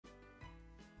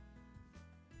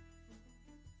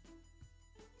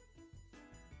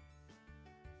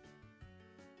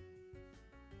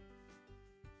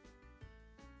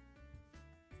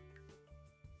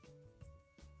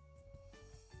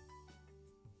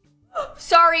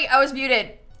sorry, I was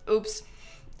muted. Oops.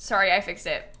 Sorry, I fixed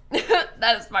it.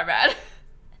 That is my bad.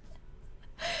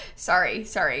 Sorry.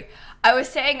 I was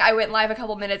saying I went live a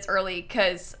couple minutes early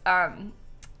because I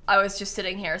was just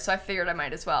sitting here, so I figured I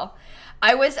might as well.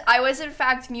 I was in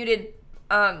fact muted,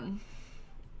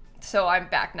 so I'm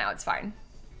back now. It's fine.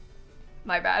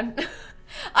 My bad.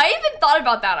 I even thought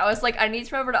about that. I was like, I need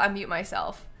to remember to unmute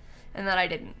myself, and then I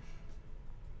didn't.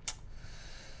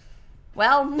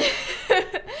 Well,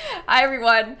 hi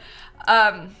everyone.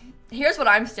 Here's what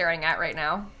I'm staring at right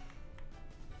now.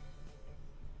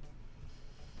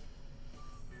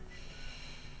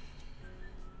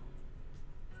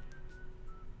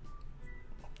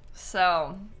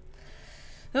 So,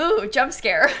 ooh, jump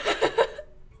scare.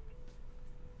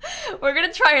 We're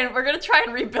gonna try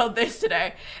and rebuild this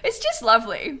today. It's just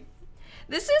lovely.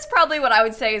 This is probably what I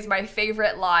would say is my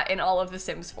favorite lot in all of The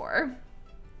Sims 4.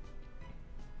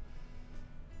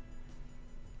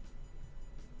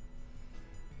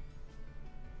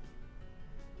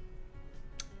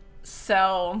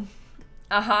 So,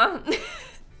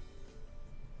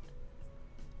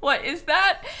 What is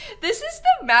that? This is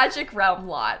the Magic Realm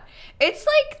lot. It's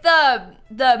like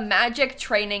the magic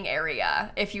training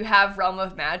area if you have Realm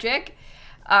of Magic.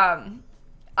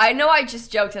 I know I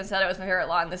just joked and said it was my favorite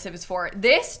lot in The Sims 4.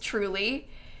 This truly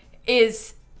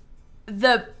is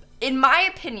in my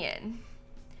opinion,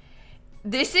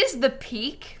 this is the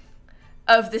peak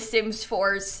of The Sims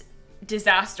 4's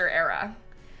disaster era.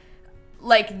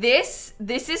 Like this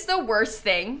is the worst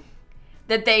thing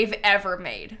that they've ever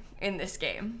made in this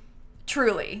game.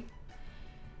 Truly.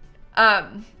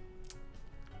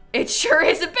 It sure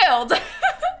is a build.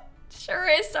 Sure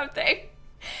is something.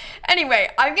 Anyway,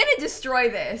 I'm gonna destroy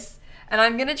this and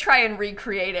I'm gonna try and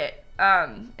recreate it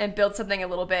and build something a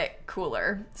little bit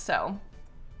cooler. So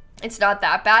it's not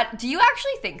that bad. Do you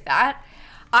actually think that?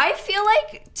 I feel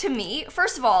like, to me,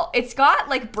 first of all, it's got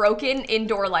like broken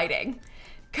indoor lighting.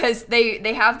 Because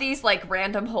they have these like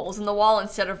random holes in the wall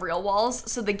instead of real walls,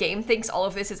 so the game thinks all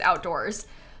of this is outdoors.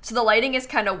 So the lighting is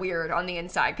kind of weird on the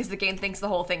inside because the game thinks the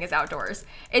whole thing is outdoors.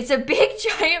 It's a big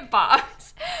giant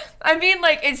box. I mean,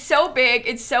 like, it's so big,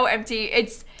 it's so empty.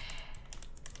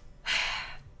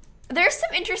 There's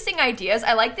some interesting ideas.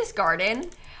 I like this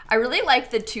garden. I really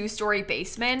like the 2-story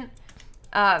basement.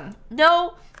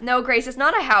 No, Grace, it's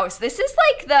not a house. This is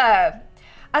like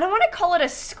I don't want to call it a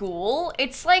school.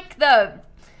 It's like the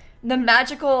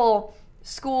magical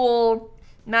school,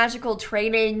 magical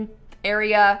training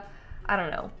area. I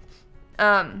don't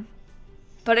know.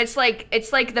 But it's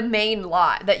like the main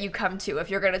lot that you come to if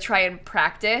you're gonna try and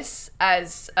practice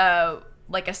as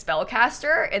like a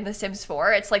spellcaster in The Sims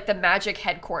 4. It's like the magic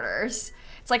headquarters.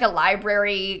 It's like a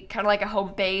library, kind of like a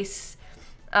home base.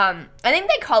 I think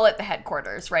they call it the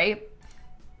headquarters, right?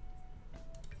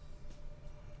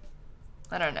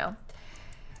 I don't know.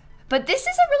 But this is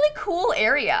a really cool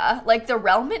area. Like, the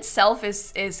realm itself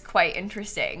is quite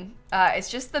interesting. It's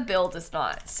just the build is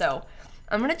not. So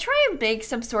I'm gonna try and make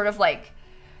some sort of like,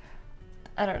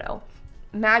 I don't know,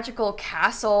 magical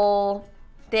castle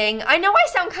thing. I know I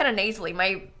sound kind of nasally.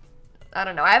 I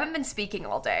don't know, I haven't been speaking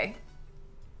all day.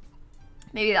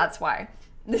 Maybe that's why.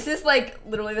 This is like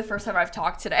literally the first time I've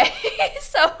talked today.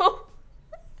 So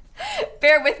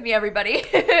bear with me, everybody.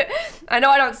 I know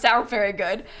I don't sound very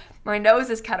good. My nose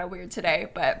is kind of weird today,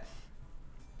 but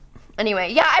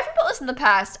anyway, yeah, I've built this in the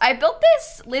past. I built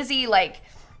this Lizzie like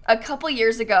a couple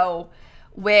years ago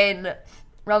when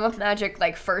Realm of Magic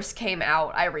like first came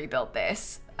out. I rebuilt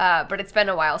this, but it's been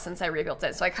a while since I rebuilt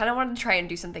it, so I kind of wanted to try and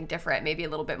do something different, maybe a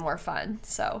little bit more fun.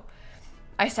 So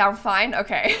I sound fine?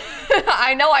 Okay.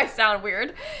 I know I sound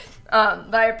weird,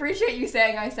 but I appreciate you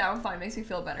saying I sound fine. Makes me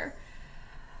feel better.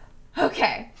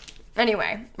 Okay.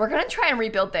 Anyway, we're gonna try and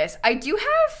rebuild this. I do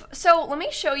have, so let me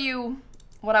show you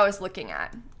what I was looking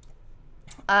at.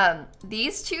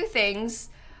 These two things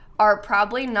are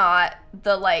probably not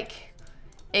the like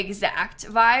exact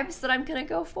vibes that I'm gonna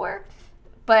go for,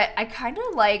 but I kind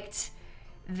of liked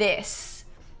this.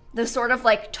 The sort of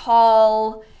like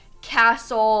tall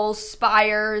castles,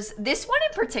 spires. This one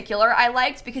in particular I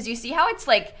liked because you see how it's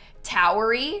like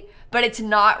towery, but it's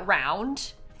not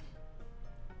round.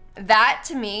 That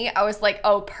to me, I was like,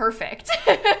 oh, perfect.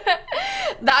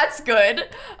 That's good.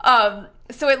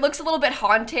 So it looks a little bit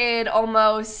haunted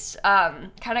almost,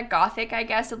 kind of gothic, I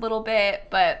guess, a little bit,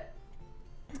 but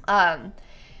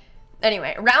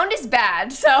anyway, round is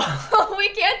bad, so we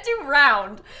can't do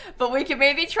round, but we can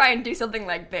maybe try and do something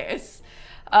like this,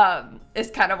 is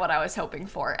kind of what I was hoping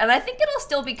for. And I think it'll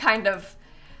still be kind of,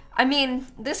 I mean,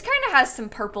 this kind of has some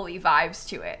purpley vibes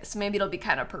to it, so maybe it'll be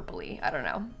kind of purpley, I don't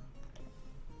know.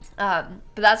 But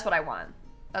that's what I want.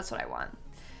 That's what I want.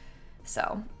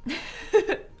 So,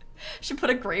 should put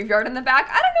a graveyard in the back.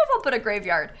 I don't know if I'll put a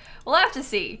graveyard. We'll have to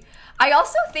see. I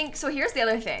also think, so here's the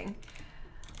other thing.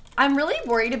 I'm really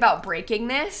worried about breaking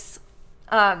this,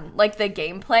 like the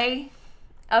gameplay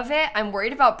of it. I'm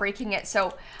worried about breaking it,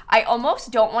 so I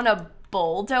almost don't want to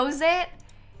bulldoze it.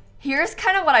 Here's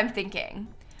kind of what I'm thinking.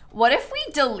 What if we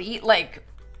delete like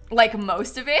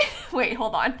most of it? Wait,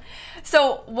 hold on.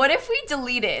 So what if we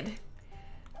deleted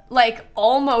like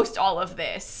almost all of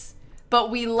this,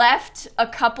 but we left a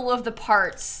couple of the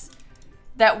parts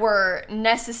that were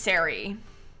necessary,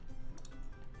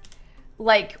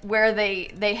 like where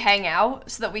they hang out,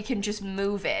 so that we can just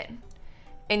move it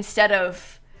instead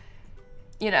of,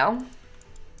 you know?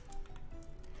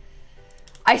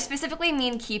 I specifically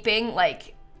mean keeping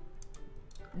like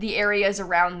the areas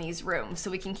around these rooms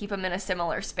so we can keep them in a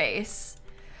similar space.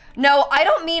 No, I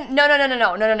don't mean, no.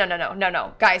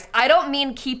 Guys, I don't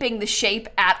mean keeping the shape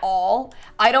at all.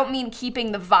 I don't mean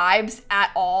keeping the vibes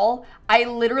at all. I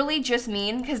literally just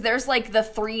mean, because there's like the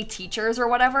 3 teachers or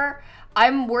whatever,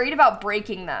 I'm worried about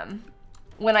breaking them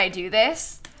when I do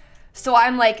this. So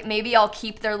I'm like, maybe I'll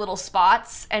keep their little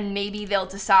spots and maybe they'll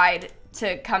decide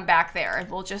to come back there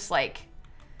and we'll just like,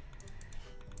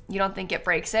 you don't think it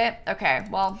breaks it? Okay,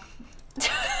 well,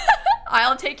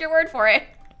 I'll take your word for it.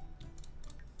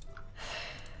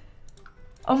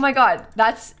 Oh my God,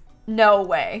 that's no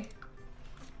way.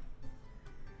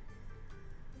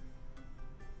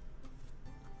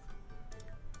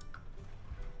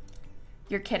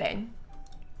 You're kidding.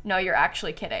 No, you're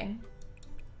actually kidding.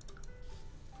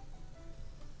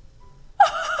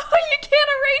 You can't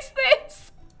erase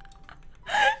this.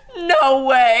 No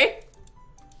way.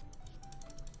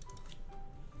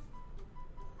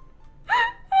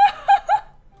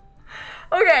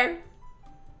 Okay.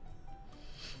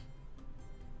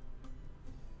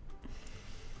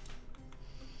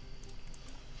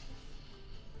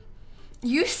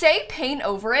 You say paint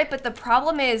over it, but the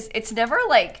problem is it's never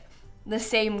like the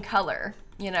same color,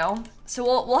 you know? So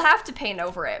we'll have to paint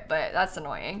over it, but that's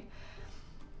annoying.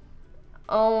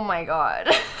 Oh my God.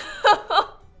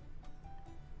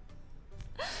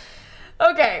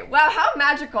 Okay, wow, how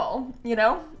magical, you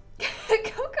know?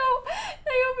 Coco,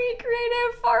 Naomi,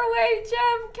 Creative, Faraway,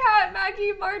 Jem, Kat,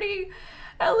 Maggie, Marty,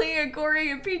 Ellie, and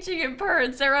Gory, and Peachy, and Purr,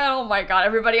 and Sarah. Oh my God,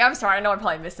 everybody, I'm sorry, I know I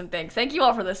probably missed some things. Thank you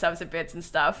all for the subs and bits and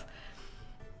stuff.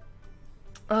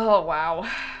 Oh, wow.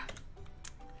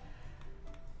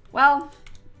 Well,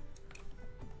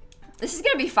 this is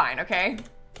gonna be fine, okay?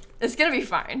 It's gonna be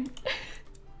fine.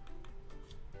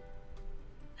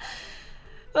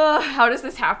 How does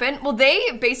this happen? Well,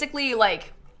 they basically,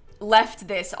 like, left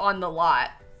this on the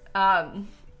lot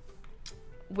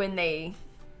when they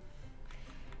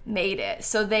made it.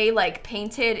 So they, like,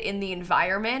 painted in the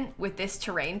environment with this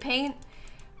terrain paint.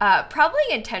 Probably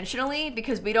intentionally,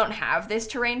 because we don't have this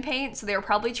terrain paint, so they were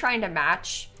probably trying to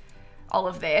match all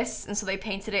of this, and so they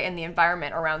painted it in the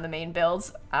environment around the main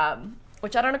builds,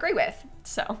 which I don't agree with,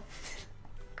 so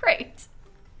great.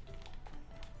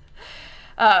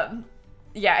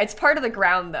 Yeah, it's part of the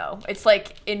ground though. It's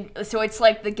like, so it's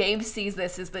like the game sees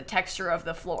this as the texture of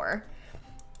the floor.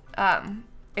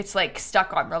 It's like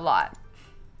stuck on the lot,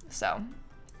 so.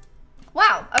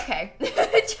 Wow, okay.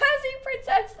 Jazzy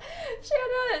Princess,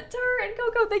 Shanna, Tur, and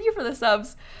Coco, thank you for the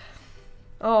subs.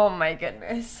 Oh my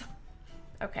goodness.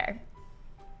 Okay.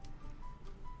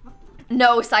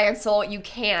 No, Science Soul, you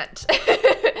can't.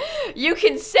 You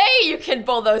can say you can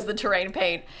bulldoze the terrain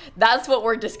paint. That's what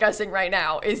we're discussing right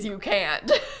now, is you can't.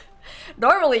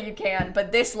 Normally you can,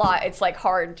 but this lot, it's like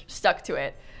hard stuck to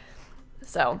it.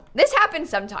 So this happens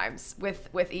sometimes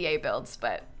with EA builds,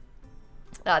 but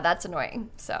that's annoying,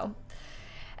 so.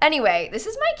 Anyway, this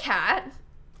is my cat.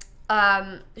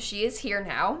 She is here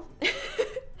now. Ducky,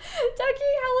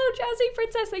 hello, Jazzy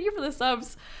Princess, thank you for the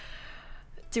subs.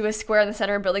 Do a square in the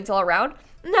center and buildings all around?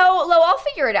 No, Lo, I'll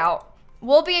figure it out.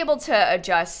 We'll be able to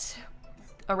adjust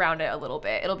around it a little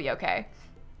bit. It'll be okay.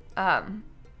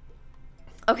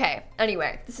 Okay,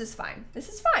 anyway, this is fine. This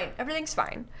is fine. Everything's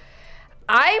fine.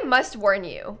 I must warn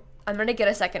you, I'm gonna get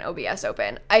a second OBS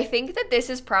open. I think that this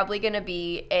is probably gonna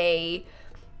be a,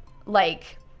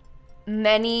 like,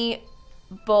 many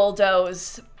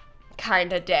bulldoze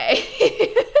kind of day.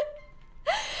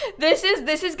 This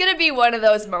is gonna be one of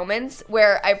those moments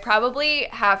where I probably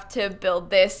have to build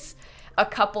this a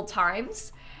couple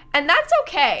times, and that's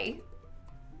okay.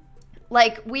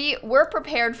 Like, we're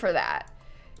prepared for that,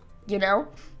 you know?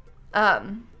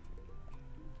 And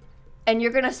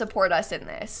you're gonna support us in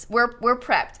this. We're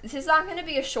prepped. This is not gonna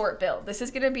be a short build. This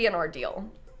is gonna be an ordeal.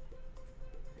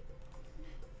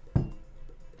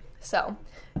 So,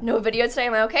 no video today,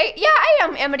 am I okay? Yeah, I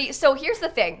am, Amity. So here's the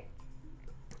thing.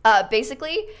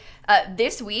 Basically,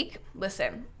 this week,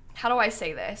 listen, how do I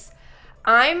say this?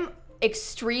 I'm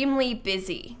extremely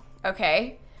busy,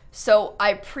 okay? So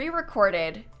I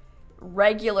pre-recorded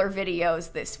regular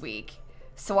videos this week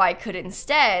so I could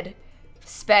instead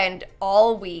spend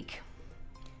all week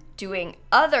doing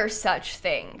other such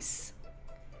things.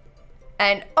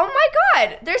 And oh my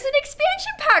god, there's an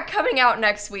expansion pack coming out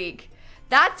next week.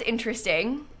 That's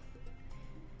interesting.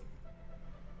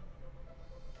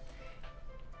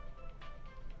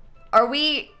 Are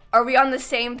we on the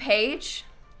same page?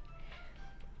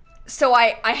 So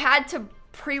I had to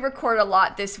pre-record a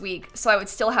lot this week so I would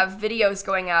still have videos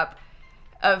going up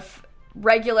of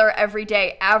regular,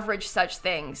 everyday, average such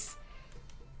things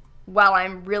while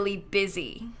I'm really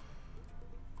busy.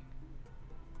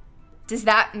 Does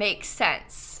that make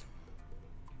sense?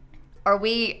 Are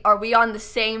we on the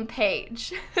same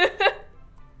page?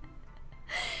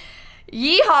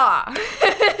 Yeehaw!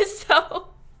 So,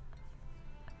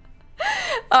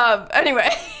 anyway,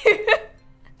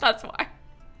 that's why.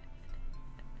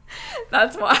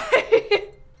 That's why.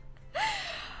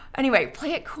 Anyway,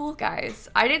 play it cool, guys.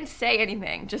 I didn't say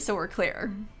anything, just so we're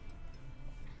clear.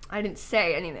 I didn't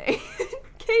say anything.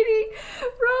 Katie,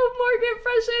 Rome, Morgan,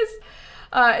 Precious,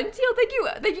 and Teal,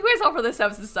 thank you guys all for the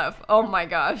subs and stuff. Oh my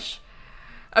gosh.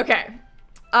 Okay.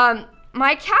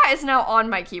 My cat is now on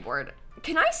my keyboard.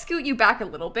 Can I scoot you back a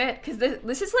little bit? Because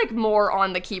this is like more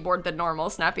on the keyboard than normal,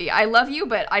 Snappy. I love you,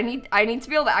 but I need to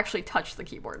be able to actually touch the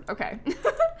keyboard. Okay. Ray,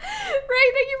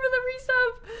 thank you for the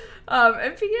resub.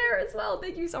 And Pierre as well.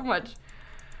 Thank you so much.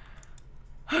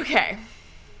 Okay.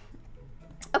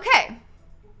 Okay.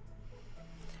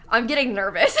 I'm getting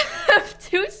nervous. I'm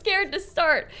too scared to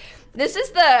start. This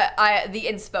is the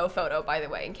inspo photo, by the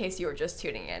way, in case you were just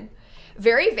tuning in.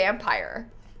 Very vampire,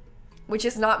 which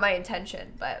is not my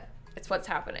intention, but it's what's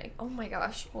happening. Oh my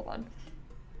gosh, hold on.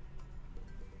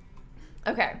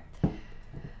 Okay.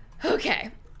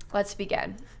 Okay, let's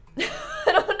begin. I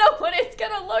don't know what it's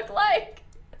gonna look like.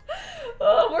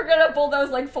 Oh, we're gonna bulldoze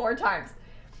like 4 times.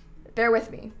 Bear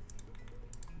with me.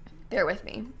 Bear with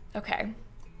me. Okay.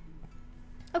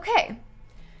 Okay.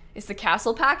 Is the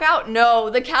castle pack out? No,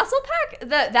 the castle pack,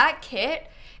 that kit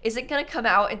isn't gonna come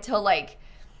out until like,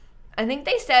 I think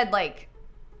they said like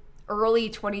early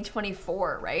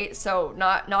 2024, right? So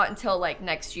not until like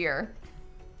next year.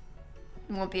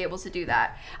 I won't be able to do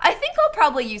that. I think I'll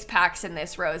probably use packs in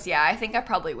this, Rose. Yeah, I think I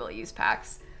probably will use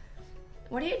packs.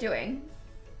 What are you doing?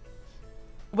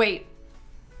 Wait.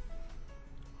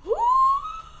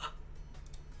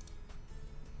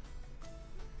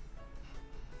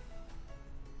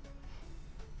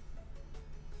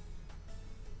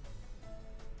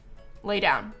 Lay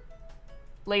down.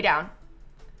 Lay down.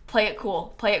 Play it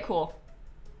cool. Play it cool.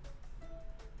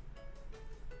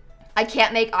 I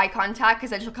can't make eye contact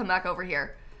because then she'll come back over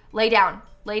here. Lay down.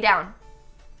 Lay down.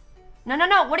 No, no,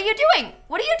 no. What are you doing?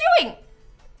 What are you doing?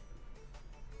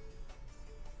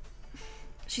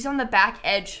 She's on the back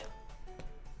edge.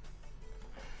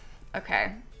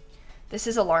 Okay. This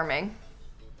is alarming.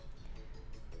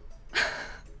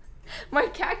 My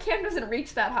cat cam doesn't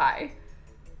reach that high.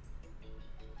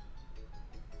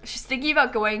 She's thinking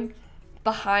about going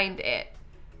behind it.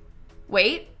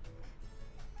 Wait.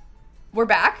 We're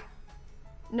back?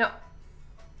 No.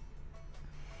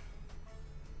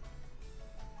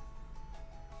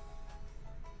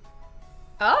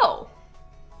 Oh.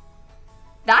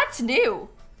 That's new.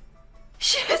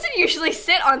 She doesn't usually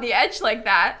sit on the edge like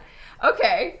that.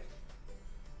 Okay.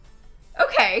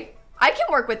 Okay. I can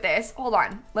work with this. Hold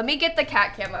on. Let me get the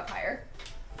cat cam up higher.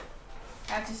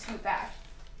 I have to scoot back.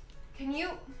 Can you...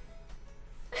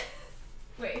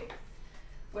 Wait.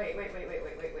 Wait.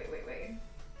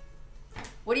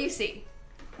 What do you see?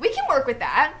 We can work with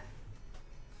that.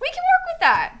 We can work with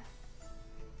that.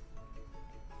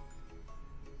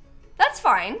 That's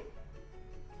fine.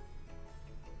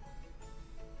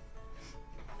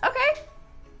 Okay.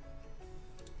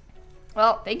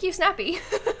 Well, thank you, Snappy.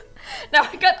 Now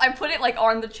I put it like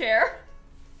on the chair.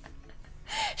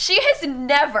 She has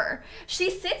never, she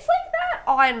sits like that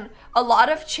on a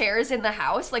lot of chairs in the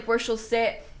house, like where she'll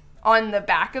sit on the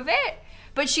back of it,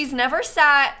 but she's never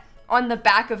sat on the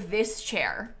back of this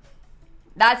chair.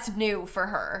 That's new for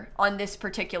her on this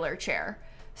particular chair.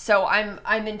 So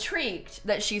I'm intrigued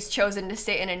that she's chosen to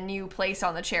sit in a new place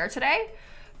on the chair today,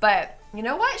 but you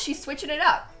know what? She's switching it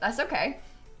up. That's okay.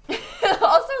 Also,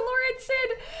 Lauren,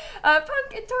 Sid,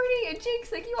 Punk, and Torty, and Jinx,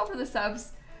 thank you all for the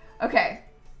subs. Okay.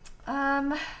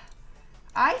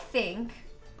 I think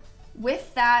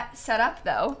with that set up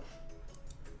though,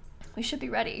 we should be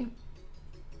ready.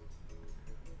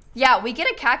 Yeah, we get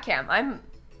a cat cam.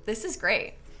 This is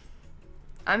great.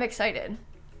 I'm excited.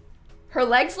 Her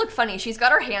legs look funny. She's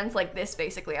got her hands like this,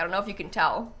 basically. I don't know if you can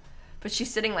tell, but she's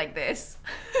sitting like this.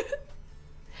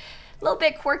 A little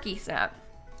bit quirky, Snap.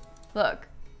 Look.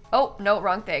 Oh, no,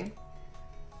 wrong thing.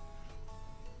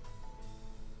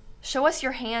 Show us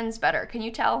your hands better. Can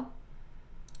you tell?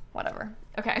 Whatever.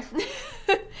 Okay.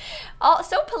 Oh,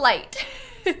 so polite.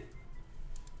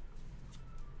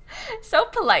 So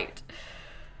polite.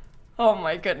 Oh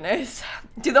my goodness.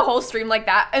 Do the whole stream like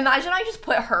that. Imagine I just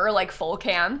put her like full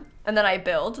cam and then I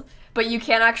build, but you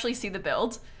can't actually see the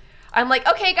build. I'm like,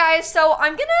 okay guys, so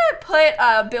I'm gonna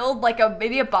put build like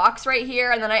maybe a box right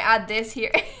here and then I add this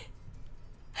here.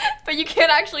 But you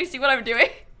can't actually see what I'm doing.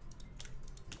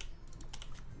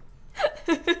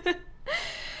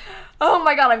 Oh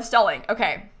my god, I'm stalling.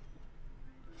 Okay.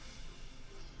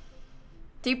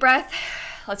 Deep breath.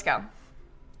 Let's go.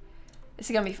 This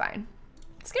is gonna be fine.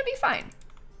 It's gonna be fine.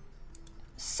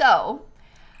 So,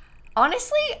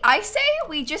 honestly, I say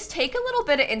we just take a little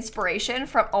bit of inspiration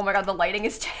from, oh my god, the lighting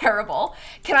is terrible.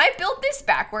 Can I build this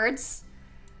backwards?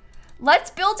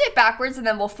 Let's build it backwards and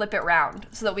then we'll flip it round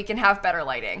so that we can have better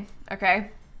lighting,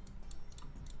 okay?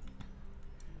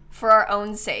 For our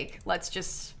own sake, let's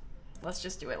just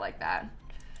do it like that.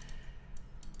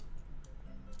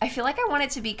 I feel like I want it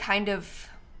to be kind of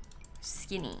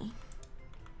skinny.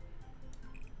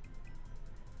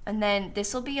 And then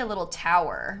this will be a little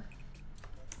tower.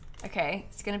 Okay,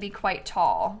 it's gonna be quite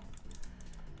tall.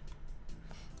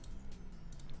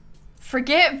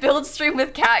 Forget build stream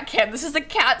with cat cam. This is a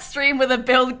cat stream with a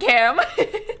build cam.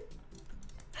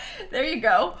 There you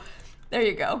go. There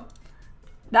you go.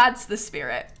 That's the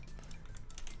spirit.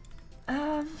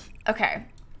 Okay.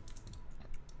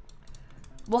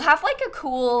 We'll have like a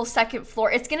cool second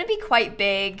floor. It's gonna be quite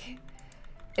big.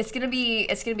 It's gonna be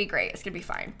great. It's gonna be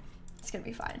fine. It's gonna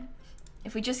be fine.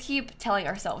 If we just keep telling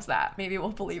ourselves that, maybe we'll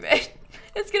believe it.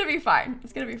 It's gonna be fine.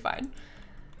 It's gonna be fine.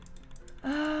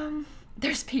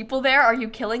 There's people there. Are you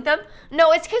killing them?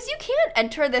 No, it's because you can't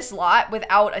enter this lot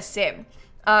without a sim.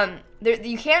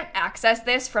 You can't access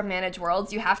this from Manage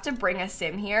Worlds. You have to bring a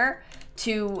sim here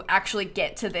to actually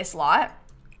get to this lot.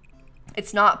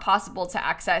 It's not possible to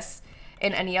access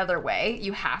in any other way.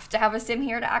 You have to have a sim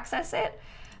here to access it.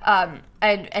 And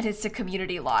it's a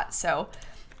community lot, so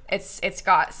it's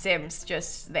got sims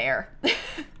just there.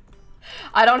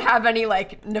 I don't have any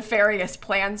like nefarious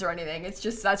plans or anything. It's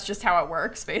just, that's just how it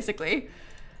works, basically.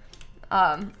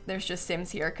 There's just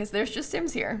sims here because there's just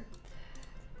sims here.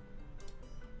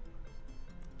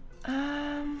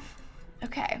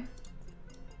 Okay.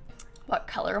 What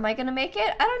color am I gonna make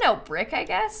it? I don't know, brick, I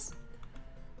guess.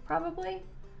 Probably.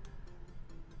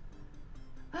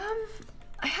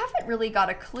 I haven't really got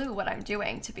a clue what I'm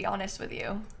doing, to be honest with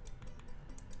you.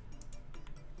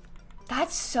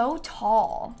 That's so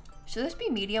tall. Should this be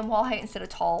medium wall height instead of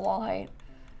tall wall height?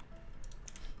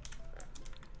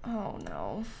 Oh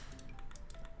no.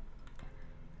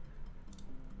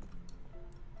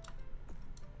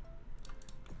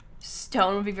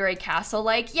 Stone would be very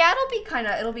castle-like. Yeah,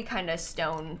 it'll be kind of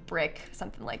stone, brick,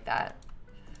 something like that.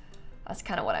 That's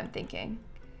kind of what I'm thinking.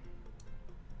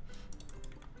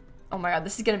 Oh my god,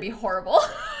 this is gonna be horrible.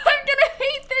 I'm gonna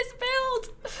hate this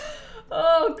build.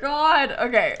 Oh god.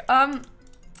 Okay,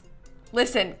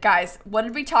 listen, guys, what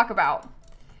did we talk about?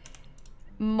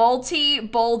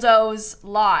 Multi-bulldoze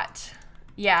lot.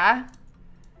 Yeah?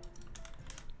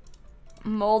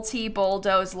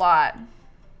 Multi-bulldoze lot.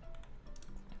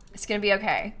 It's gonna be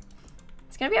okay.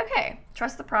 It's gonna be okay.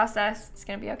 Trust the process. It's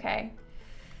gonna be okay.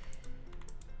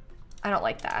 I don't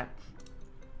like that.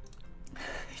 I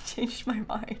changed my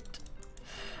mind.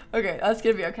 Okay, that's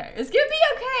gonna be okay. It's gonna be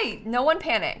okay. No one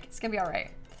panic. It's gonna be all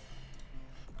right.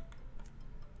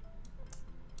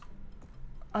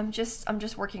 I'm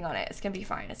just working on it. It's gonna be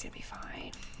fine. It's gonna be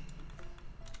fine.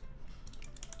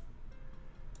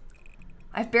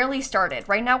 I've barely started.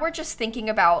 Right now we're just thinking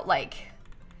about like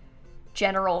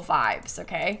general vibes,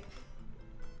 okay?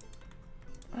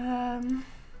 I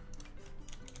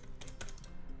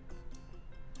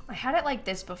had it like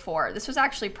this before. This was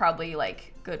actually probably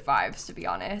like good vibes, to be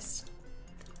honest.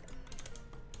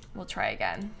 We'll try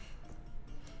again.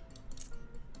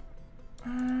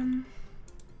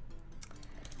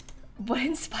 What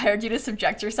inspired you to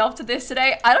subject yourself to this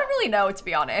today? I don't really know, to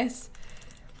be honest.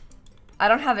 I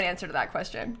don't have an answer to that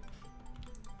question.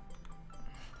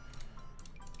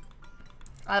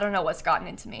 I don't know what's gotten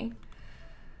into me.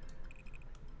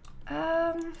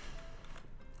 I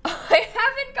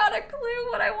haven't got a clue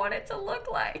what I want it to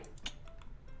look like.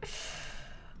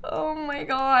 Oh my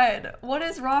god. What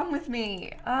is wrong with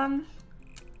me?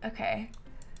 Okay.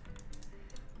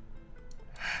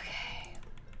 Okay.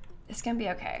 It's gonna be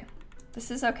okay.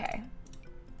 This is okay.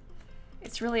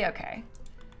 It's really okay.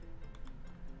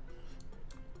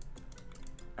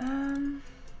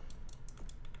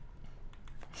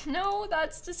 No,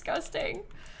 that's disgusting.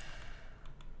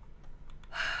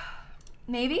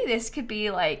 Maybe this could be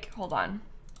like, hold on.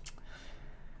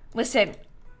 Listen,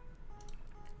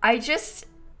 I'm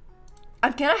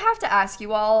gonna have to ask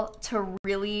you all to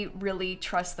really, really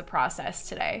trust the process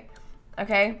today,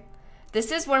 okay?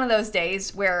 This is one of those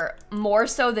days where, more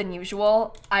so than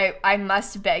usual, I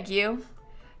must beg you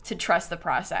to trust the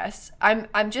process.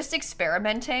 I'm just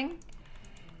experimenting,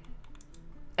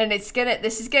 and this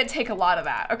is gonna take a lot of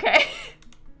that, okay?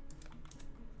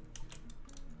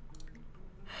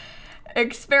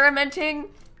 Experimenting,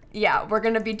 yeah, we're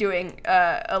gonna be doing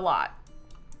a lot.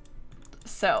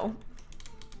 So,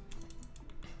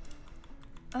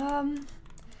 I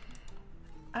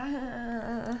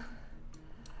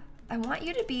want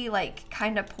you to be like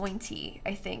kind of pointy,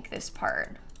 I think, this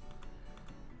part.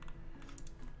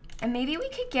 And maybe we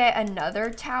could get another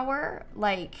tower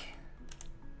like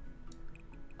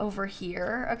over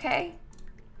here, okay?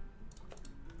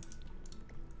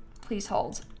 Please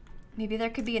hold. Maybe there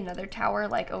could be another tower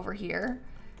like over here,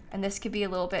 and this could be a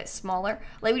little bit smaller.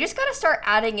 Like, we just gotta start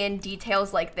adding in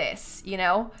details like this, you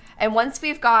know? And once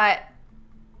we've got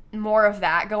more of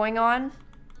that going on,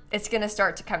 it's gonna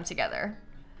start to come together.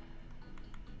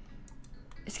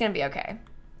 It's gonna be okay.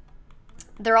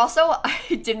 They're also, I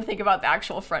didn't think about the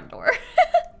actual front door.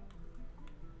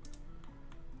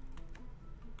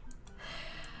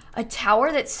 A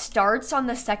tower that starts on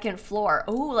the second floor.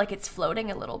 Oh, like it's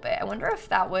floating a little bit. I wonder if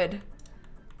that would...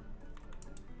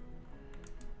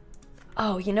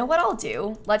 Oh, you know what I'll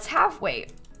do? Let's have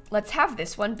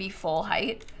this one be full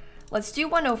height. Let's do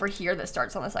one over here that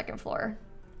starts on the second floor.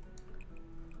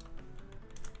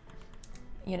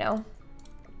 You know?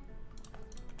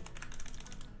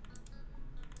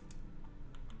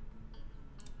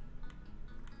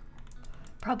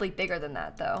 Probably bigger than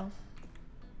that though.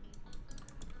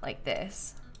 Like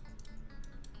this.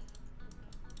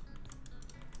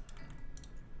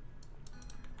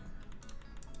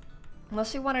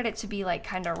 Unless we wanted it to be like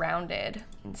kind of rounded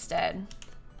instead.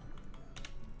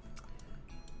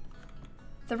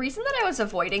 The reason that I was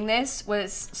avoiding this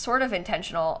was sort of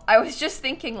intentional. I was just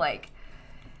thinking like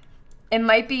it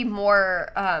might be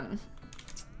more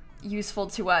useful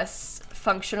to us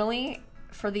functionally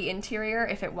for the interior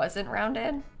if it wasn't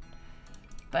rounded,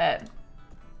 but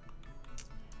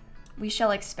we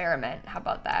shall experiment. How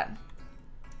about that?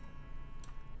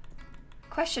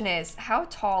 Question is, how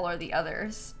tall are the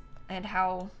others? And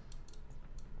how...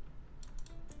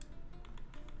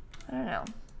 I don't know.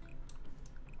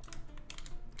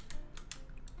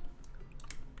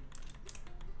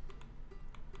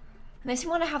 It makes me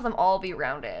want to have them all be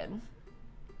rounded.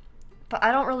 But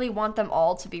I don't really want them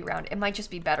all to be rounded. It might just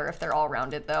be better if they're all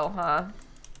rounded though, huh?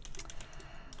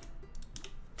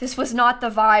 This was not the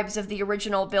vibes of the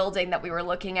original building that we were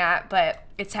looking at, but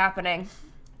it's happening.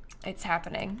 It's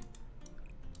happening.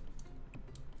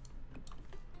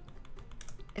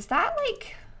 Is that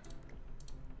like...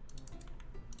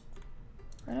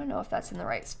 I don't know if that's in the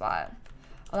right spot.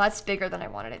 Oh, that's bigger than I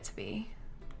wanted it to be.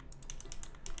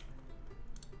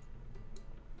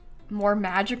 More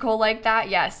magical like that?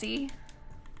 Yeah, see?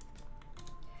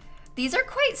 These are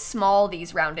quite small,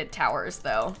 these rounded towers,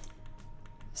 though.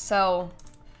 So...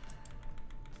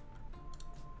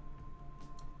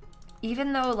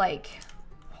 even though, like...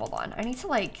 hold on. I need to,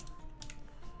 like...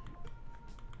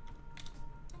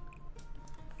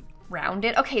 round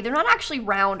it. Okay, they're not actually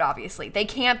round, obviously. They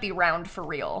can't be round for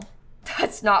real.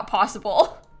 That's not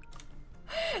possible.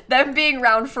 Them being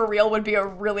round for real would be a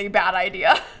really bad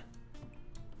idea.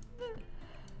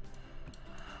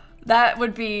 That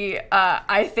would be,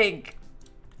 I think,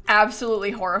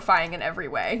 absolutely horrifying in every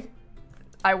way.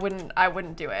 I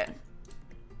wouldn't do it.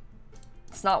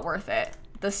 It's not worth it.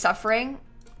 The suffering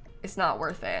is not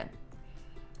worth it.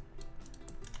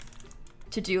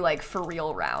 To do, like, for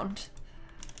real round.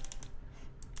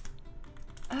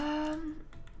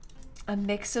 A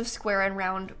mix of square and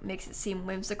round makes it seem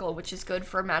whimsical, which is good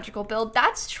for a magical build.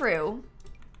 That's true.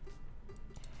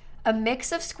 A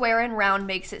mix of square and round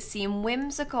makes it seem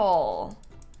whimsical.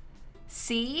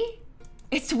 See?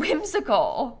 It's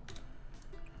whimsical.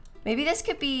 Maybe this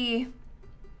could be...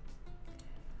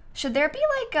 should there be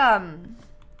like,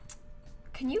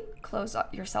 can you close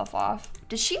up yourself off?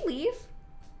 Did she leave?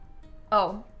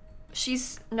 Oh,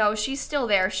 no, she's still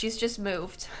there. She's just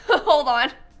moved. Hold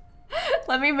on.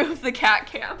 Let me move the cat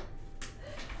cam.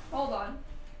 Hold on.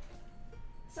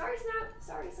 Sorry, Snap.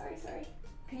 Sorry.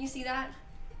 Can you see that?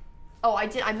 Oh,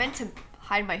 I meant to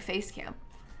hide my face cam.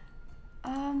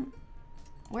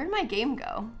 Where'd my game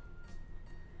go?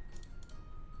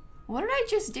 What did I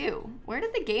just do? Where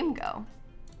did the game go?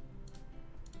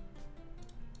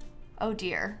 Oh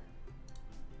dear.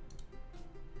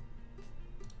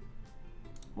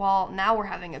 Well, now we're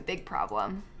having a big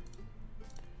problem.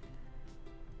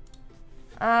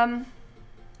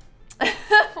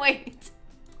 Wait.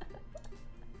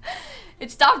 It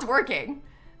stopped working.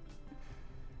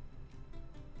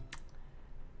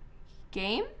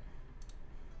 Game?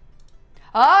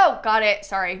 Oh, got it.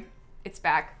 Sorry. It's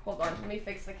back. Hold on. Let me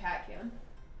fix the cat cam.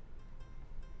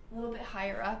 A little bit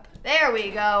higher up. There we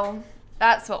go.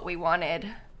 That's what we wanted.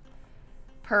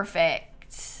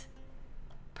 Perfect.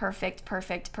 Perfect,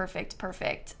 perfect, perfect,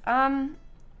 perfect.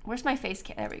 Where's my face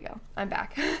cam? There we go. I'm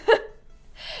back.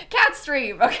 Cat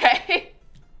stream. Okay.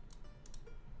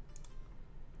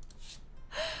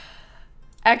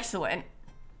 Excellent.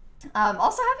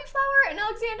 Also, Happy Flower and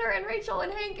Alexander and Rachel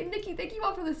and Hank and Nikki, thank you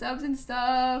all for the subs and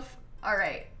stuff. All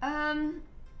right.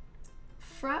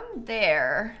 From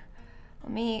there,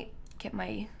 let me get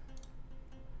my.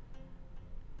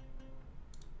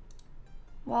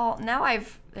 Well, now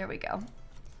there we go.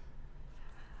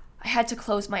 I had to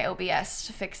close my OBS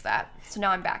to fix that. So now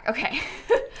I'm back. Okay.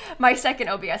 My second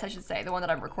OBS, I should say, the one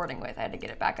that I'm recording with. I had to get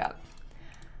it back up.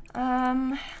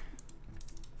 All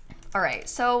right,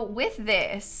 so with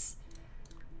this,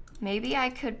 maybe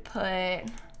I could put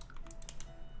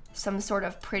some sort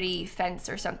of pretty fence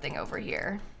or something over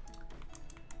here.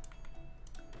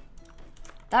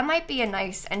 That might be a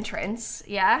nice entrance,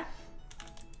 yeah?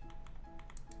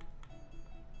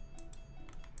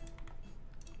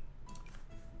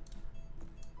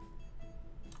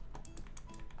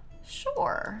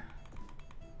 Sure.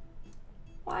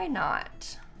 Why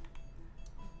not?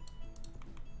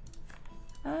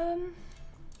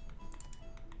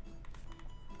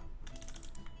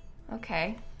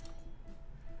 Okay.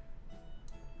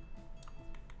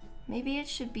 Maybe it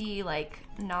should be like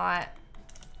not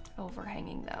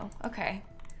overhanging though. Okay.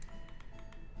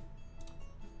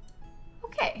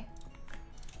 Okay.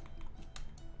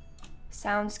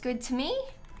 Sounds good to me.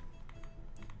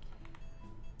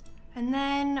 And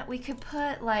then we could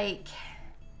put like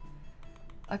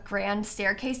a grand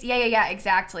staircase. Yeah,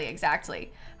 exactly.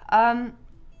 I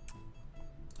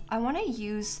want to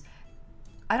use,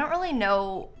 I don't really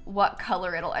know what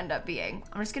color it'll end up being.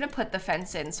 I'm just gonna put the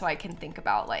fence in so I can think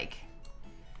about like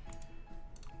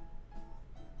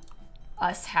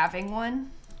us having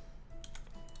one.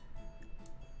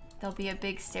 There'll be a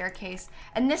big staircase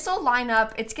and this will line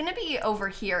up. It's gonna be over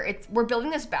here. We're building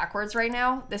this backwards right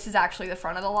now. This is actually the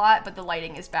front of the lot, but the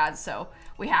lighting is bad, so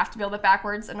we have to build it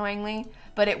backwards, annoyingly,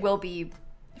 but it will be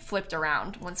flipped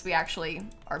around once we actually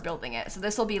are building it. So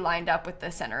this will be lined up with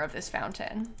the center of this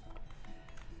fountain.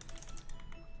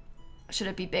 Should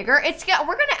it be bigger?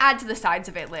 We're gonna add to the sides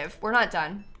of it, Liv. We're not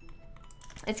done.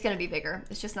 It's gonna be bigger.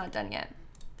 It's just not done yet.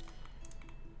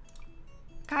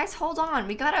 Guys, hold on.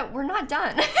 We're not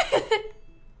done.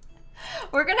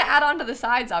 We're gonna add on to the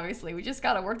sides, obviously. We just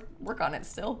gotta work on it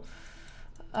still.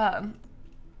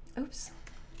 Oops.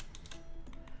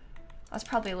 That's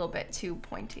probably a little bit too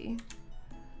pointy.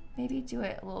 Maybe do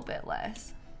it a little bit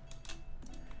less.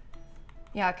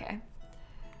 Yeah, okay.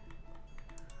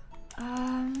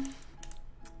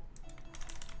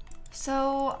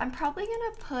 So I'm probably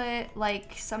gonna put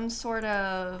like some sort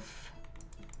of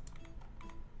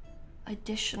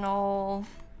additional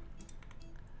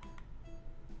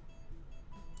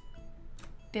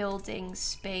building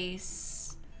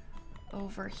space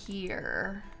over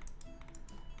here.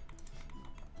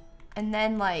 And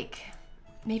then like,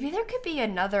 maybe there could be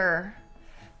another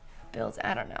build,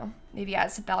 I don't know. Maybe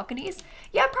add some balconies.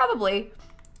 Yeah, probably.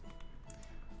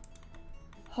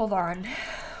 Hold on.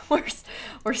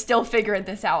 We're still figuring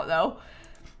this out though.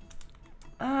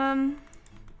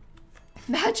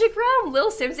 Magic Realm,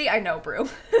 lilsimsie. I know, Brew.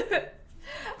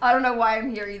 I don't know why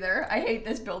I'm here either. I hate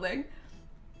this building.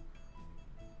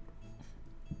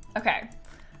 Okay.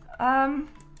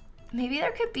 Maybe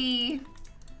there could be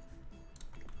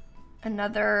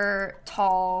another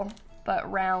tall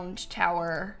but round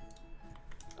tower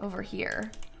over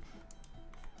here.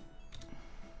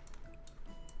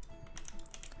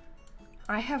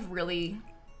 I have really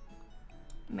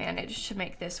managed to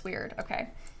make this weird. Okay.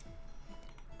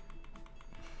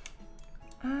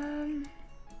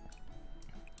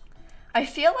 I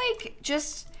feel like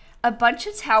just a bunch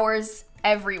of towers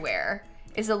everywhere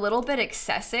is a little bit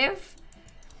excessive,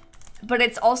 but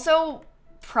it's also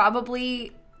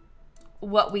probably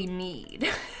what we need.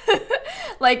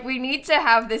 Like, we need to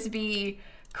have this be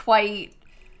quite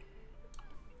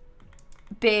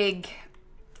big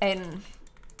and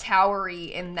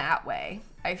towery in that way,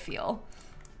 I feel.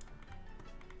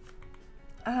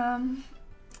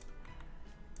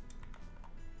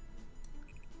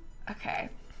 Okay.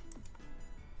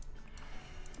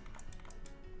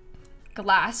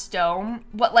 Glass dome.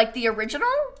 What, like the original?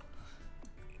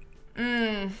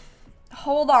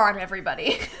 Hold on,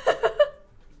 everybody.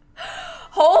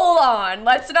 Hold on.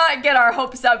 Let's not get our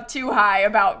hopes up too high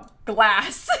about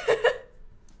glass.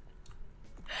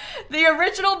 The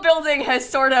original building has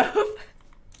sort of,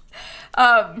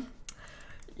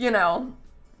 you know.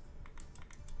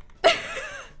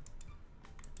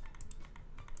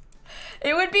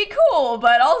 It would be cool,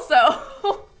 but also,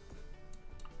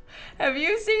 have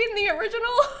you seen the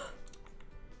original?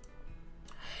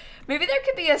 Maybe there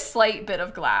could be a slight bit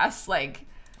of glass, like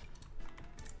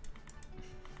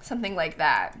something like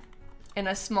that in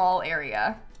a small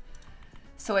area.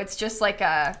 So it's just like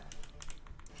a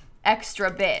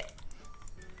extra bit,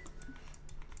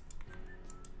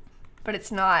 but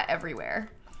it's not everywhere,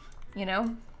 you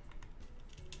know?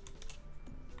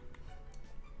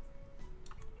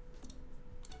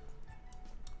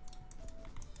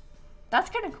 That's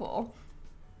kind of cool.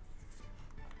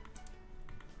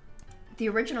 The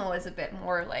original is a bit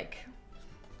more like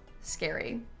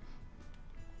scary.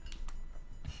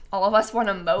 All of us want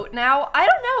a moat now? I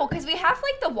don't know, because we have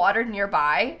like the water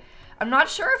nearby. I'm not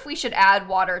sure if we should add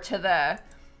water to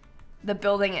the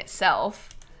building itself.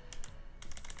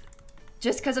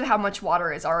 Just because of how much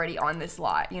water is already on this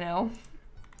lot, you know?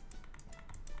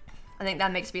 I think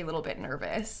that makes me a little bit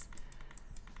nervous.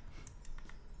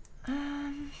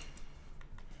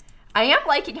 I am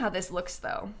liking how this looks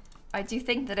though. I do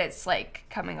think that it's like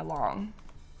coming along.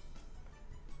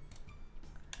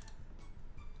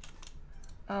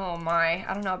 Oh my,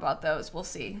 I don't know about those. We'll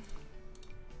see.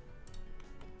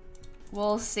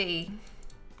 We'll see.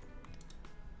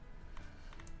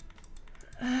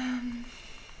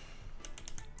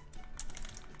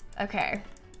 Okay.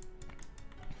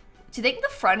 Do you think the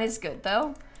front is good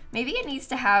though? Maybe it needs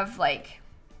to have like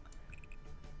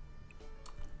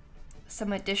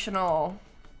some additional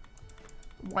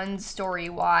 1-story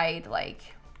wide, like,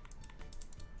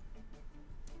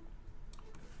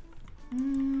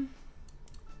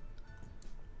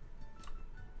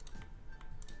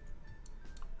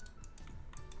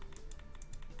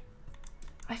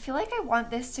 I feel like I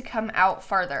want this to come out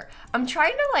farther. I'm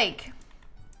trying to like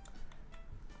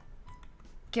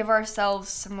give ourselves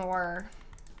some more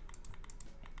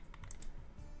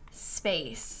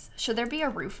space. Should there be a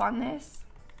roof on this?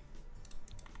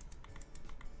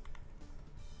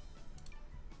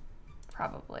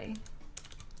 Probably.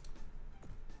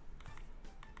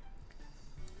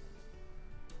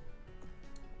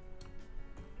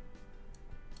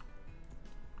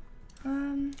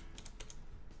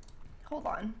 Hold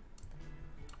on.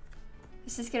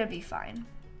 This is gonna be fine.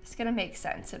 It's gonna make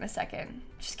sense in a second.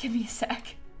 Just give me a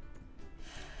sec.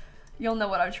 You'll know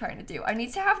what I'm trying to do. I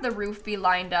need to have the roof be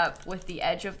lined up with the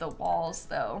edge of the walls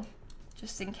though,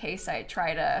 just in case I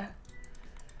try to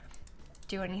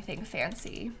do anything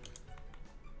fancy.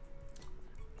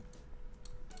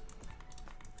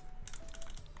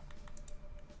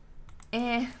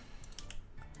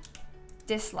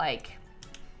 Dislike.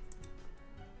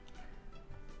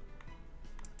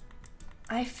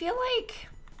 I feel like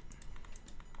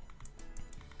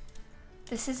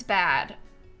this is bad.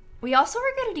 We also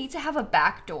are gonna need to have a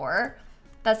back door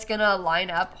that's gonna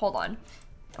line up. Hold on.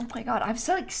 Oh my god, I'm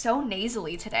so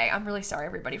nasally today. I'm really sorry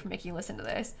everybody for making you listen to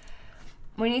this.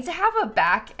 We need to have a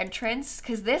back entrance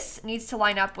because this needs to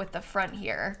line up with the front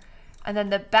here. And then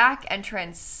the back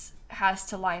entrance has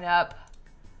to line up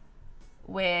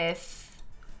with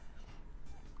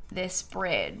this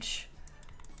bridge.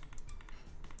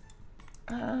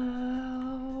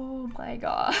 Oh my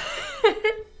god.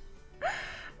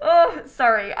 Oh,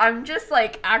 sorry. I'm just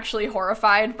like actually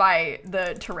horrified by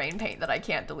the terrain paint that I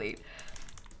can't delete.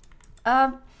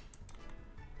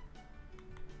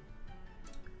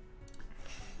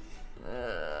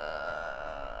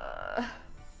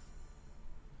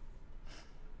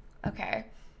 Okay.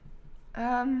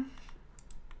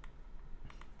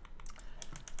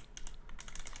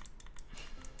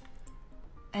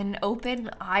 An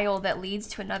open aisle that leads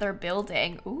to another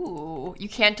building. Ooh, you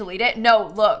can't delete it? No,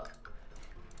 look.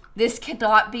 This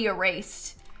cannot be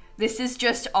erased. This is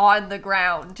just on the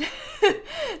ground.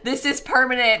 This is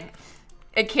permanent.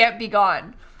 It can't be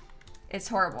gone. It's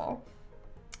horrible.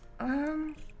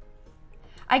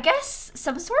 I guess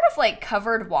some sort of like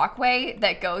covered walkway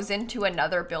that goes into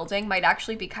another building might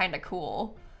actually be kind of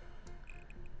cool.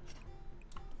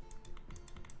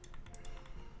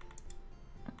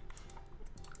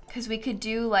 Because we could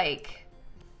do like,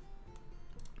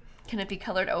 can it be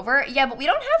colored over? Yeah, but we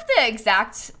don't have the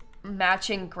exact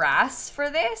matching grass for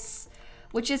this,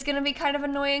 which is gonna be kind of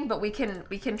annoying, but we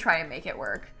can try and make it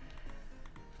work.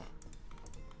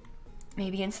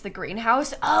 Maybe into the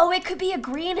greenhouse. Oh, it could be a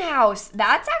greenhouse.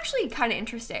 That's actually kind of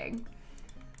interesting.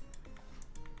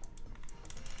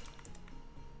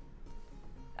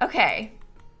 Okay.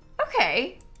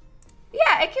 Okay.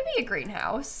 Yeah, it could be a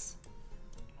greenhouse.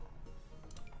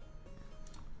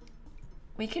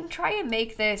 We can try and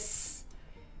make this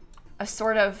a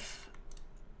sort of,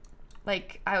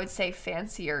 like, I would say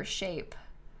fancier shape.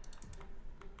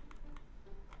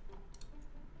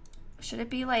 Should it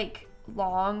be like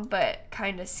long but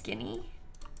kind of skinny?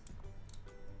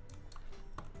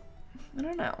 I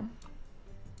don't know.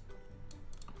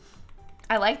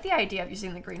 I like the idea of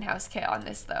using the greenhouse kit on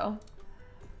this though.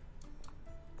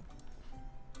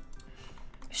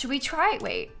 Should we try,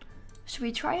 wait, should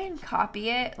we try and copy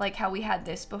it like how we had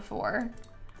this before?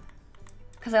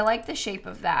 Because I like the shape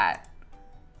of that.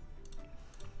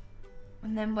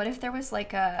 And then what if there was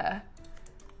like a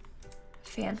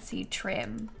fancy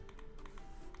trim?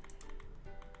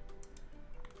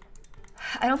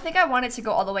 I don't think I want it to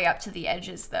go all the way up to the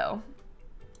edges though.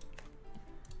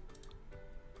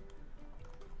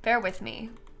 Bear with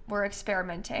me. We're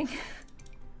experimenting.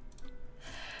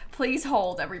 Please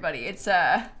hold, everybody. It's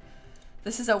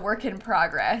this is a work in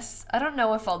progress. I don't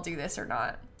know if I'll do this or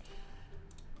not.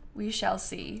 We shall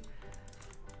see.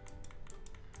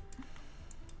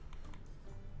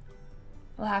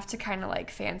 We'll have to kind of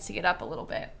like fancy it up a little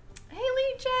bit. Hey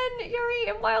Legion, Yuri,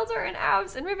 and Wilder, and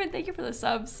Abs, and Ribbon, thank you for the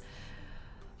subs.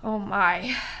 Oh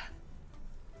my.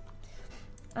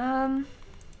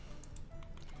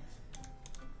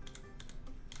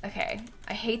 Okay,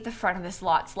 I hate the front of this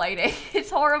lot's lighting. It's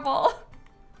horrible.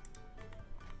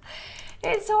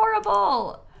 It's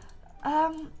horrible.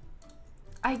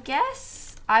 I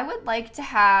guess I would like to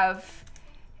have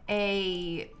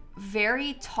a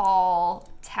very tall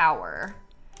tower.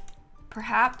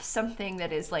 Perhaps something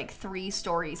that is like 3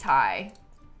 stories high.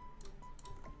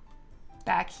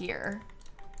 Back here.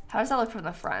 How does that look from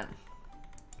the front?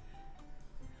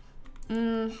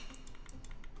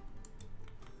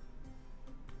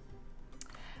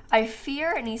 I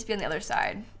fear it needs to be on the other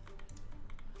side.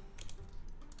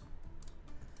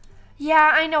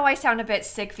 Yeah, I know I sound a bit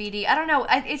sick, VD. I don't know.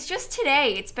 It's just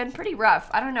today. It's been pretty rough.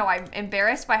 I don't know. I'm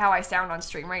embarrassed by how I sound on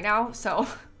stream right now, so.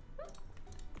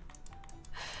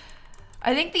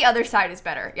 I think the other side is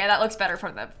better. Yeah, that looks better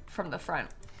from the front.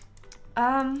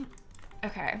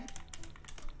 Okay.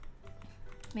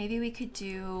 Maybe we could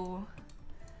do,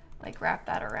 like, wrap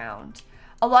that around.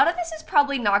 A lot of this is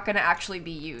probably not going to actually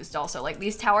be used also. Like,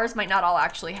 these towers might not all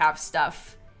actually have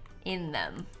stuff in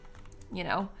them, you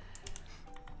know?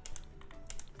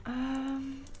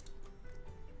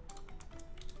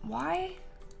 Why?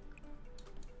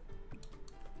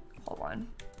 Hold on.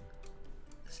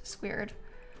 This is weird.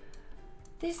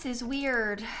 This is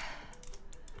weird.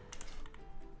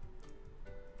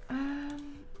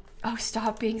 Oh,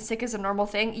 stop being sick is a normal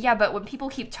thing. Yeah, but when people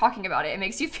keep talking about it, it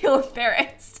makes you feel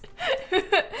embarrassed.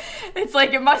 It's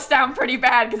like, it must sound pretty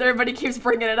bad because everybody keeps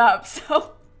bringing it up,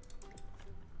 so.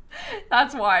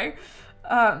 That's why.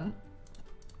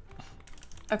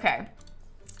 Okay.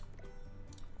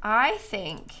 I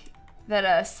think that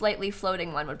a slightly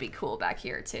floating one would be cool back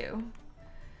here too.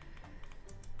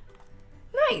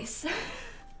 Nice.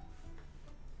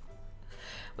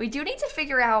 We do need to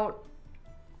figure out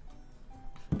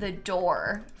the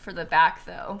door for the back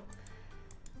though,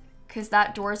 because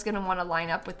that door is going to want to line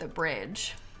up with the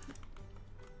bridge.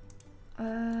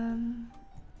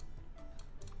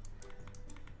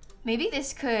 Maybe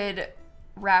this could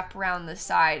wrap around the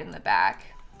side and the back.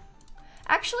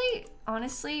 Actually,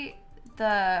 honestly,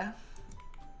 the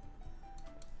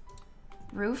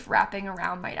roof wrapping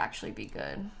around might actually be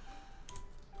good.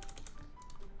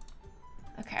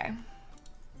 Okay.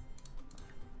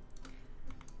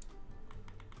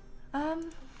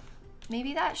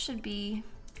 Maybe that should be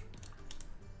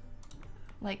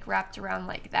like wrapped around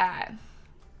like that.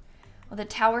 Well, the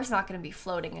tower's not going to be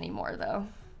floating anymore though.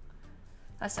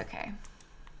 That's okay.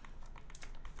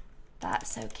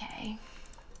 That's okay.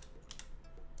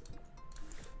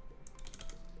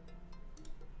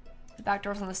 The back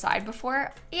door's on the side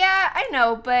before? Yeah, I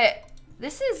know, but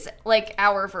this is like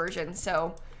our version,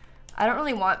 so I don't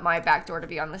really want my back door to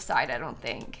be on the side, I don't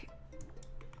think.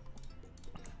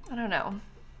 I don't know.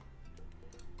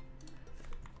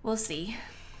 We'll see.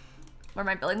 Where am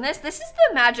I building this? This is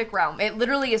the Magic Realm. It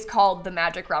literally is called the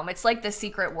Magic Realm. It's like the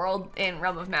secret world in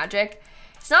Realm of Magic.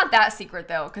 It's not that secret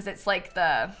though, because it's like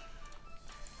the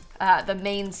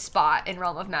main spot in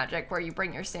Realm of Magic where you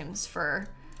bring your Sims for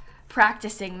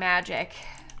practicing magic.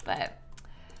 But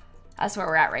that's where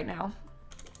we're at right now.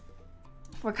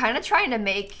 We're kind of trying to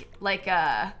make like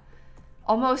a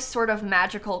almost sort of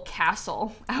magical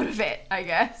castle out of it, I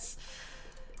guess.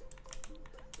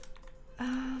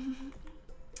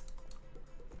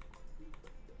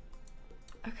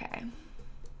 Okay.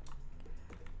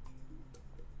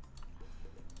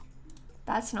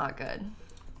 That's not good.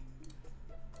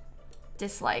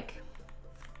 Dislike.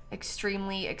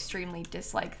 Extremely, extremely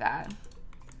dislike that.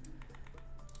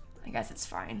 I guess it's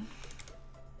fine.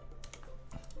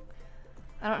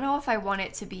 I don't know if I want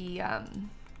it to be, I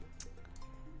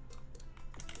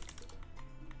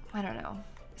don't know.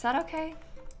 Is that okay?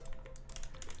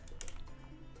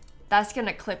 That's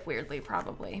gonna clip weirdly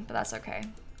probably, but that's okay.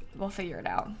 We'll figure it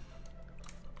out.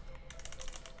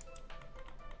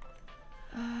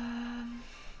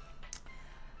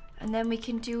 And then we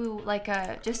can do like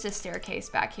just a staircase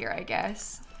back here, I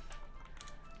guess.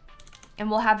 And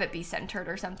we'll have it be centered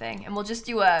or something. And we'll just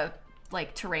do a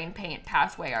like terrain paint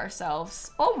pathway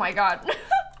ourselves. Oh my God,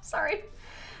 sorry.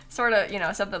 Sort of, you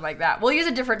know, something like that. We'll use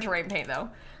a different terrain paint though.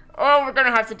 Oh, we're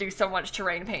gonna have to do so much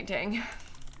terrain painting.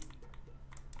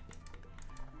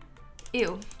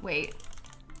 Ew, wait.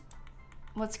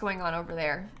 What's going on over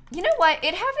there? You know what?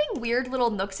 It having weird little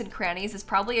nooks and crannies is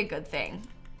probably a good thing.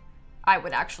 I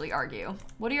would actually argue.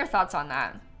 What are your thoughts on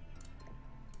that?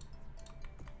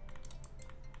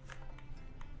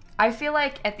 I feel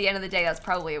like at the end of the day, that's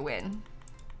probably a win.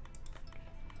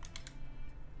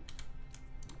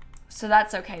 So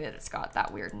that's okay that it's got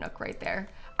that weird nook right there.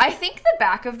 I think the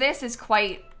back of this is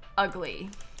quite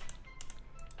ugly,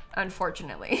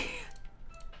 unfortunately.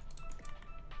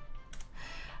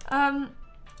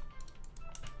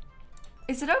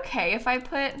 Is it okay if I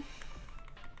put...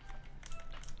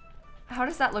 How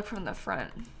does that look from the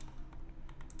front?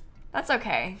 That's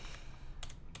okay.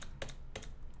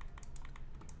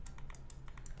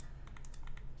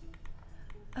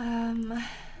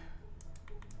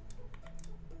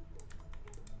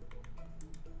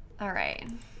 All right.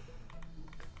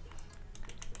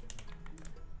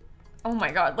 Oh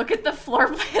my God, look at the floor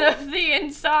plan of the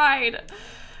inside.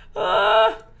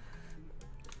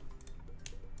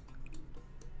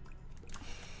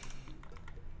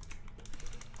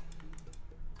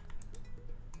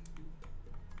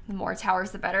 The more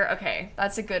towers, the better. Okay,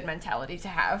 that's a good mentality to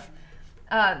have.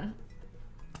 Sai and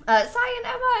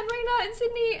Emma and Raina and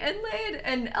Sydney and Lid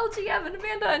and LGM and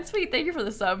Amanda and Sweet, thank you for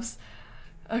the subs.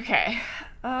 Okay.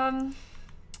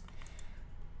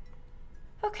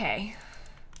 Okay.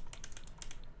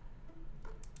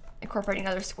 Incorporating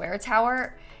another square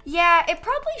tower. Yeah, it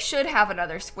probably should have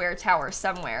another square tower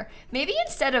somewhere. Maybe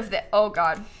instead of the, oh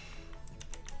God.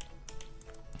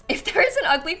 If there is an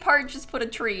ugly part, just put a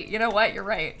tree. You know what? You're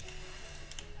right.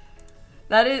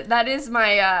 That is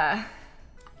my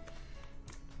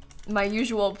my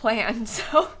usual plan.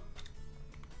 So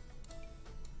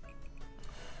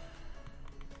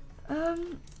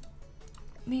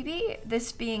maybe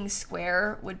this being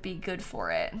square would be good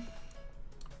for it.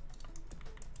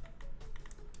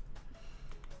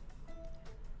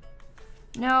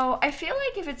 No, I feel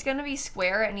like if it's gonna be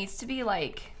square, it needs to be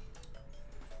like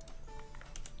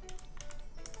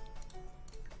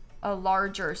a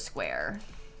larger square.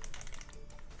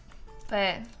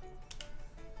 But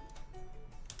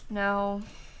no,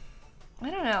 I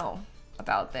don't know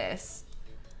about this.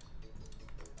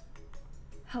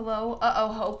 Hello?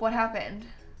 Uh-oh, Hope, what happened?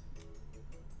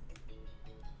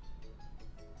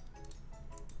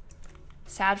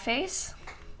 Sad face?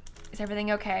 Is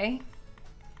everything okay?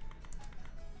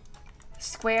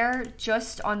 Square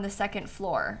just on the second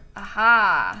floor.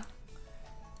 Aha!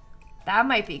 That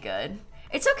might be good.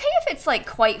 It's okay if it's like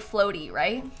quite floaty,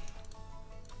 right?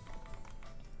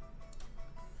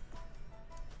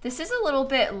 This is a little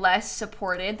bit less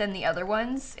supported than the other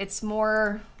ones. It's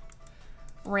more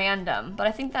random, but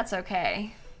I think that's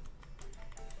okay.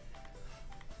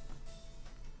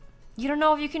 You don't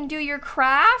know if you can do your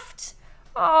craft?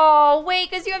 Oh, wait,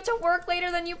 because you have to work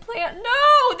later than you planned.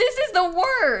 No, this is the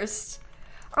worst.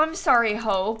 I'm sorry,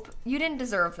 Hope. You didn't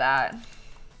deserve that.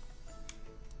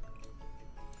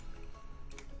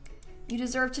 You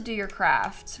deserve to do your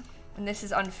craft, and this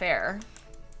is unfair.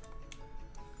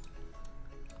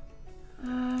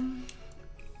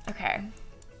 Okay.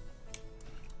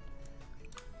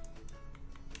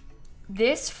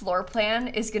 This floor plan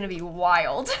is gonna be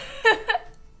wild.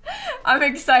 I'm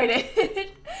excited. And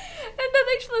then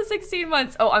thanks for the 16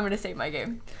 months. Oh, I'm gonna save my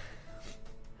game.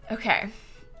 Okay.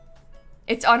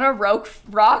 It's on a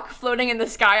rock floating in the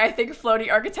sky. I think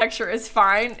floaty architecture is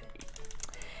fine.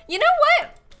 You know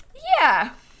what?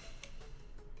 Yeah.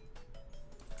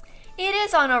 It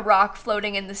is on a rock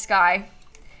floating in the sky.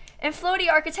 And floaty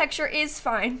architecture is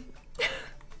fine.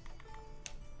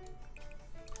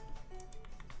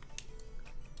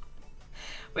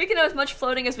 We can have as much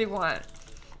floating as we want.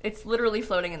 It's literally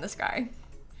floating in the sky.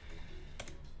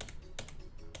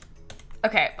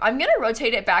 Okay, I'm gonna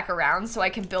rotate it back around so I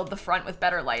can build the front with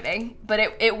better lighting, but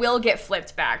it will get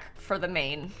flipped back for the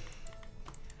main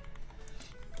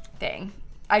thing.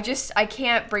 I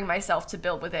can't bring myself to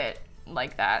build with it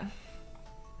like that.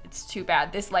 It's too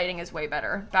bad. This lighting is way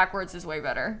better. Backwards is way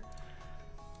better.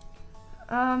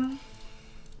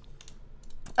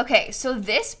 Okay, so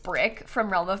this brick from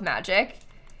Realm of Magic,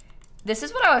 this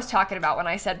is what I was talking about when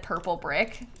I said purple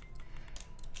brick.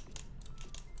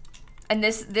 And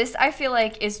this I feel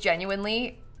like is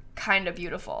genuinely kind of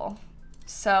beautiful.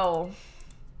 So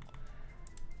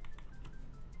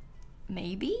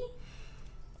maybe?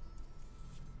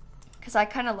 Because I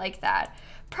kind of like that.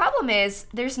 Problem is,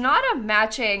 there's not a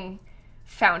matching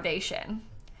foundation.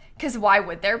 Because why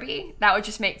would there be? That would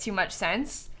just make too much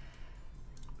sense.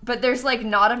 But there's like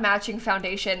not a matching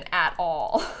foundation at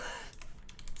all.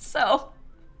 So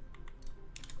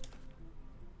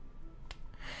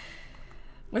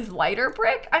with lighter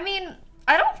brick? I mean,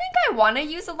 I don't think I want to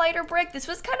use a lighter brick. This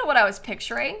was kind of what I was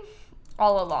picturing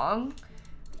all along.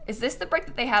 Is this the brick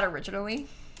that they had originally?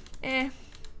 I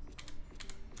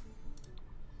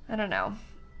don't know.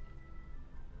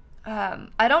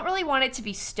 I don't really want it to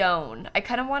be stone. I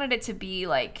kind of wanted it to be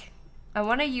like, I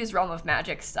want to use Realm of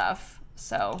Magic stuff,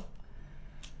 so.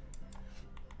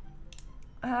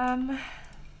 Yeah,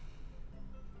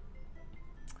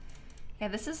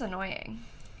 this is annoying.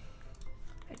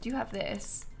 I do have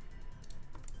this.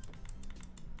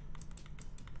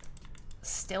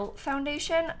 Stilt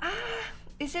foundation?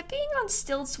 Is it being on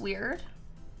stilts weird?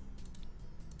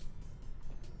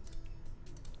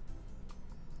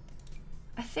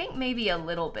 I think maybe a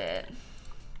little bit.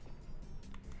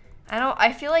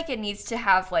 I feel like it needs to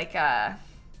have like a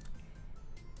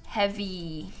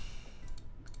heavy,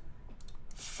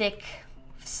 thick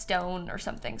stone or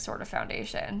something sort of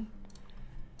foundation.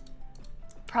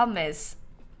 Problem is,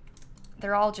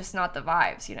 they're all just not the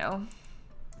vibes, you know?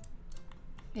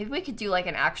 Maybe we could do like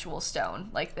an actual stone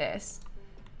like this.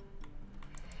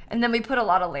 And then we put a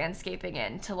lot of landscaping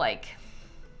in to like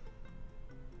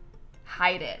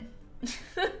hide it.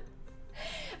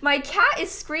 My cat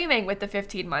is screaming with the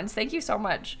 15 months. Thank you so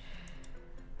much.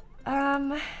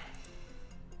 The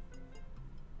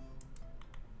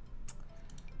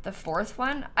fourth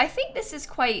one, I think this is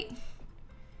quite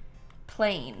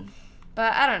plain,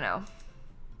 but I don't know.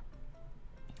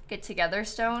 Get together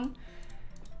stone.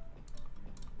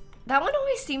 That one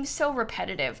always seems so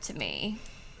repetitive to me.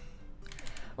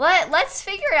 Let's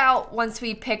figure out once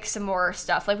we pick some more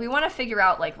stuff. Like we want to figure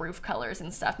out like roof colors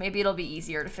and stuff. Maybe it'll be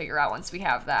easier to figure out once we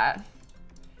have that.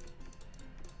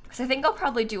 Because I think I'll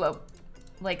probably do a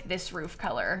like this roof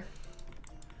color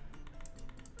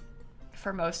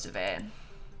for most of it.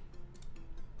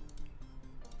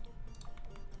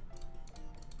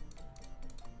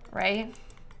 Right?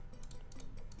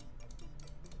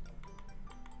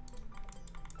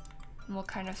 And we'll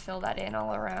kind of fill that in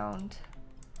all around.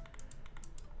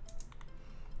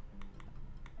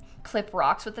 Clip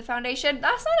rocks with the foundation.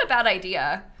 That's not a bad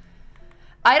idea.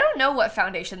 I don't know what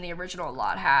foundation the original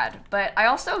lot had, but I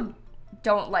also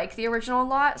don't like the original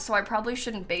lot, so I probably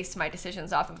shouldn't base my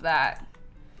decisions off of that.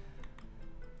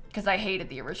 Because I hated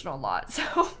the original lot,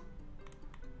 so.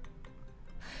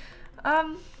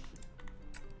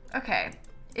 Okay.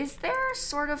 Is there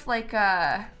sort of like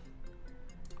a...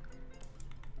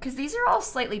 Because these are all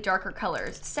slightly darker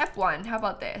colors. Step one, how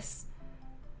about this?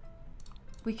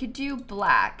 We could do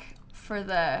black for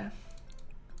the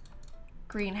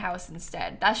greenhouse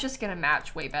instead. That's just gonna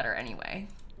match way better anyway.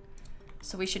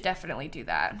 So we should definitely do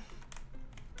that.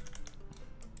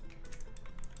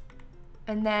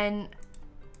 And then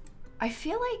I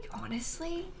feel like,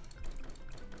 honestly,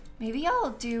 maybe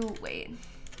I'll do, wait.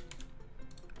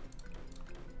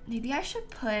 Maybe I should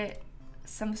put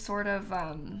some sort of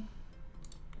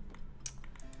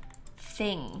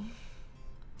thing.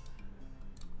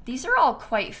 These are all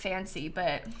quite fancy,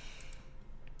 but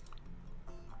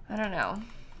I don't know.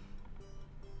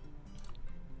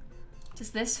 Does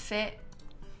this fit?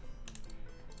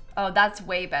 Oh, that's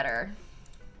way better.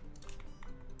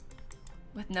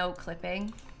 With no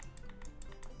clipping.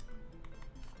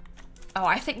 Oh,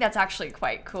 I think that's actually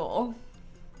quite cool.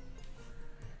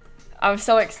 I'm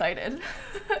so excited.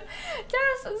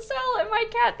 Yes, and Sal and my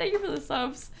cat, thank you for the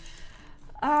subs.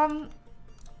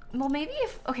 Well, maybe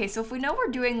if, okay, so if we know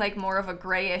we're doing like more of a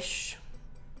grayish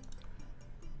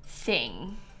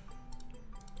thing,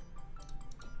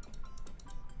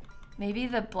 maybe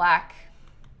the black,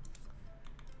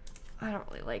 I don't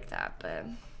really like that, but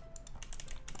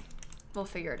we'll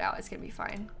figure it out. It's gonna be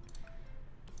fine.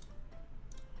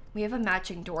 We have a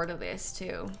matching door to this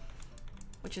too,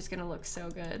 which is gonna look so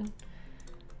good.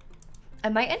 I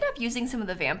might end up using some of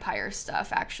the vampire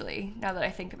stuff actually, now that I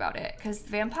think about it, because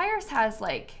vampires has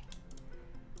like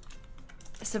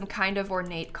some kind of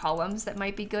ornate columns that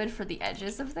might be good for the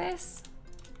edges of this.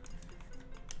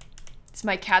 It's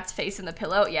my cat's face in the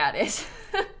pillow. Yeah, it is.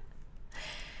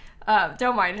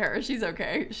 Don't mind her. She's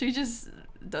okay. She just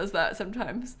does that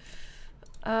sometimes.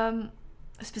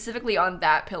 Specifically on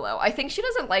that pillow. I think she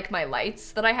doesn't like my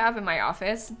lights that I have in my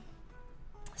office.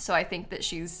 So I think that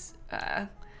she's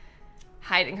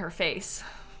hiding her face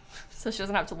so she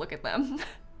doesn't have to look at them.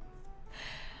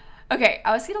 Okay,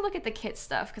 I was gonna look at the kit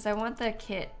stuff because I want the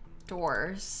kit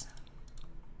doors.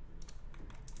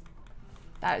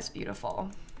 That is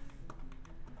beautiful.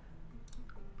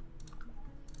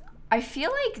 I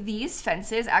feel like these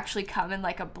fences actually come in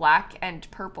like a black and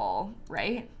purple,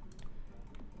 right?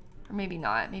 Or maybe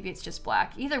not, maybe it's just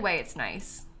black. Either way, it's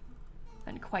nice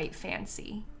and quite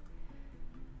fancy.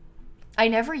 I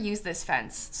never use this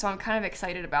fence, so I'm kind of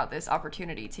excited about this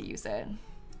opportunity to use it.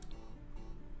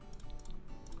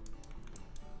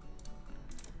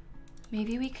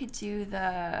 Maybe we could do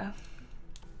the...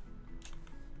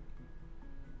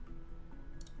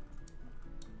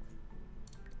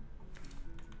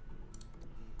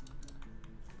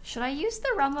 Should I use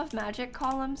the Realm of Magic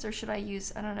columns or should I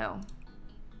use, I don't know.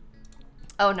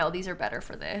 Oh no, these are better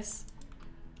for this.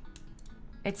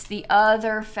 It's the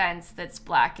other fence that's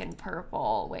black and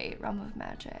purple. Wait, Realm of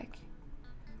Magic.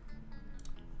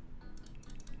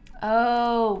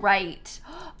 Oh, right.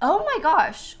 Oh my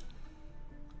gosh.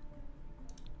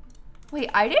 Wait,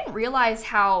 I didn't realize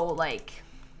how, like,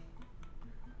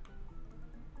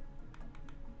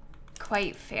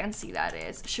 quite fancy that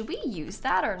is. Should we use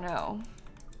that or no?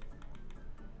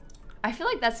 I feel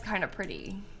like that's kind of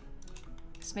pretty.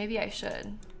 So maybe I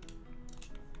should.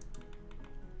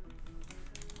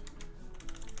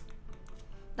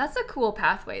 That's a cool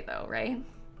pathway though, right?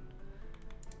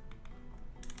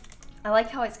 I like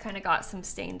how it's kind of got some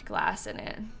stained glass in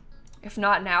it. If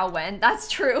not now, when? That's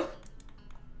true.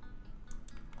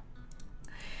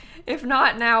 If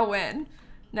not now, when?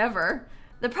 Never.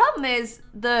 The problem is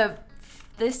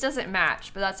this doesn't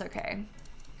match, but that's okay.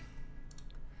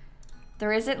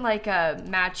 There isn't like a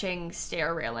matching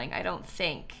stair railing, I don't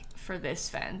think, for this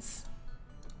fence.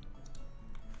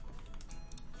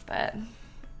 But are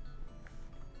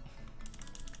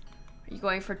you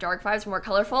going for dark vibes, more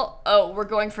colorful? Oh, we're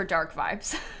going for dark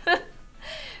vibes.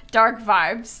 Dark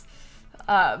vibes.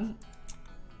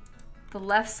 The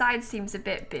left side seems a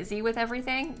bit busy with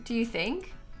everything. Do you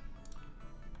think?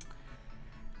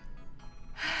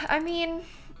 I mean,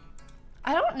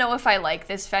 I don't know if I like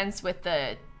this fence with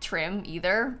the trim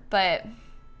either, but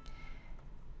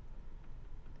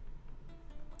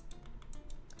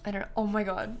I don't know. Oh my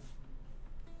god.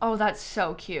 Oh, that's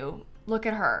so cute. Look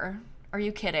at her. Are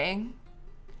you kidding?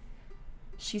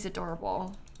 She's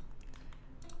adorable.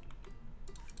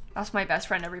 That's my best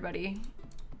friend, everybody.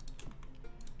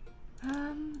 We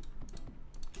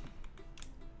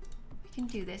can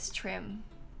do this trim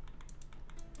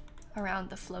around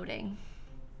the floating.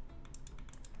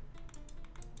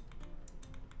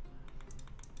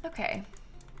 Okay.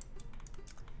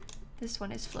 This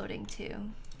one is floating too.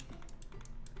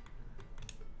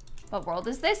 What world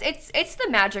is this? It's the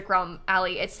Magic Realm,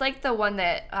 Allie. It's like the one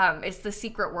that it's the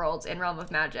secret worlds in Realm of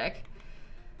Magic,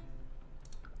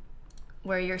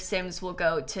 where your Sims will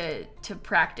go to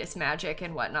practice magic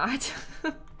and whatnot.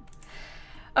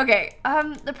 Okay,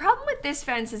 the problem with this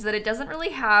fence is that it doesn't really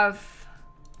have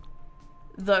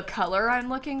the color I'm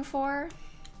looking for.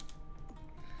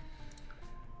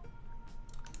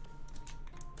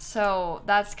 So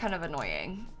that's kind of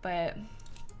annoying, but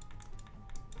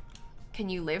can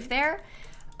you live there?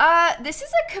 This is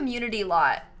a community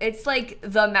lot. It's like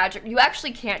the magic, you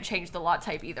actually can't change the lot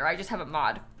type either. I just have a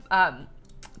mod.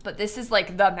 But this is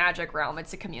like the Magic Realm.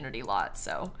 It's a community lot,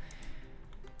 so.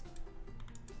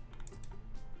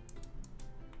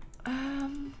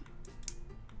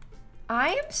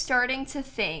 I am starting to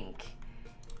think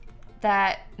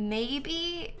that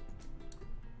maybe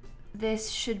this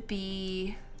should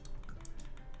be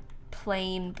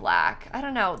plain black. I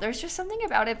don't know. There's just something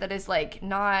about it that is like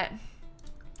not...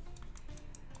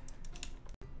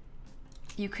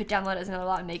 You could download it as another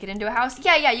lot and make it into a house.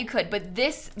 Yeah, you could. But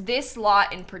this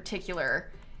lot in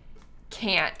particular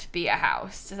can't be a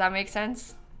house. Does that make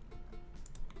sense?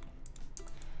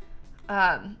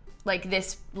 Like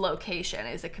this location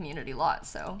is a community lot,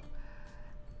 so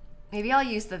maybe I'll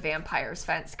use the vampire's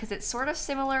fence because it's sort of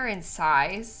similar in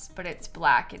size, but it's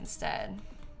black instead.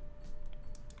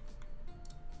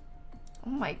 Oh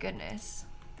my goodness.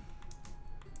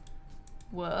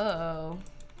 Whoa.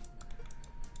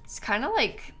 It's kind of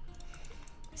like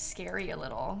scary a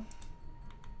little.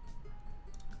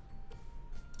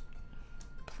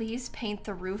 Please paint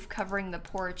the roof covering the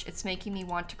porch. It's making me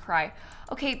want to cry.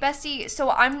 Okay, Bestie,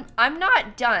 so I'm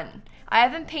not done. I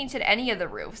haven't painted any of the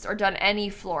roofs or done any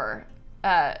floor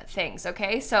things,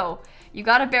 okay? So you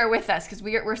gotta bear with us because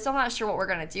we're still not sure what we're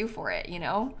gonna do for it, you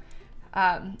know?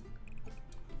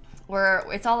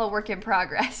 It's all a work in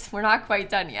progress. We're not quite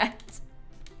done yet.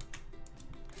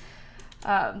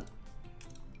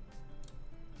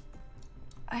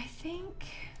 I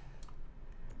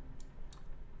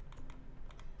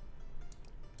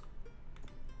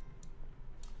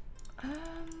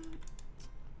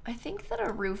think that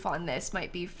a roof on this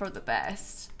might be for the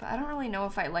best, but I don't really know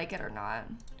if I like it or not.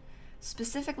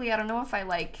 Specifically, I don't know if I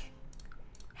like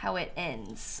how it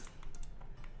ends.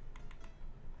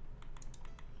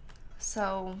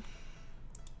 So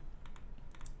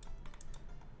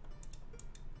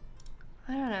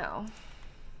I don't know.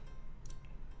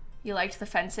 You liked the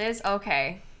fences?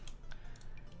 Okay.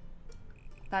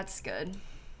 That's good.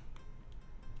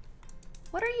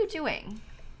 What are you doing?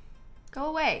 Go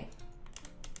away.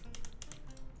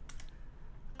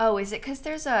 Oh, is it because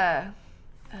there's a...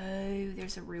 Oh,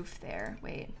 there's a roof there.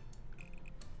 Wait.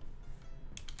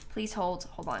 Please hold.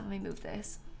 Hold on. Let me move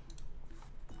this.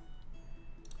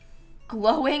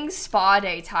 Glowing spa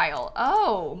day tile.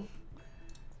 Oh.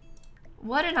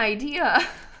 What an idea.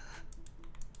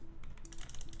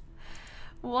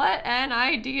 What an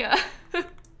idea.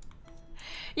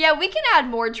 Yeah, we can add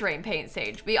more terrain paint,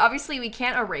 Sage. Obviously we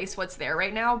can't erase what's there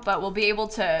right now, but we'll be able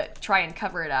to try and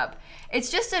cover it up.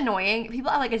 It's just annoying.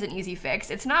 People act like it's an easy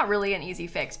fix. It's not really an easy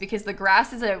fix because the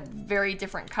grass is a very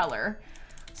different color.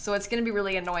 So it's gonna be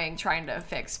really annoying trying to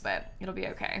fix, but it'll be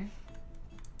okay.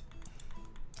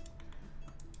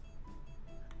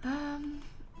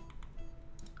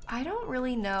 I don't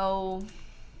really know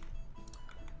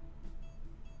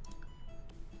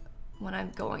what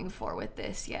I'm going for with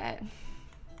this yet.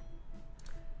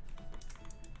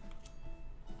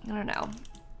 I don't know.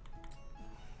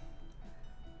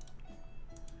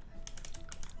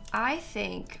 I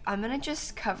think I'm gonna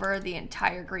just cover the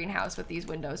entire greenhouse with these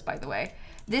windows, by the way.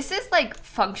 This is like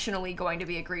functionally going to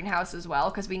be a greenhouse as well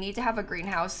because we need to have a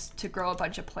greenhouse to grow a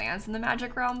bunch of plants in the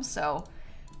magic realm, so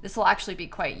this will actually be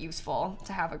quite useful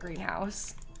to have a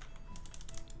greenhouse.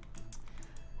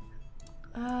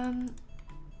 Let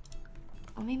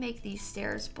me make these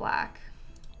stairs black.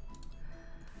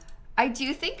 I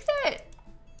do think that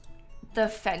the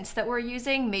fence that we're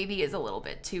using maybe is a little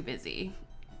bit too busy.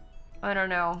 I don't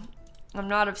know. I'm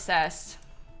not obsessed.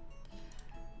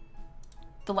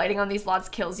 The lighting on these lots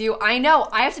kills you. I know.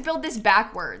 I have to build this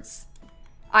backwards.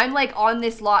 I'm like on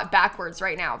this lot backwards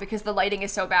right now because the lighting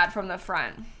is so bad from the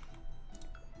front.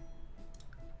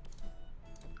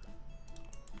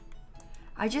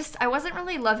 I wasn't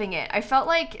really loving it. I felt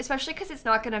like, especially because it's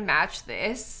not gonna match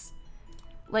this,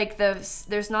 like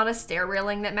there's not a stair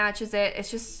railing that matches it.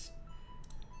 It's just,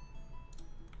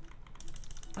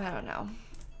 I don't know.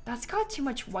 That's got too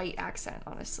much white accent,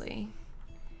 honestly.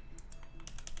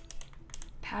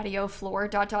 Patio floor, ...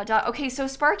 Okay, so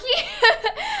Sparky,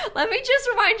 let me just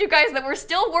remind you guys that we're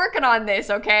still working on this,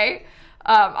 okay?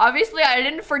 Obviously, I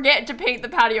didn't forget to paint the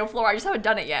patio floor. I just haven't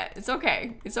done it yet. It's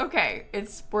okay. It's okay.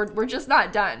 We're just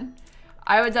not done.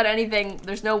 I haven't done anything.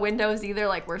 There's no windows either.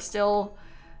 Like, we're still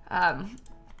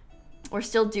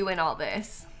doing all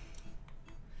this.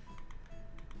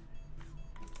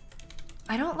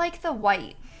 I don't like the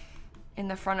white in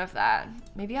the front of that.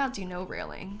 Maybe I'll do no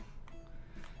railing.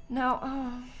 No,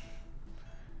 oh.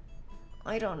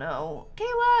 I don't know.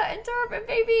 Kayla and Derb and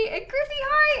Baby and Griffey,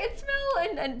 hi, and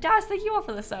Smell and Das, thank you all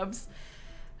for the subs.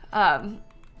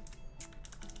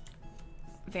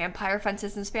 Vampire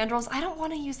fences and spandrels. I don't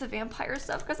want to use the vampire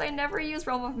stuff because I never use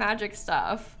Realm of Magic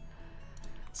stuff.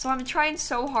 So I'm trying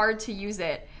so hard to use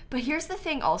it. But here's the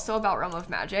thing also about Realm of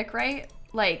Magic, right?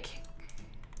 Like,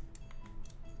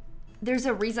 there's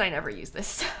a reason I never use this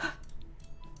stuff.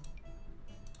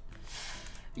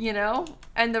 You know?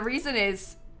 And the reason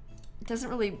is, it doesn't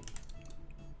really...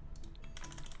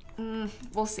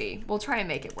 we'll see. We'll try and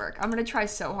make it work. I'm gonna try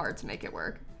so hard to make it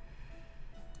work.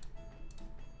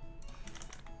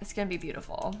 It's gonna be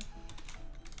beautiful.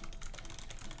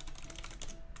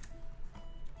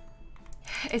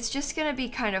 It's just gonna be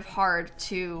kind of hard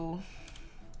to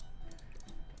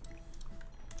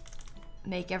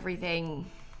make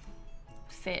everything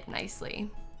fit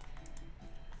nicely.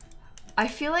 I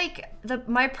feel like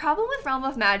my problem with Realm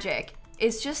of Magic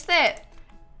is just that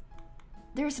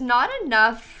there's not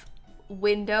enough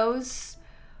windows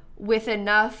with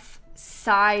enough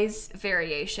size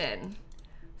variation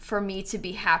for me to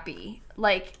be happy.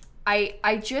 Like,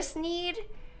 I just need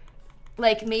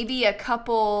like maybe a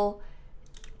couple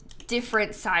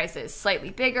different sizes,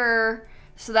 slightly bigger,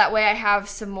 so that way I have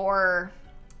some more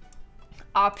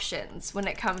options when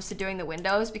it comes to doing the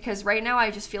windows, because right now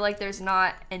I just feel like there's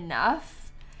not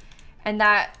enough, and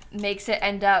that makes it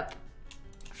end up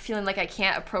feeling like I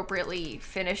can't appropriately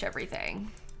finish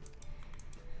everything.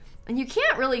 And you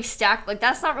can't really stack, like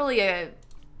that's not really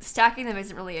stacking them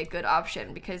isn't really a good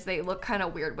option because they look kind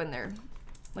of weird when they're,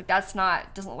 like doesn't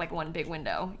look like one big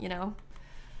window, you know?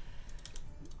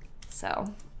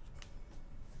 So,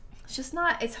 it's just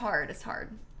not, it's hard.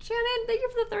 Shannon, thank you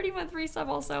for the 30-month resub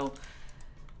also.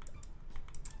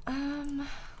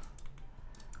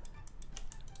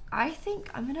 I think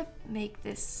I'm gonna make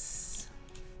this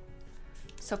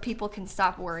so people can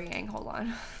stop worrying. Hold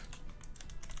on.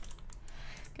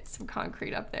 Get some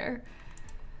concrete up there.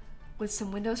 Would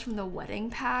some windows from the wedding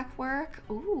pack work?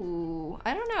 Ooh,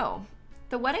 I don't know.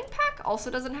 The wedding pack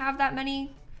also doesn't have that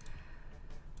many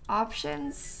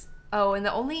options. Oh, and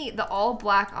the all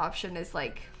black option is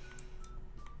like,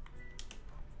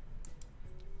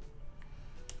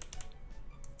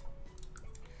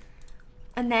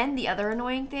 and then the other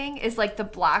annoying thing is like the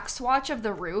black swatch of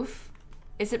the roof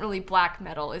isn't really black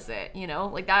metal, is it? You know,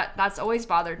 like that's always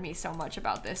bothered me so much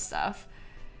about this stuff.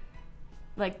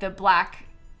 Like the black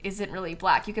isn't really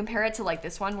black. You compare it to like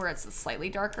this one where it's slightly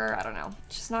darker. I don't know.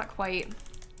 It's just not quite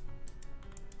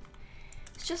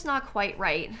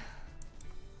right.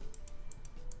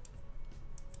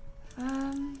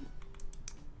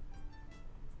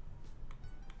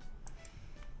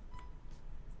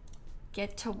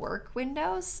 Get to work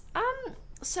windows.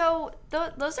 So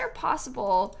those are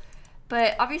possible,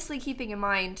 but obviously keeping in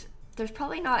mind there's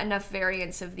probably not enough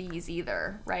variants of these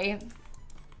either, right?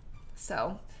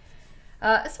 So,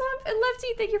 Swamp and Lefty,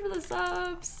 thank you for the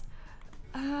subs.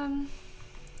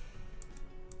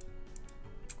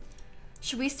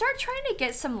 Should we start trying to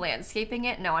get some landscaping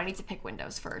it? No, I need to pick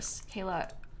windows first.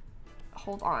 Kayla,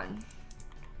 hold on.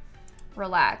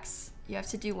 Relax. You have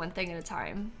to do one thing at a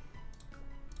time.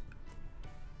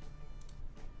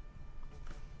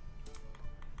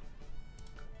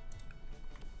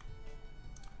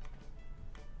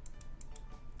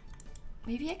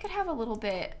 Maybe I could have a little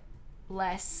bit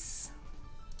less.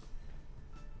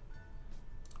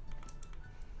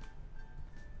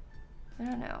 I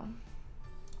don't know.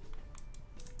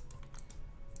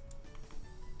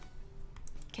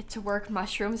 Get to work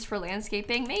mushrooms for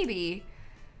landscaping? Maybe.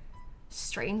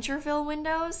 Strangerville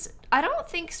windows? I don't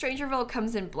think Strangerville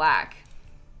comes in black.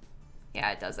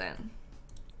 Yeah, it doesn't.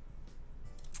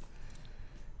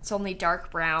 It's only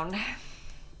dark brown.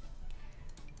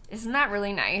 Isn't that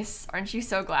really nice? Aren't you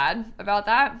so glad about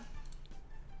that?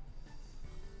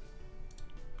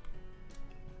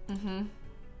 Mm-hmm.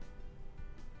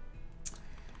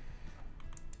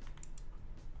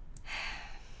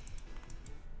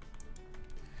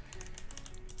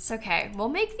 It's okay. We'll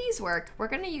make these work. We're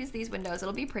gonna use these windows.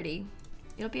 It'll be pretty.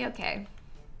 It'll be okay.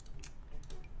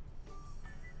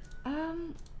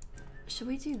 Should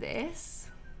we do this?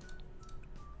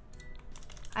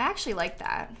 I actually like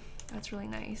that. That's really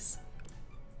nice.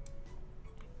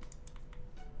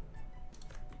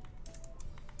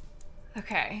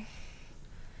 Okay.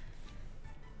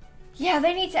 Yeah,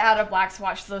 they need to add a black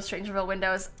swatch to those Strangerville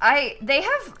windows. They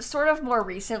have sort of more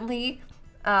recently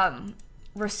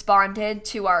responded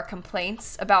to our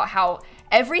complaints about how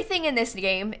everything in this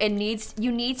game,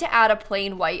 you need to add a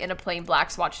plain white and a plain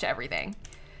black swatch to everything.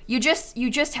 You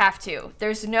just have to.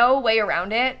 There's no way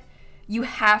around it. You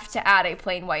have to add a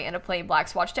plain white and a plain black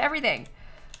swatch to everything.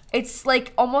 It's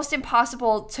like almost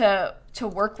impossible to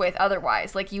work with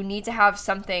otherwise. Like you need to have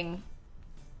something,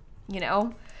 you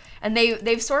know? And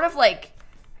they've sort of like,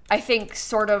 I think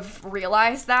sort of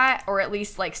realized that, or at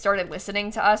least like started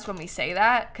listening to us when we say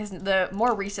that, because the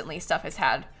more recently stuff has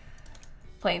had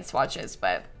plain swatches,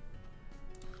 but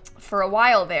for a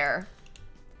while there,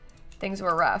 things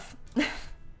were rough.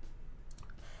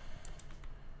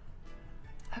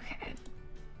 Okay.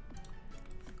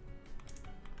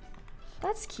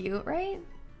 That's cute, right?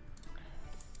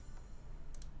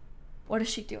 What is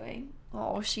she doing?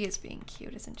 Oh, she is being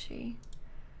cute, isn't she?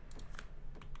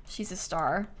 She's a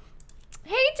star.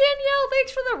 Hey, Danielle,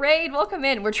 thanks for the raid. Welcome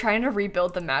in. We're trying to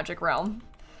rebuild the magic realm.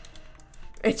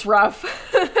 It's rough.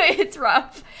 It's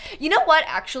rough. You know what,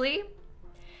 actually?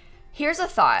 Here's a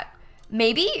thought.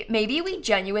 Maybe we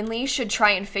genuinely should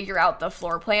try and figure out the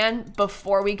floor plan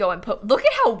before we go and put... Look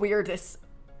at how weird this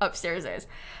upstairs is.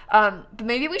 But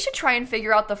maybe we should try and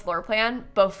figure out the floor plan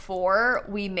before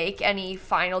we make any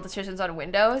final decisions on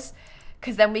windows,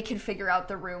 because then we can figure out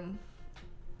the room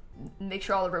make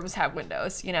sure all the rooms have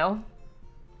windows, you know?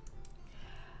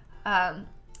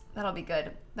 That'll be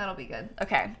good. That'll be good.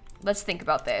 Okay, let's think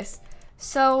about this.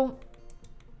 So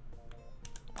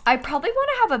I probably want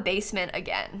to have a basement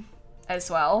again as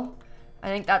well. I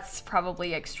think that's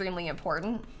probably extremely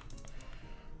important.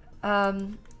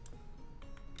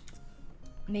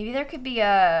 Maybe there could be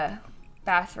a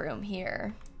bathroom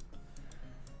here.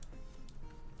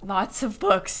 Lots of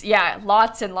books. Yeah,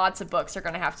 lots and lots of books are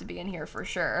gonna have to be in here for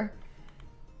sure.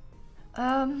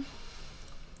 The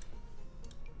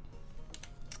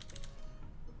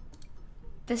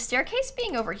staircase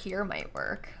being over here might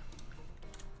work.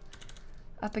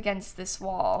 Up against this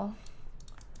wall.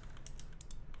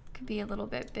 Could be a little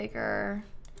bit bigger.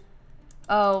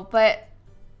 Oh, but...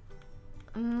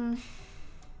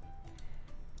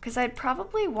 because I'd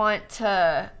probably want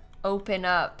to open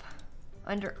up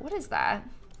under... What is that?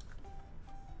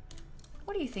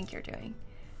 What do you think you're doing?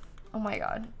 Oh my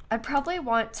god. I'd probably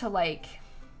want to, like...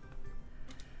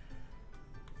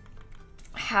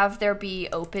 have there be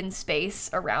open space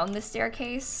around the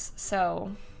staircase,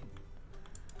 so...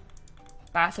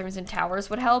 bathrooms and towers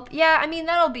would help. Yeah, I mean,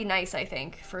 that'll be nice, I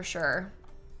think, for sure.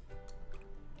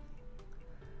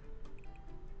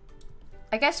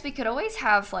 I guess we could always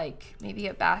have, like, maybe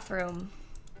a bathroom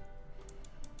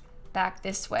back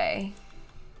this way.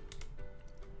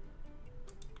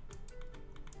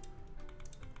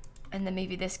 And then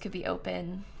maybe this could be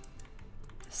open.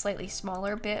 A slightly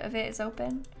smaller bit of it is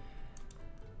open.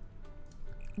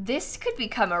 This could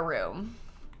become a room,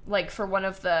 like, for one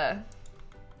of the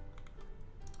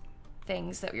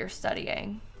things that we are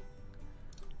studying.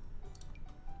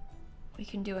 We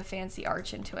can do a fancy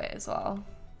arch into it as well.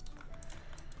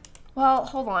 Well,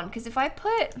 hold on, because if I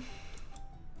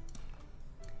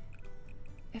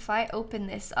open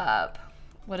this up,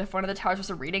 what if one of the towers was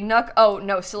a reading nook? Oh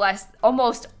no, Celeste,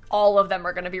 almost all of them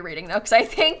are going to be reading nooks, I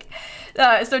think.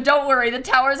 So don't worry, the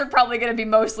towers are probably going to be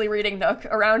mostly reading nook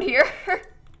around here.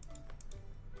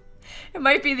 It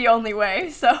might be the only way,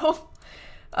 so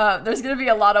there's going to be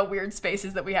a lot of weird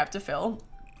spaces that we have to fill.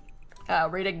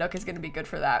 Reading nook is going to be good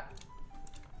for that.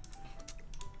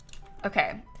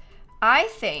 Okay, I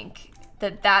think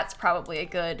that that's probably a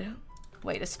good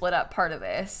way to split up part of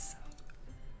this.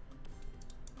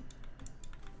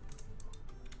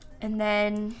 And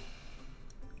then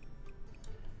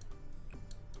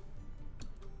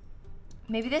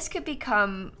maybe this could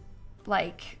become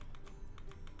like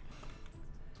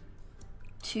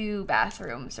 2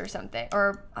 bathrooms or something,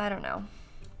 or I don't know.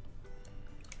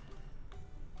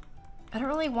 I don't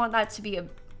really want that to be a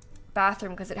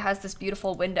bathroom because it has this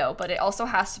beautiful window, but it also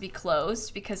has to be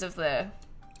closed because of the...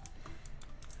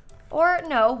 Or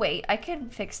no, wait, I can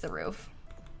fix the roof.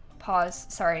 Pause,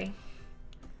 sorry.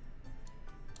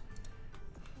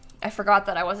 I forgot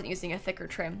that I wasn't using a thicker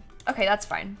trim. Okay, that's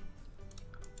fine.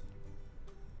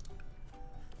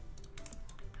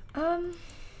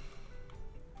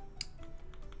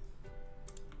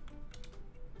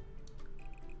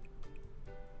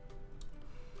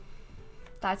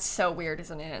 That's so weird,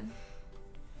 isn't it?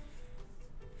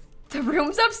 The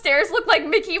rooms upstairs look like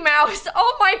Mickey Mouse.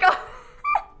 Oh my god.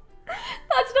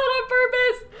 That's not on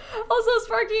purpose. Also,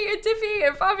 Sparky and Tiffy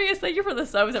and Fabius, thank you for the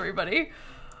subs, everybody.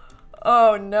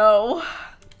 Oh no.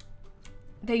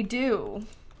 They do.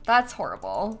 That's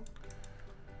horrible.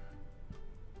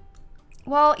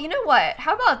 Well, you know what?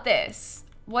 How about this?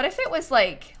 What if it was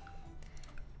like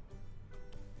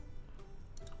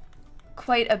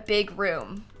quite a big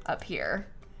room up here?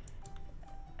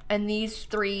 And these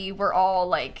 3 were all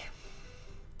like,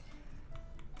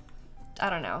 I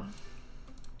don't know.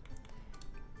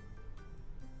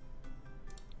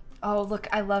 Oh, look,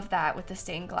 I love that with the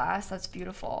stained glass. That's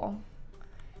beautiful.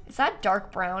 Is that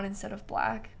dark brown instead of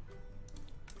black?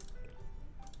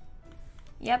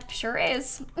 Yep, sure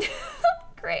is.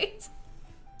 Great.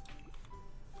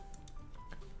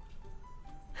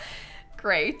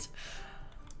 Great.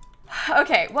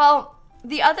 Okay, well,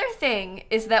 the other thing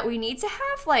is that we need to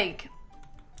have like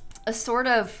a sort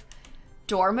of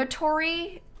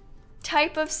dormitory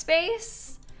type of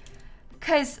space,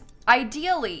 because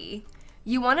ideally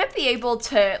you want to be able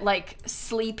to like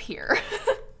sleep here.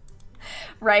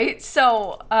 Right?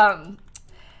 So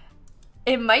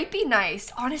it might be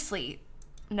nice, honestly.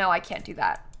 No, I can't do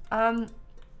that.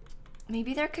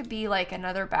 Maybe there could be like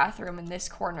another bathroom in this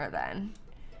corner then,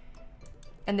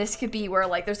 and this could be where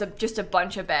like there's just a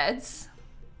bunch of beds.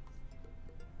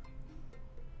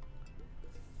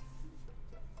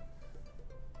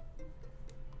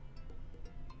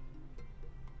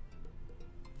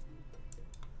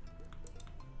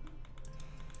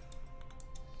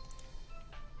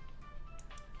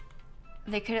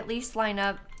 They could at least line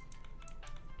up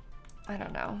I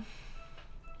don't know.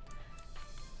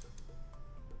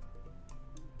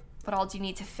 What all do you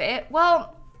need to fit?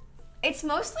 Well, it's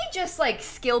mostly just like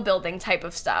skill building type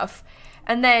of stuff.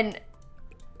 And then,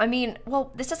 I mean,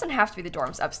 well, this doesn't have to be the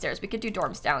dorms upstairs. We could do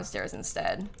dorms downstairs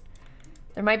instead.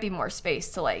 There might be more space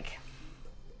to like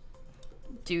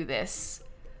do this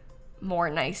more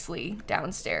nicely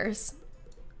downstairs.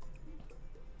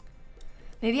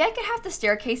 Maybe I could have the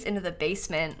staircase into the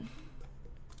basement.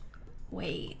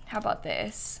 Wait, how about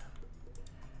this?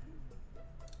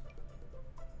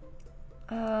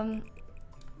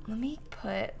 Let me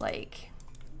put like,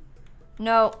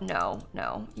 no,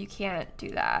 you can't do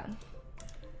that.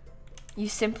 You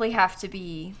simply have to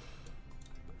be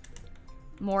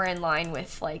more in line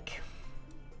with like,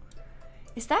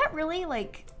 is that really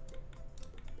like,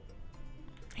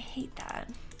 I hate that.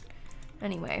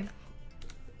 Anyway.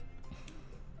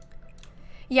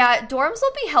 Yeah, dorms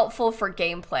will be helpful for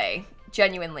gameplay.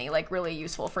 Genuinely, like really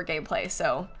useful for gameplay.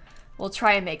 So we'll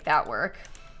try and make that work.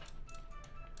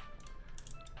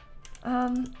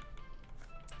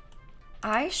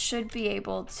 I should be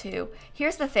able to,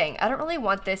 here's the thing. I don't really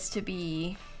want this to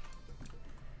be,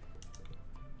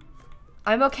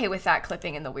 I'm okay with that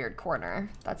clipping in the weird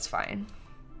corner. That's fine.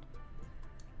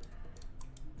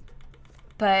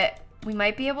 But we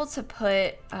might be able to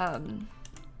put,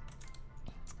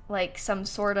 like some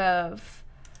sort of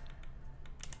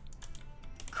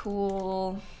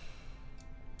cool,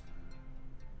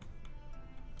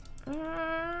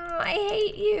 I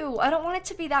hate you. I don't want it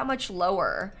to be that much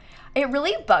lower. It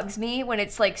really bugs me when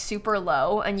it's like super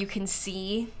low and you can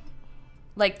see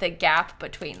like the gap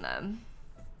between them.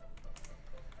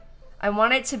 I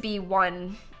want it to be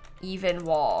one even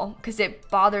wall because it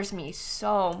bothers me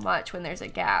so much when there's a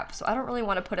gap. So I don't really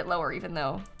want to put it lower even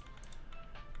though,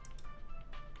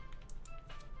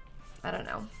 I don't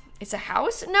know. It's a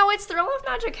house? No, it's the Realm of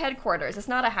Magic headquarters. It's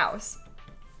not a house.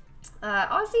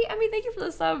 Aussie, I mean, thank you for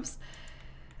the subs.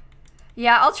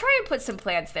 Yeah, I'll try and put some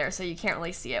plants there so you can't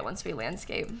really see it once we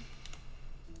landscape.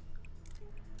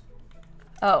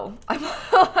 Oh,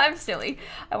 I'm silly.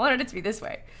 I wanted it to be this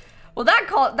way. Well,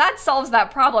 that solves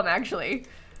that problem, actually.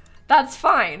 That's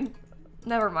fine.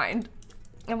 Never mind.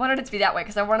 I wanted it to be that way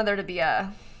because I wanted there to be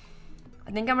a...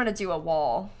 I think I'm going to do a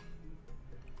wall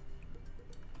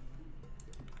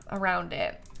around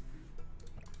it.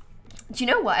 Do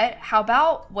you know what? How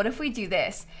about, what if we do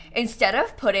this? Instead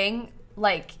of putting,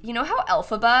 like, you know how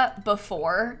Elphaba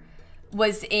before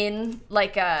was in,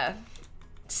 like, a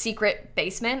secret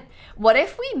basement? What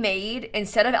if we made,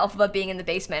 instead of Elphaba being in the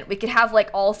basement, we could have, like,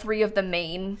 all three of the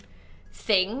main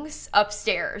things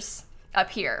upstairs,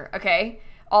 up here, okay?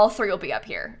 All three will be up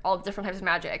here, all different types of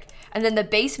magic. And then the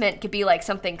basement could be, like,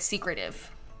 something secretive.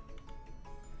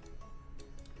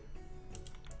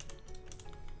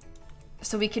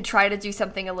 So we could try to do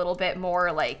something a little bit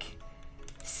more like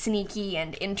sneaky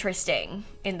and interesting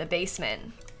in the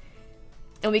basement.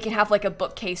 And we can have like a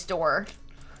bookcase door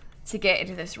to get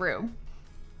into this room.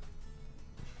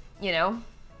 You know?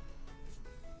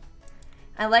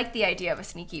 I like the idea of a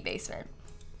sneaky basement.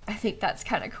 I think that's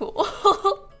kind of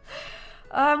cool.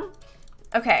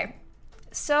 Okay.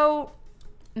 So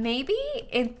maybe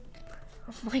it,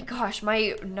 oh my gosh,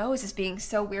 my nose is being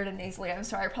so weird and nasally. I'm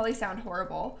sorry, I probably sound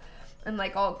horrible. And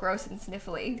like all gross and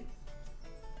sniffly.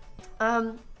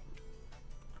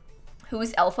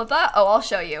 Who's Elphaba? Oh, I'll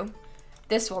show you.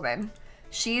 This woman.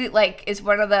 She like is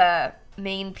one of the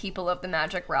main people of the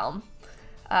magic realm.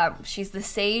 She's the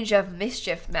Sage of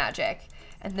Mischief Magic.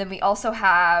 And then we also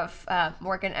have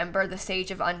Morgan Ember, the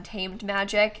Sage of Untamed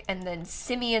Magic. And then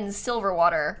Simeon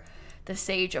Silverwater, the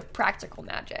Sage of Practical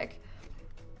Magic.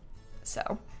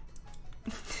 So.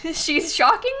 She's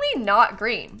shockingly not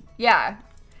green. Yeah.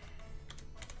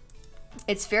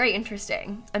 It's very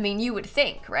interesting. I mean, you would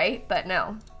think, right? But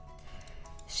no.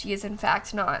 She is in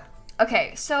fact not.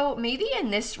 Okay, so maybe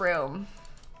in this room.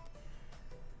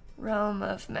 Realm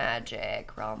of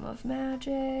Magic, Realm of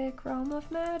Magic, Realm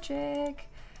of Magic.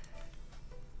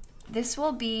 This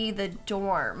will be the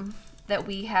dorm that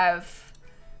we have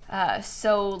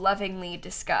so lovingly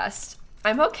discussed.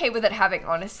 I'm okay with it having,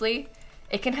 honestly.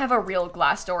 It can have a real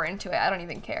glass door into it. I don't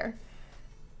even care.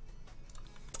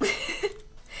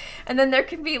 And then there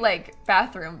can be like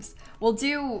bathrooms. We'll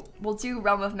do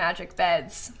Realm of Magic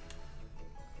beds.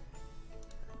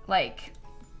 Like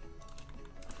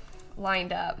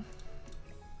lined up.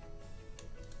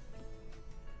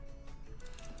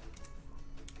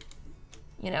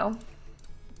 You know?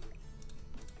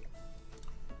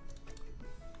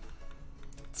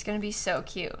 It's gonna be so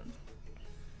cute.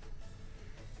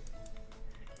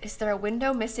 Is there a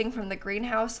window missing from the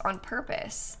greenhouse on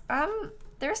purpose?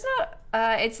 There's not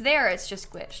It's there, it's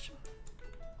just glitched.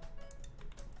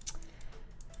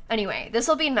 Anyway, this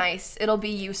will be nice. It'll be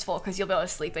useful because you'll be able to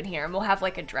sleep in here and we'll have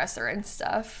like a dresser and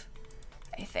stuff,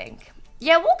 I think.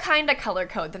 Yeah, we'll kind of color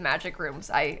code the magic rooms,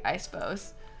 I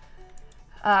suppose.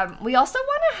 We also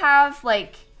want to have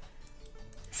like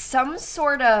some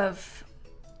sort of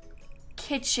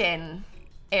kitchen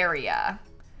area.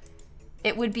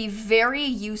 It would be very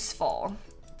useful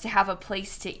to have a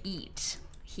place to eat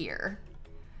here.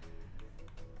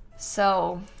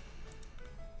 So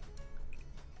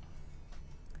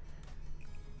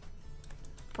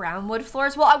brown wood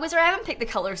floors. Well, Wizard, I haven't picked the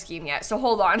color scheme yet, so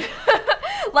hold on.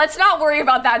 Let's not worry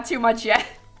about that too much yet.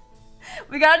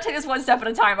 We gotta take this one step at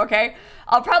a time, okay?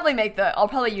 I'll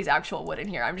probably use actual wood in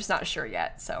here. I'm just not sure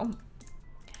yet, so.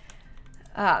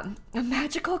 A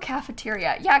magical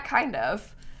cafeteria. Yeah, kind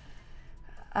of.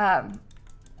 But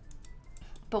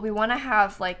we want to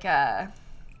have like a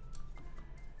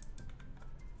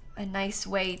nice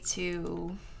way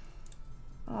to,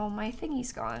 oh, my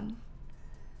thingy's gone.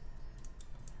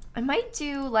 I might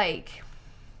do like,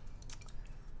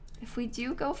 if we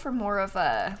do go for more of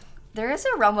a, there is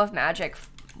a Realm of Magic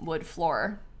wood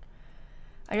floor.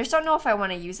 I just don't know if I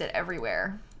want to use it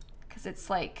everywhere because it's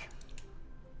like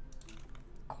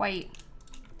quite,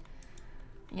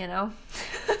 you know,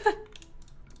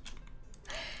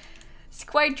 it's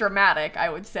quite dramatic, I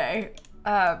would say.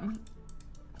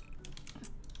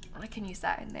 I can use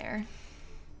that in there.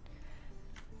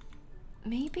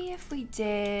 Maybe if we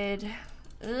did,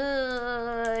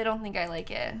 I don't think I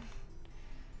like it.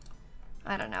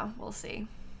 I don't know, we'll see.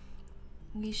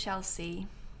 We shall see.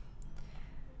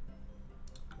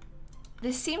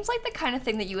 This seems like the kind of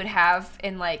thing that you would have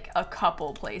in like a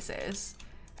couple places.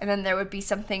 And then there would be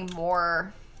something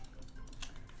more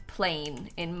plain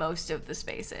in most of the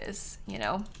spaces, you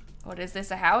know? What is this,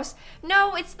 a house?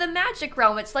 No, it's the magic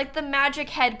realm. It's like the magic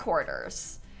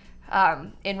headquarters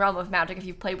in Realm of Magic, if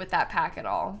you've played with that pack at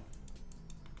all.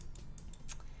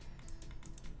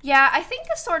 Yeah, I think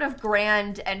the sort of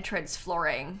grand entrance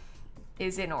flooring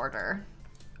is in order,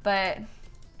 but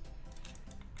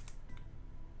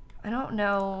I don't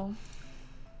know.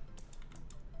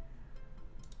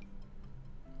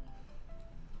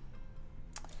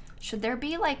 Should there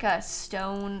be like a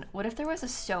stone? What if there was a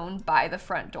stone by the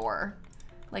front door?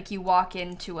 Like you walk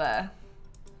into a...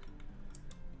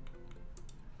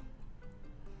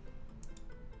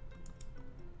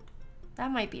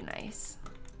 That might be nice.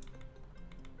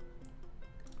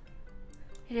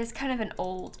 It is kind of an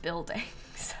old building,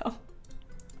 so...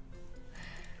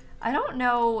 I don't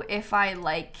know if I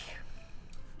like...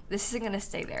 This isn't gonna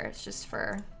stay there, it's just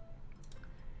for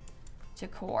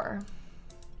decor.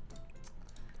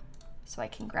 So I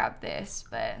can grab this,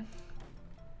 but...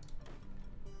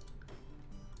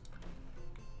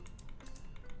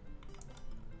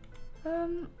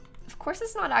 Of course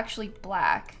it's not actually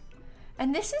black.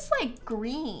 And this is like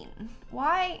green.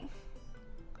 Why?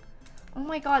 Oh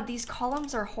my god, these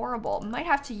columns are horrible. Might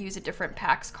have to use a different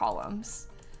pack's columns.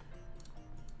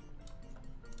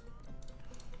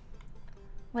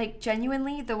 Like,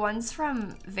 genuinely, the ones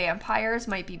from Vampires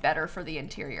might be better for the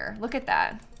interior. Look at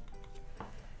that.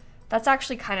 That's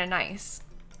actually kind of nice.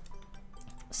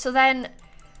 So then,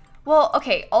 well,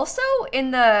 okay, also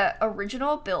in the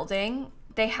original building,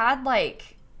 they had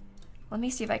like, let me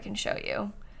see if I can show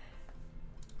you.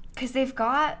 Because they've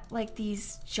got like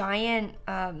these giant,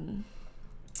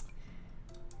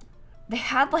 they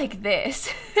had like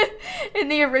this in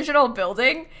the original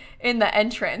building in the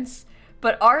entrance.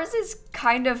 But ours is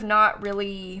kind of not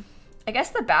really, I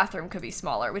guess the bathroom could be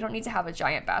smaller. We don't need to have a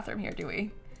giant bathroom here, do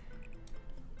we?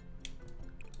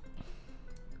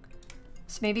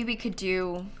 So maybe we could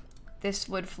do this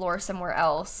wood floor somewhere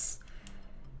else.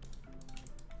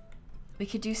 We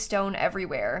could do stone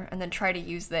everywhere and then try to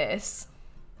use this.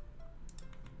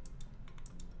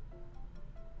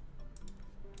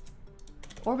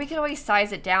 Or we could always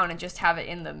size it down and just have it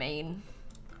in the main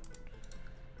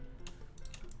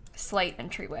slight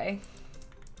entryway.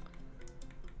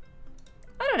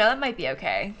 I don't know, that might be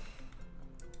okay.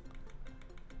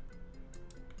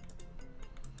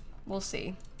 We'll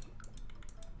see.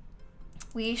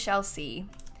 We shall see.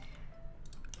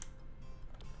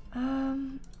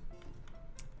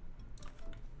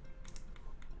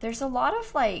 There's a lot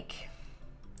of like,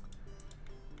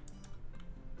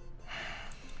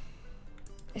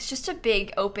 it's just a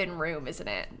big open room, isn't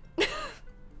it?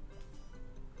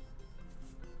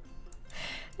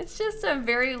 It's just a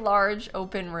very large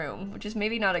open room, which is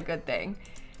maybe not a good thing.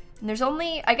 And there's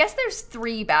only, I guess there's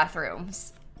 3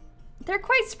 bathrooms. They're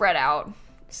quite spread out,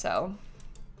 so.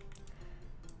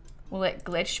 Will it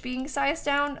glitch being sized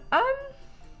down?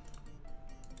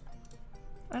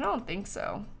 I don't think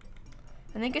so.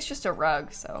 I think it's just a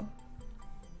rug, so.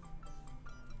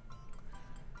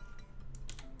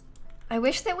 I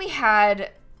wish that we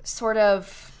had sort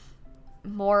of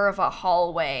more of a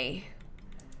hallway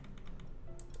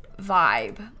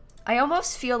vibe. I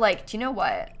almost feel like, do you know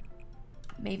what?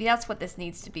 Maybe that's what this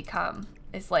needs to become,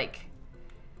 is like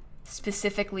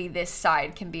specifically this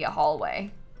side can be a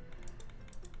hallway.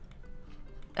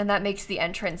 And that makes the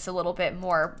entrance a little bit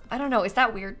more, I don't know, is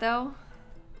that weird though?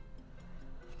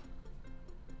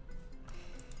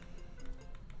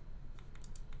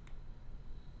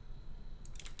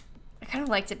 I kind of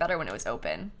liked it better when it was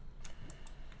open.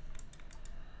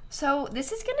 So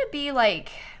this is gonna be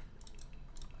like,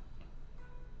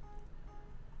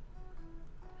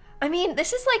 I mean,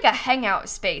 this is like a hangout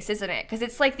space, isn't it? Because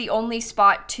it's like the only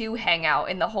spot to hang out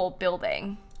in the whole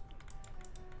building.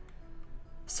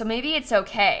 So maybe it's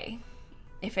okay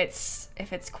if it's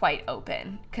quite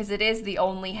open, because it is the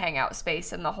only hangout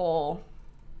space in the whole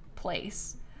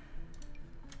place.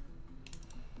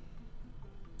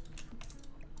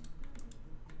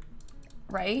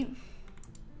 Right?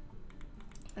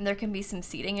 And there can be some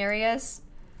seating areas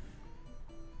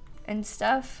and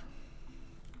stuff.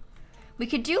 We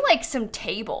could do like some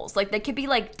tables, like they could be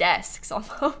like desks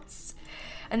almost.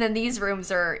 And then these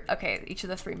rooms are, okay, each of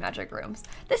the 3 magic rooms.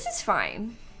 This is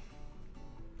fine.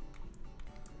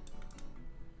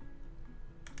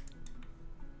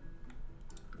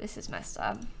 This is messed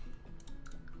up.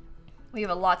 We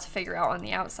have a lot to figure out on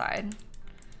the outside.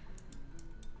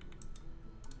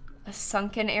 A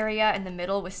sunken area in the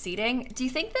middle with seating. Do you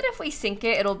think that if we sink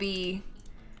it, it'll be...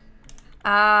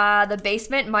 the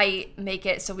basement might make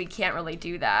it so we can't really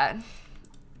do that.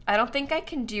 I don't think I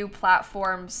can do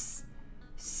platforms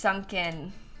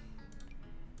sunken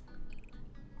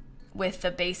with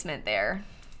the basement there.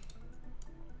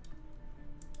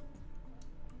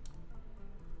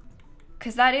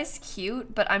 Because that is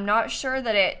cute, but I'm not sure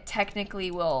that it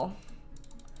technically will...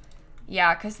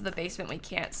 Yeah, because of the basement we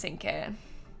can't sink it.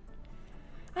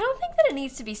 I don't think that it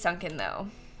needs to be sunken though.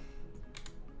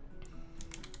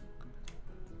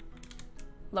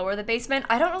 Lower the basement?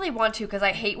 I don't really want to because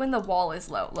I hate when the wall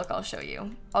is low. Look, I'll show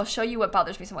you. I'll show you what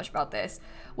bothers me so much about this.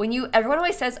 When everyone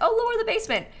always says, oh, lower the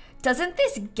basement. Doesn't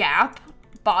this gap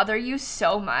bother you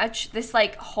so much? This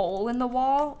like hole in the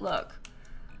wall? Look.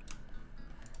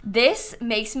 This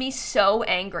makes me so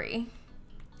angry.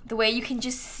 The way you can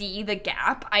just see the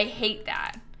gap. I hate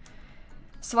that.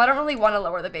 So I don't really want to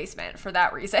lower the basement for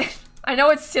that reason. I know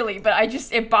it's silly, but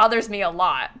it bothers me a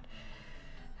lot.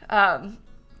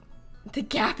 The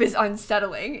gap is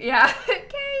unsettling. Yeah.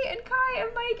 Kay and Kai and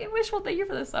Mike and Wishful, thank you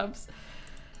for the subs.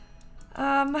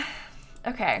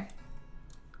 Okay.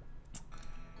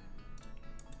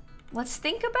 Let's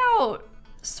think about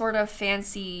sort of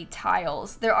fancy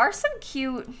tiles. There are some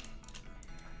cute...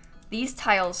 These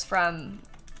tiles from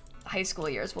high school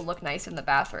years will look nice in the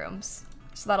bathrooms.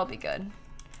 So that'll be good.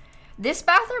 This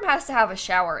bathroom has to have a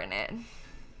shower in it.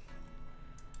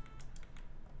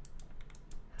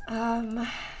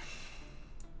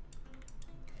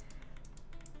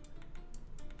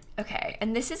 Okay,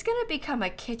 and this is gonna become a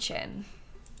kitchen.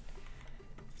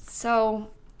 So,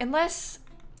 unless,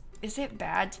 is it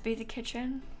bad to be the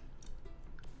kitchen?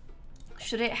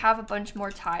 Should it have a bunch more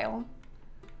tile?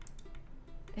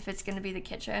 If it's gonna be the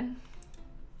kitchen?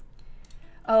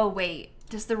 Oh wait,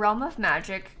 does the Realm of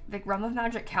Magic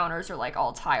counters are like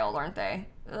all tiled, aren't they?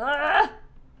 Ugh!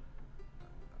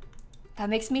 That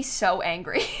makes me so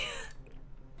angry.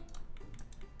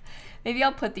 Maybe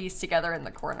I'll put these together in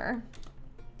the corner.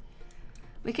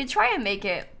 We could try and make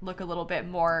it look a little bit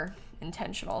more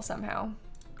intentional somehow.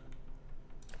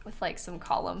 With like some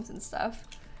columns and stuff.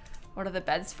 What are the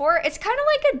beds for? It's kind of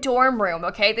like a dorm room,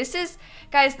 okay? This is,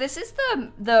 guys, this is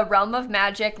the Realm of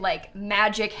Magic, like,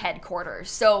 magic headquarters.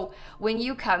 So when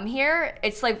you come here,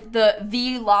 it's like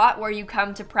the lot where you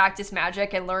come to practice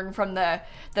magic and learn from the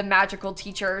magical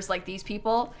teachers like these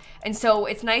people. And so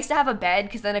it's nice to have a bed,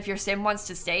 because then if your sim wants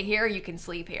to stay here, you can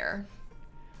sleep here.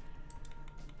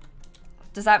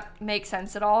 Does that make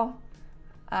sense at all?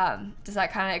 Does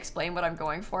that kind of explain what I'm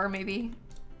going for, maybe?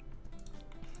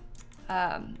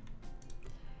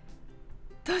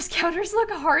 Those counters look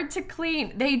hard to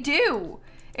clean. They do.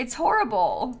 It's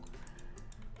horrible.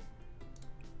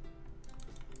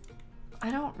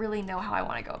 I don't really know how I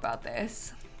want to go about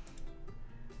this.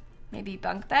 Maybe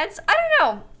bunk beds? I don't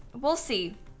know. We'll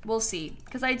see. We'll see.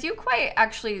 Because I do quite,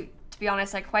 actually, to be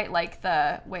honest, I quite like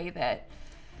the way that...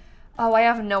 Oh, I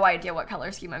have no idea what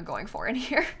color scheme I'm going for in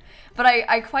here. But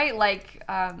I quite like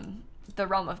the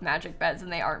Realm of Magic beds,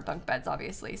 and they aren't bunk beds,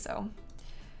 obviously, so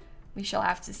we shall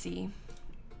have to see.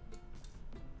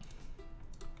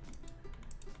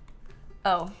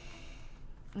 Oh,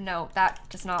 no, that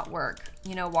does not work.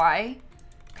 You know why?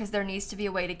 Because there needs to be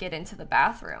a way to get into the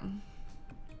bathroom.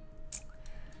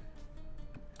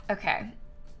 Okay,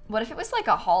 what if it was like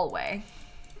a hallway?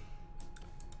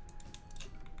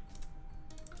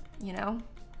 You know?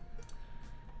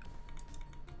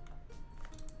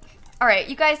 All right,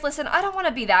 you guys, listen, I don't want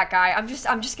to be that guy. I'm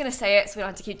just gonna say it so we don't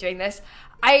have to keep doing this.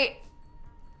 I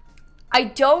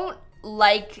don't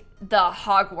like the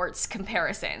Hogwarts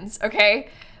comparisons, okay?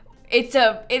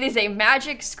 It is a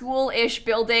magic school-ish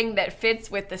building that fits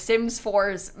with the Sims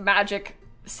 4's magic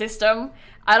system.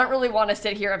 I don't really want to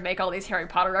sit here and make all these Harry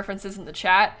Potter references in the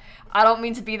chat. I don't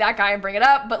mean to be that guy and bring it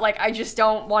up, but like, I just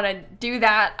don't want to do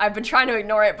that. I've been trying to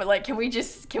ignore it, but like, can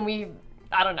we,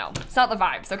 I don't know. It's not the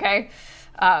vibes, okay?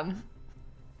 I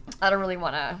don't really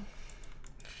want to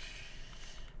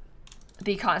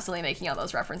be constantly making all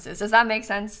those references. Does that make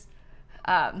sense?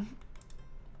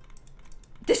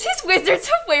 This is Wizards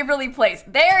of Waverly Place.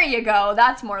 There you go.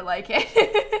 That's more like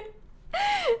it.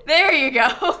 There you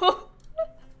go.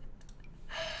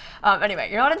 Anyway,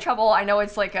 you're not in trouble. I know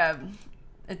it's like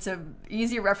it's a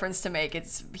easy reference to make.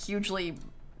 It's hugely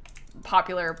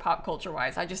popular pop culture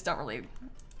wise. I just don't really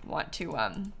want to,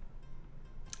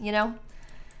 you know?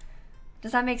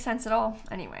 Does that make sense at all?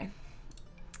 Anyway.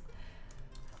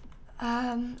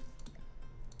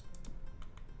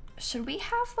 Should we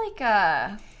have like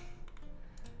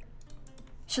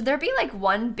should there be like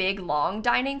one big long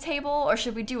dining table, or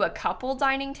should we do a couple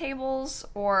dining tables,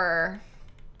 or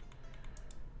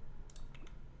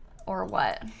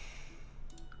what?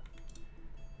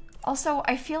 Also,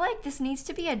 I feel like this needs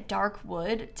to be a dark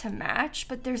wood to match,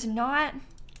 but there's not,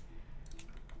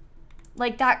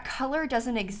 like, that color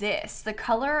doesn't exist. The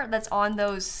color that's on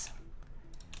those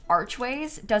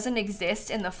archways doesn't exist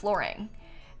in the flooring.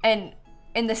 And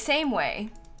in the same way,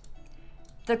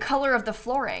 the color of the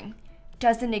flooring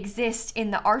doesn't exist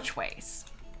in the archways.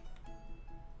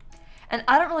 And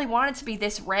I don't really want it to be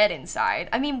this red inside.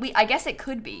 I mean, I guess it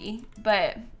could be,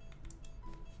 but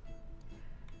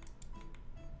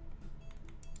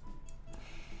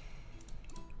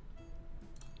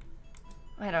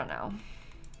I don't know.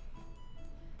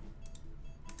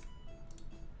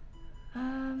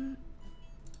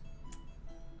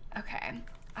 Okay,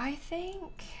 I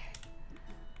think,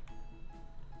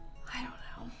 I don't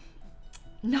know.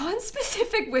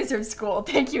 Non-specific wizard school.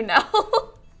 Thank you,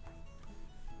 Nell.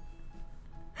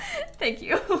 Thank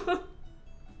you.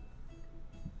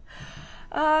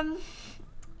 All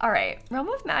right, Realm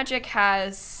of Magic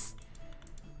has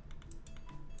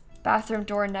bathroom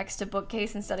door next to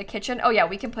bookcase instead of kitchen. Oh yeah,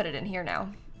 we can put it in here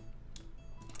now.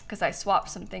 Because I swapped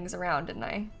some things around, didn't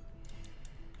I?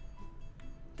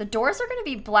 The doors are going to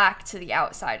be black to the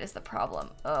outside is the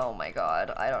problem. Oh my god,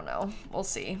 I don't know. We'll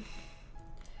see.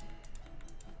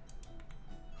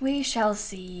 We shall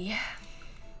see.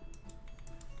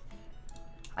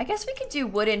 I guess we could do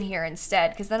wood in here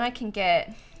instead, because then I can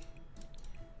get,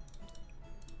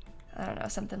 I don't know,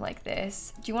 something like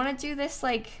this. Do you want to do this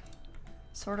like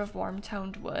sort of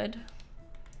warm-toned wood?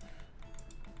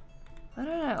 I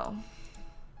don't know.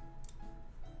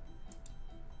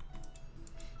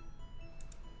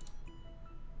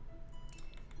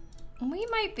 We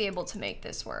might be able to make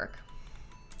this work.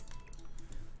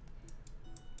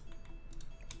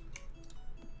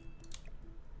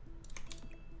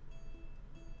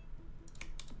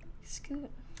 Scoot.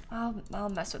 I'll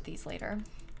mess with these later.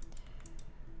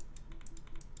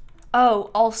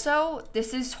 Oh, also,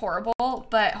 this is horrible,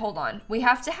 but hold on. We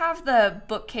have to have the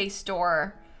bookcase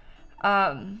door.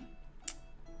 It's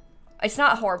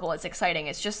not horrible, it's exciting.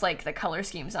 It's just like the color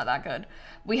scheme's not that good.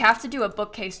 We have to do a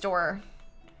bookcase door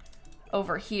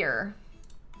over here.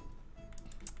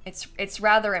 It's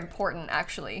rather important,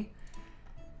 actually.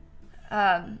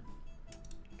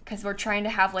 Because we're trying to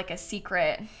have like a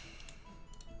secret.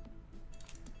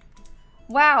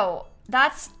 Wow,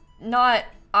 that's not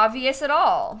obvious at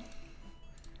all.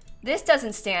 This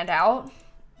doesn't stand out.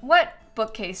 What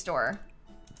bookcase door?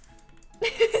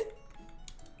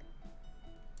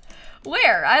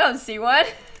 Where? I don't see one.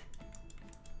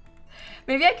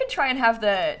 Maybe I can try and have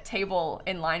the table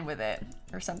in line with it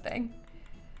or something,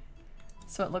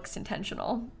 so it looks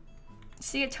intentional.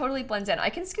 See, it totally blends in. I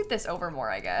can scoot this over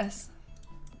more, I guess.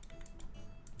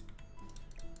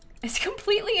 It's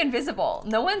completely invisible.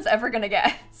 No one's ever gonna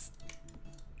guess.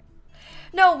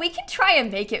 No, we can try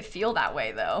and make it feel that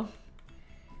way, though.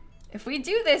 If we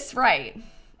do this right,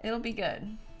 it'll be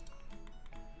good.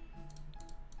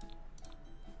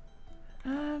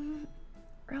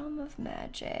 Realm of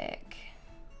Magic.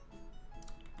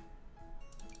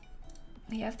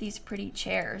 We have these pretty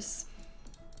chairs.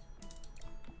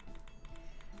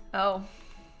 Oh.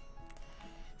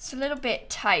 It's a little bit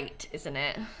tight, isn't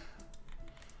it?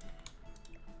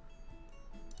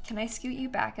 Can I scoot you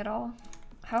back at all?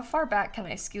 How far back can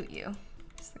I scoot you?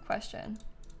 Is the question.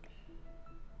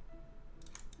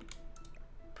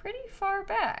 Pretty far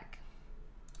back.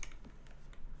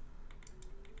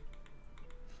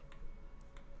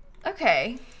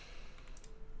 Okay.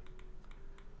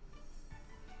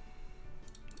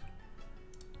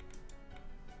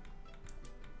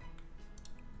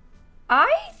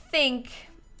 I think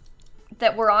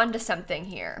that we're onto something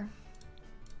here.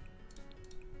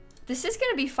 This is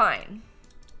gonna be fine.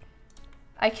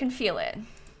 I can feel it.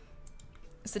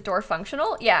 Is the door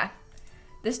functional? Yeah.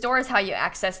 This door is how you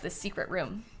access this secret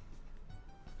room.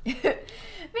 Main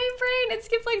brain and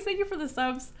Skip Likes, thank you for the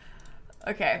subs.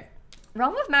 Okay.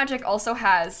 Realm of Magic also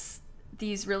has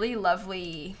these really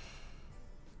lovely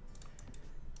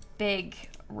big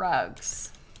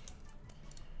rugs,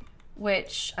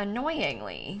 which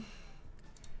annoyingly,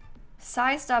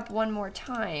 sized up one more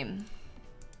time,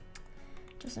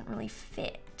 doesn't really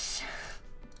fit.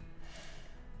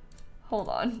 Hold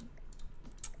on.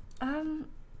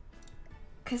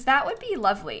 Because that would be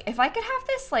lovely. If I could have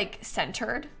this like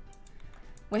centered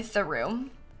with the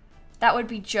room, that would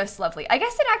be just lovely. I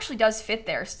guess it actually does fit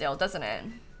there still, doesn't it?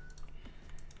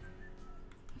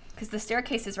 Because the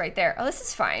staircase is right there. Oh, this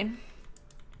is fine.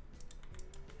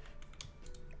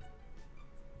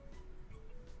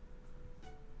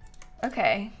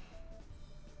 Okay.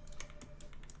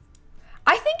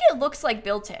 I think it looks like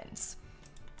built-ins.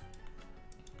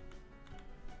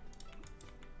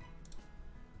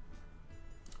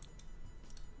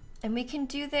 And we can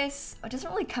do this. It doesn't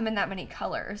really come in that many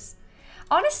colors.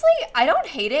 Honestly, I don't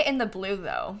hate it in the blue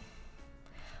though.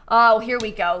 Oh, here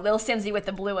we go. lilsimsie with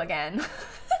the blue again. Well,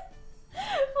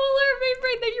 Main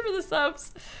Brain, thank you for the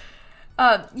subs.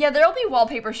 Yeah, there'll be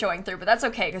wallpaper showing through, but that's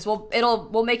okay because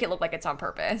we'll make it look like it's on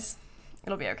purpose.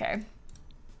 It'll be okay.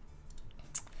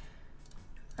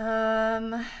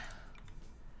 Oh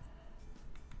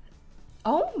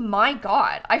my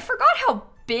god. I forgot how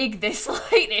big this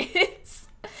light is.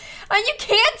 And you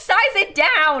can't size it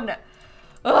down.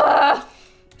 Ugh.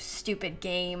 Stupid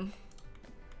game.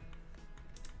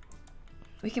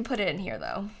 We can put it in here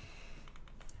though.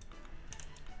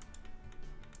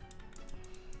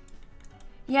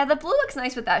 Yeah, the blue looks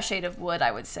nice with that shade of wood,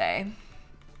 I would say.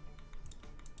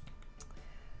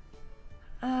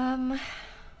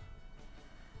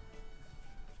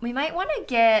 We might want to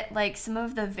get like some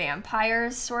of the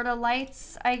vampires sort of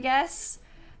lights, I guess,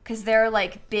 because they're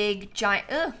like big giant.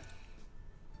 Ugh.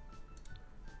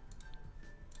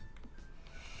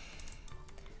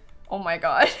 Oh my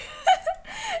god.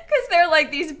 Because they're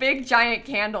like these big giant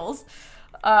candles.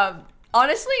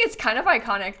 Honestly, it's kind of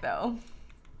iconic though.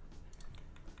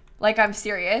 Like, I'm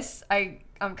serious.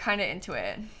 I'm kind of into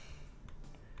it.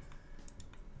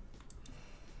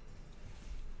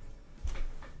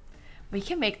 We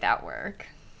can make that work.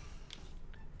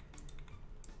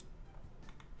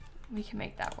 We can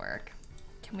make that work.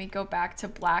 Can we go back to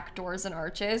black doors and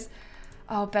arches?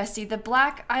 Oh, Bestie, the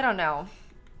black, I don't know.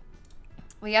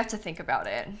 We have to think about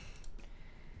it.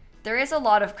 There is a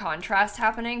lot of contrast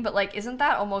happening, but like, isn't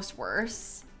that almost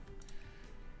worse?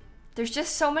 There's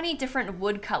just so many different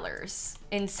wood colors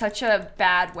in such a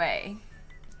bad way.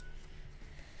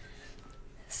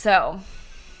 So,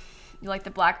 you like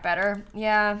the black better?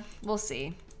 Yeah, we'll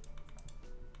see.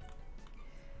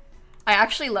 I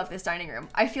actually love this dining room.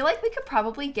 I feel like we could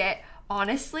probably get,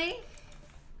 honestly,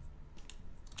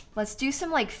 let's do some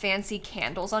like fancy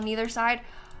candles on either side.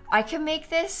 I can make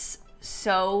this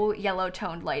so yellow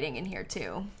toned lighting in here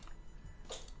too.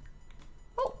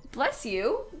 Oh, bless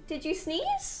you. Did you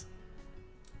sneeze?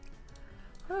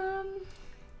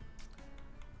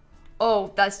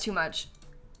 Oh, that's too much.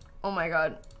 Oh my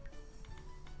god.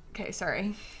 Okay,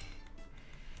 sorry.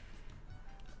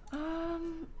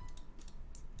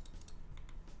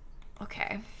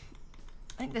 Okay. I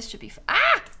think this should be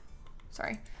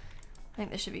sorry. I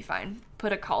think this should be fine.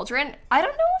 Put a cauldron. I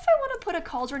don't know if I want to put a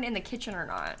cauldron in the kitchen or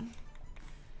not.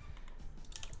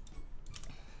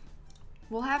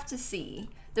 We'll have to see.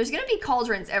 There's gonna be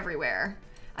cauldrons everywhere.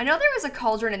 I know there was a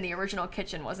cauldron in the original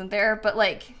kitchen, wasn't there? But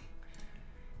like,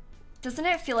 doesn't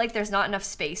it feel like there's not enough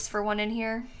space for one in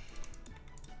here?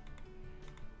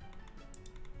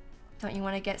 Don't you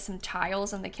want to get some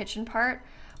tiles on the kitchen part?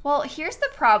 Well, here's the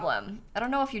problem. I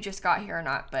don't know if you just got here or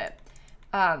not, but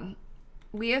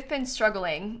we have been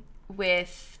struggling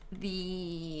with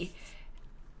the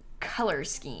color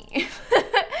scheme.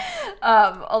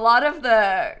 A lot of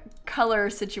the color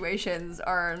situations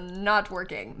are not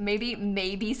working.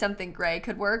 Maybe something gray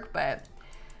could work, but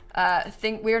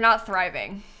we're not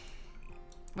thriving.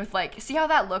 With like, see how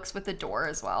that looks with the door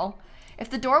as well? If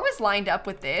the door was lined up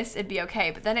with this, it'd be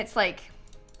okay, but then it's like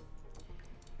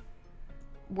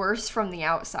worse from the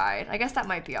outside. I guess that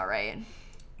might be all right.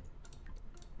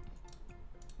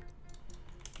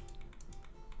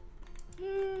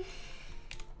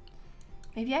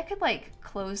 Maybe I could like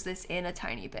close this in a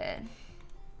tiny bit.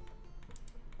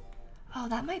 Oh,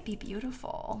 that might be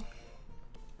beautiful.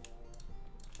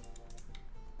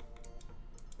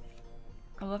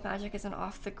 Realm of Magic is an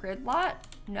off-the-grid lot?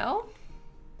 No?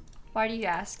 Why do you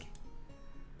ask?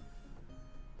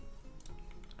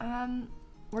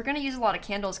 We're gonna use a lot of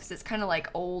candles because it's kind of like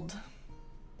old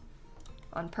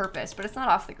on purpose, but it's not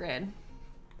off the grid.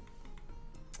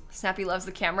 Snappy loves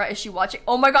the camera. Is she watching?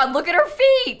 Oh my god, look at her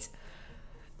feet!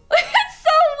 It's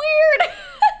so weird!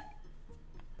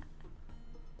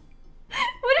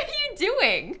 What are you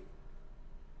doing?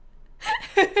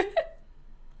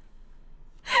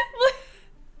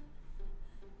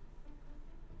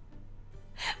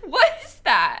 What is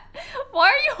that? Why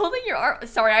are you holding your arm?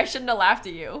 Sorry, I shouldn't have laughed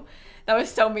at you. That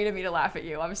was so mean of me to laugh at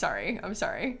you. I'm sorry. I'm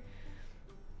sorry.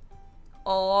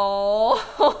 Oh.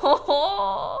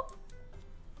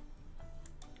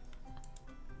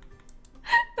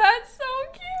 That's so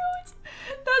cute.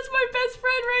 That's my best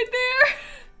friend right there.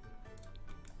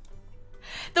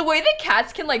 The way that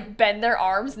cats can like bend their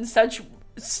arms in such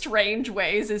strange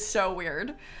ways is so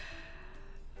weird.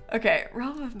 Okay,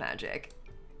 Realm of Magic.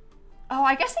 Oh,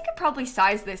 I guess I could probably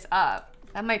size this up.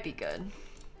 That might be good.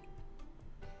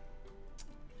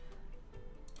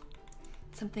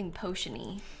 Something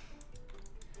potion-y.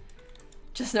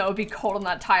 Just know it would be cold on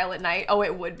that tile at night. Oh,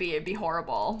 it would be. It'd be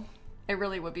horrible. It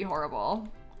really would be horrible.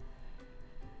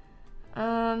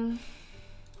 I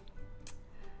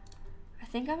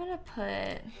think I'm gonna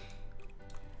put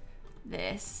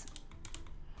this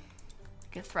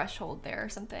like a threshold there or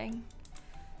something.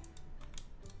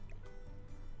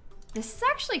 This is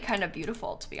actually kind of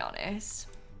beautiful, to be honest.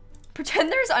 Pretend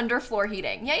there's underfloor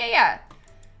heating. Yeah.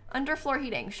 Underfloor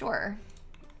heating, sure.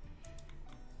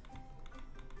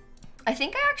 I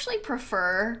think I actually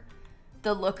prefer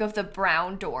the look of the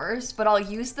brown doors, but I'll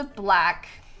use the black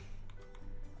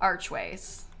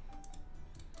archways.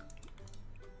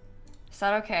 Is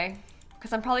that okay?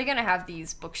 Because I'm probably gonna have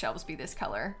these bookshelves be this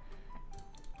color.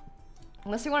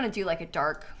 Unless we want to do like a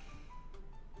dark,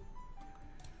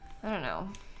 I don't know.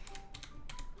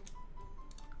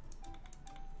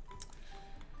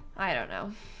 I don't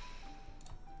know.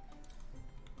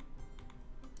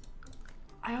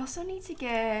 I also need to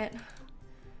get...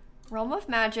 Realm of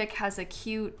Magic has a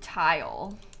cute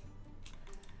tile.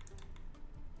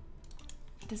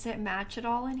 Does it match at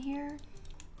all in here?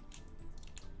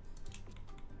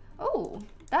 Oh,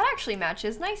 that actually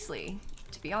matches nicely,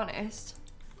 to be honest.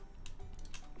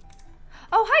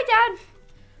 Oh, hi, Dad.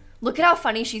 Look at how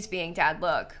funny she's being, Dad.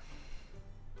 Look.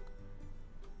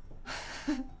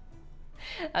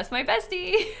 That's my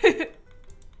bestie.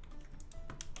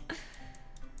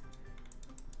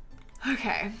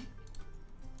 Okay.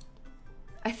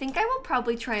 I think I will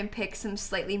probably try and pick some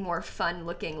slightly more fun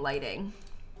looking lighting.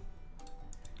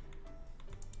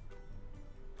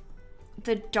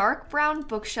 The dark brown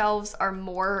bookshelves are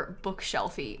more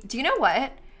bookshelfy. Do you know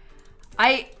what?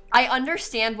 I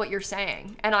understand what you're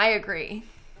saying, and I agree.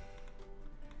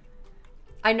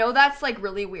 I know that's like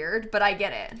really weird, but I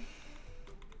get it.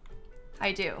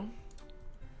 I do.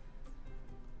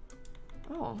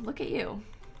 Oh, look at you.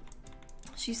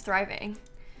 She's thriving.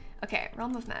 Okay,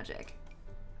 Realm of Magic.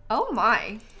 Oh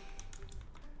my.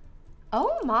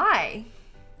 Oh my.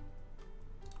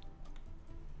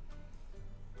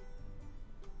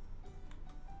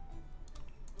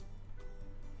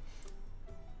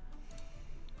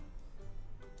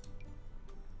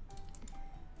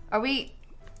 Are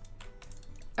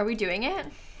we doing it?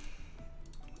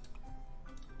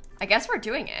 I guess we're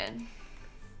doing it.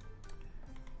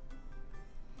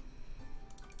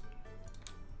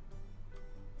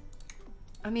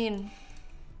 I mean,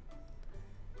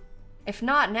 if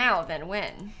not now, then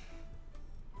when?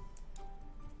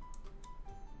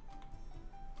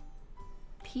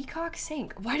 Peacock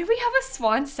sink. Why do we have a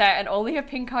swan set and only a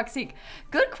peacock sink?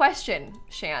 Good question,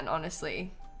 Shan,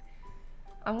 honestly.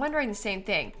 I'm wondering the same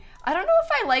thing. I don't know if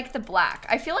I like the black.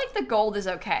 I feel like the gold is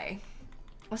okay.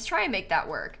 Let's try and make that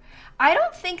work. I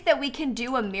don't think that we can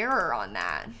do a mirror on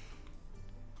that.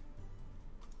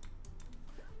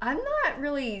 I'm not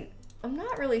really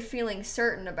feeling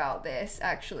certain about this,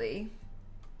 actually.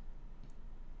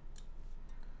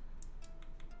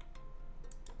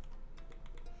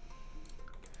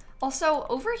 Also,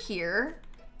 over here,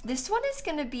 this one is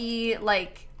gonna be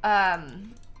like,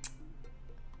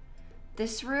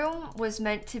 This room was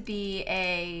meant to be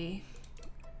a...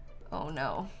 Oh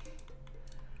no.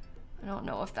 I don't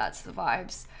know if that's the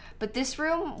vibes. But this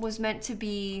room was meant to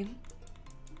be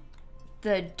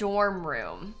the dorm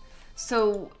room.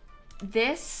 So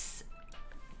this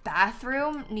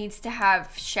bathroom needs to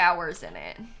have showers in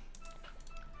it.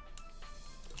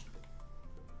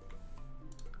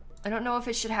 I don't know if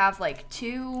it should have like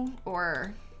 2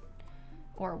 or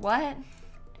what,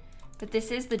 but this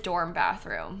is the dorm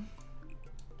bathroom.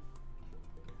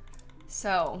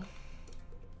 So,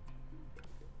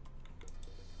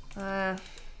 it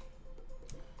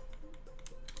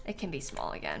can be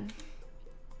small again.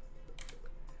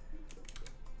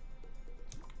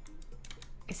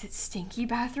 Is it stinky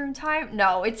bathroom time?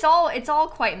 No, it's all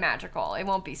quite magical. It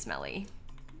won't be smelly.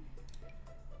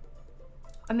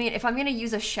 I mean, if I'm gonna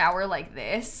use a shower like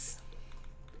this,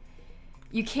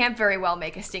 you can't very well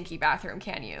make a stinky bathroom,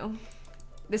 can you?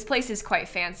 This place is quite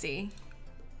fancy.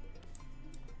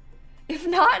 If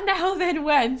not now, then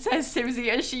when, says Simsie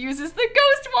as she uses the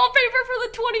ghost wallpaper for the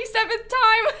 27th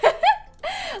time.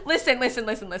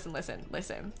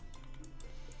 Listen.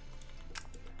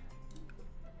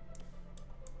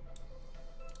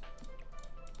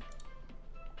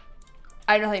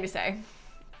 I have nothing to say.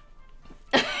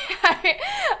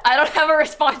 I don't have a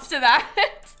response to that.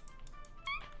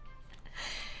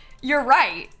 You're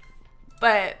right,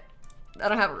 but I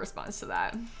don't have a response to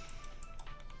that.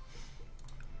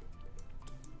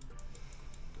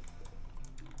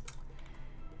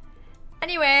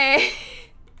 Anyway,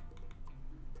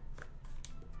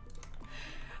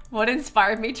 what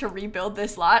inspired me to rebuild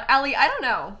this lot? Allie, I don't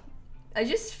know. I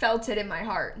just felt it in my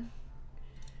heart.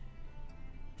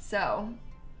 So,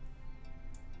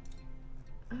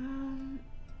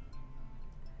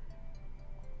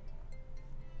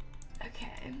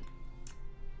 okay.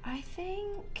 I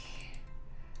think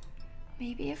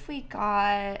maybe if we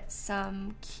got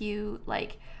some cute,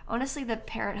 like, honestly, the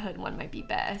Parenthood one might be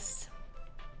best.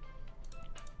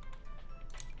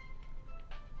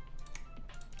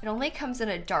 It only comes in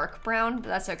a dark brown, but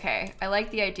that's okay. I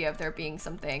like the idea of there being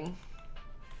something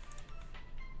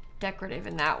decorative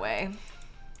in that way.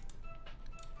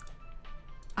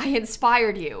 I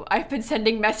inspired you. I've been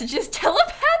sending messages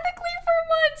telepathically for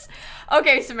months.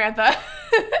 Okay, Samantha.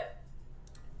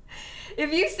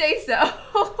 If you say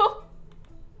so.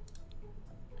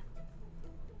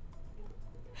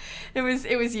 It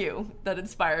was you that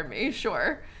inspired me,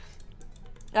 sure.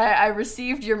 I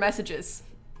received your messages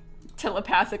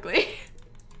telepathically.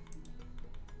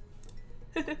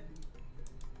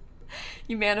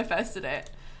 You manifested it.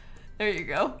 There you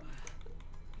go.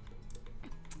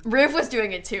 Riv was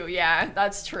doing it too. Yeah,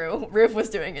 that's true. Riv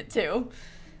was doing it too.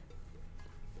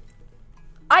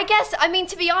 I guess, I mean,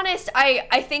 to be honest,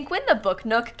 I think when the Book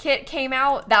Nook kit came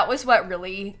out, that was what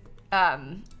really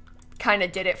kind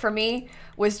of did it for me,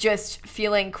 was just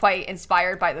feeling quite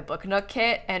inspired by the Book Nook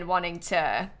kit and wanting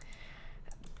to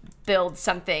build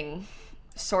something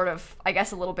sort of, I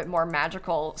guess, a little bit more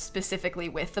magical specifically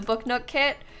with the Book Nook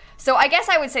kit. So I guess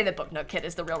I would say the Book Nook kit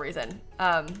is the real reason.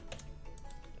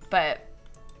 But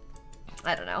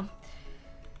I don't know.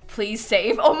 Please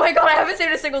save. Oh my god, I haven't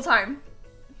saved a single time.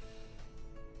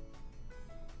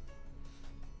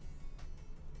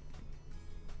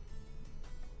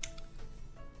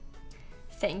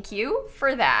 Thank you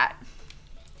for that.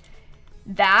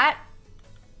 That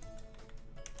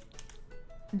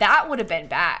would have been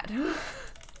bad.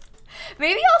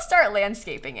 Maybe I'll start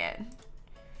landscaping it.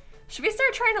 Should we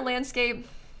start trying to landscape?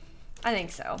 I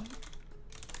think so.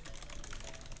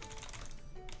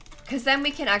 Because then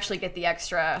we can actually get the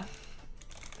extra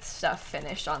stuff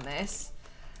finished on this.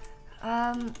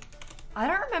 I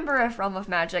don't remember if Realm of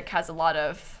Magic has a lot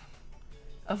of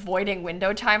avoiding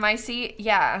window time I see.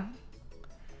 Yeah.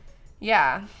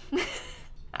 Yeah.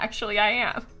 Actually, I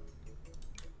am.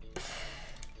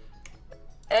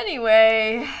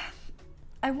 Anyway,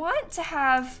 I want to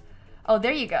have... Oh,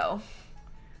 there you go.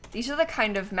 These are the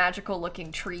kind of magical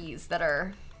looking trees that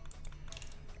are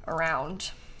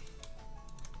around.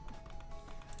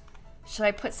 Should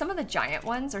I put some of the giant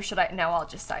ones, or should I? No, I'll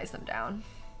just size them down.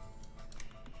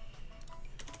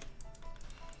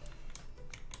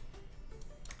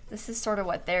 This is sort of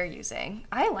what they're using.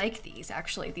 I like these,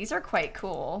 actually. These are quite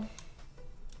cool.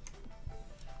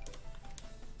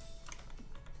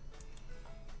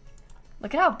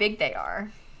 Look at how big they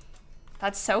are.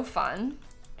 That's so fun.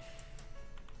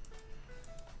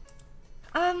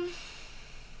 Oh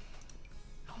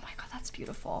my god, that's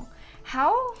beautiful.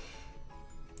 How?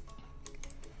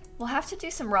 We'll have to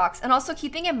do some rocks. And also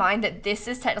keeping in mind that this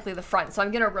is technically the front, so I'm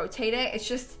gonna rotate it. It's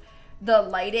just the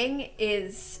lighting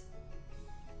is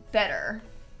better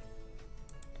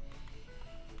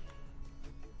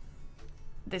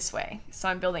this way. So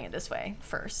I'm building it this way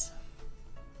first.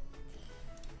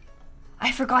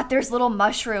 I forgot there's little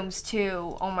mushrooms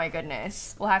too. Oh my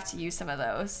goodness. We'll have to use some of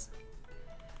those.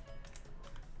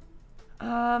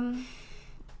 Can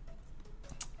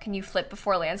you flip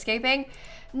before landscaping?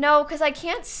 No, because I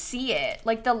can't see it.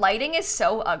 Like, the lighting is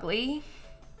so ugly.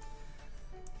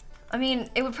 I mean,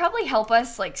 it would probably help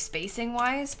us, like,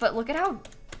 spacing-wise, but look at how...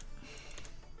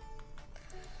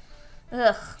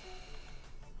 Ugh.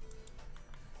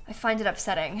 I find it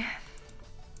upsetting.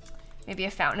 Maybe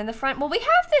a fountain in the front. Well, we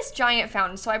have this giant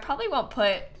fountain, so I probably won't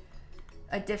put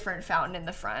a different fountain in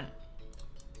the front.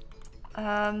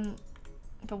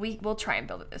 But we'll try and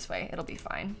build it this way. It'll be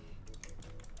fine.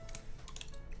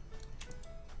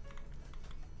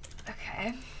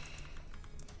 Okay.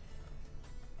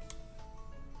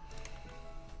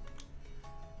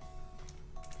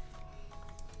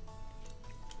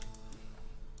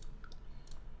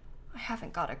 I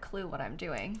haven't got a clue what I'm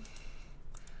doing.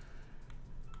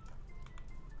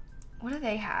 What do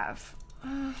they have?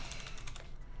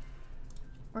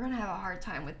 We're gonna have a hard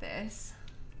time with this.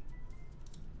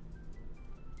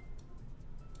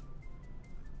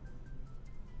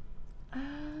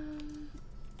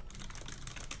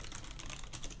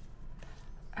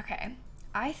 Okay,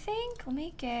 I think, let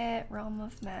me get Realm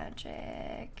of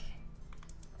Magic.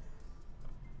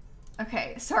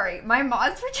 Okay, sorry, my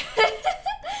mods were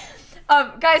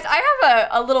guys, I have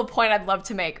a little point I'd love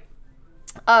to make.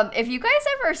 If you guys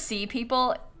ever see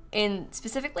people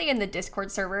specifically in the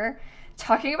Discord server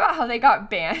talking about how they got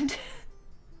banned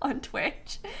on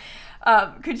Twitch,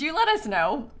 could you let us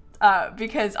know?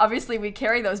 Because obviously we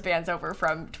carry those bans over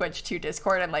from Twitch to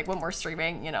Discord, and like when we're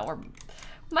streaming, you know,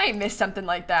 we might miss something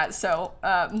like that. So,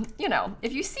 you know,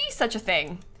 if you see such a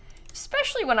thing,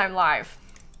 especially when I'm live,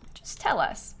 just tell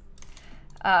us.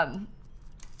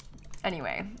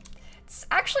 Anyway, it's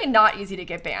actually not easy to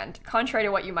get banned, contrary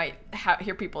to what you might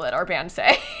hear people that are banned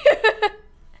say.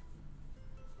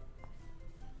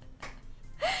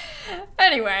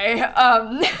 Anyway,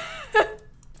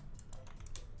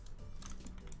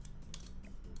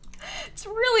 it's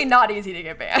really not easy to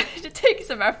get banned. It takes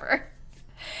some effort.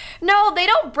 No, they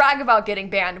don't brag about getting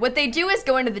banned. What they do is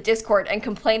go into the Discord and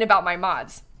complain about my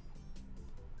mods.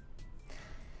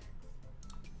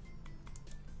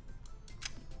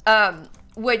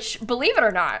 Which, believe it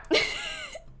or not,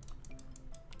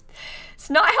 it's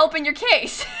not helping your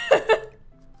case.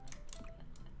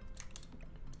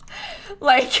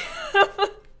 Like,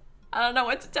 I don't know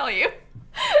what to tell you.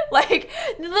 Like,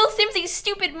 lilsimsie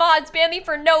stupid mods ban me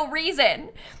for no reason.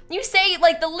 You say,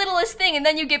 like, the littlest thing and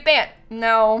then you get banned.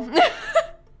 No.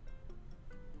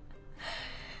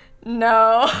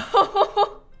 No.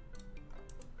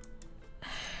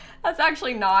 That's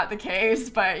actually not the case,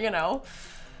 but, you know.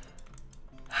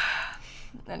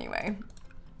 Anyway.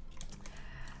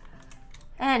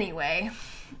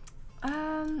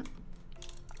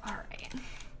 Alright.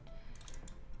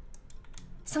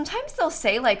 Sometimes they'll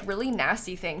say like really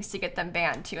nasty things to get them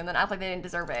banned too, and then act like they didn't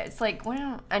deserve it. It's like,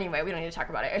 well, anyway, we don't need to talk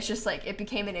about it. It's just like, it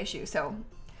became an issue, so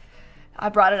I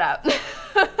brought it up.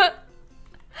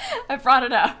 I brought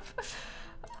it up.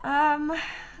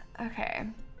 Okay.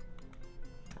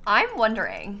 I'm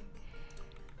wondering,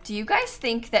 do you guys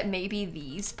think that maybe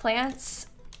these plants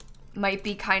might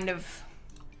be kind of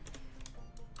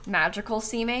magical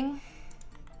seeming?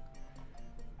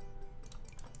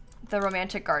 The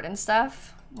romantic garden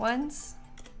stuff ones?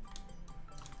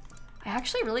 I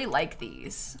actually really like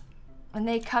these. And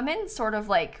they come in sort of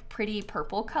like pretty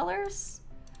purple colors,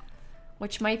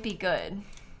 which might be good.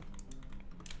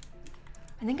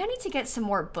 I think I need to get some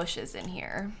more bushes in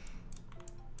here.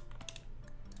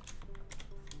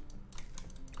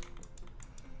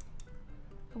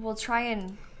 We'll try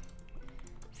and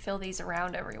fill these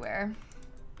around everywhere.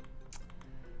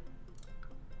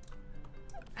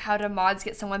 How do mods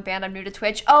get someone banned? I'm new to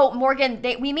Twitch. Oh, Morgan,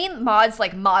 we mean mods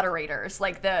like moderators,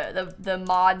 like the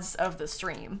mods of the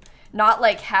stream, not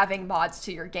like having mods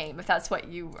to your game, if that's what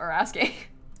you are asking.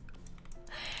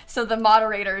 So the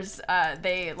moderators,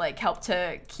 they like help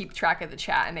to keep track of the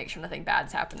chat and make sure nothing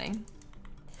bad's happening.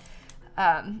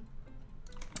 And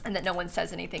that no one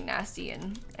says anything nasty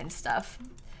and stuff.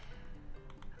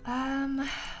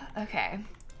 Okay.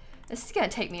 This is gonna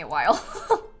take me a while.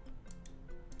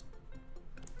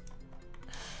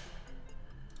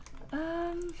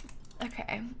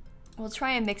 Okay. We'll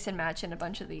try and mix and match in a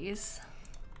bunch of these.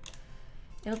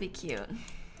 It'll be cute.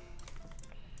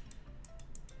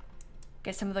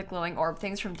 Get some of the glowing orb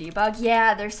things from Debug.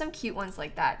 Yeah, there's some cute ones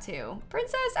like that too.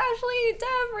 Princess, Ashley,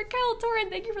 Dev, Raquel, Torin,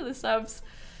 thank you for the subs.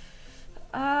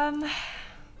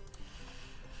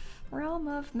 Realm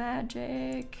of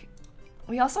Magic.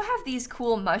 We also have these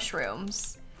cool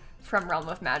mushrooms from Realm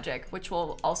of Magic, which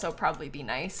will also probably be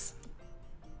nice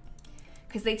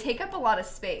because they take up a lot of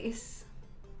space.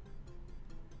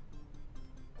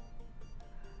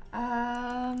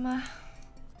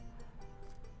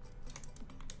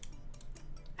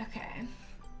 Okay.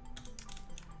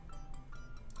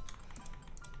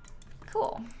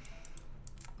 Cool.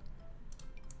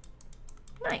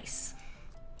 Nice.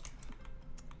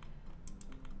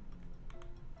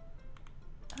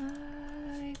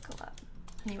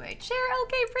 Anyway, share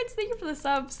LK Prince, thank you for the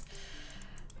subs.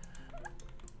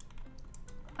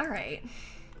 All right.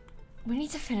 We need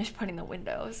to finish putting the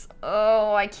windows.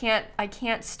 Oh, I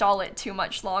can't stall it too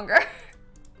much longer.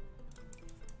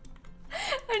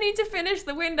 I need to finish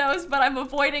the windows, but I'm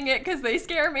avoiding it because they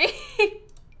scare me.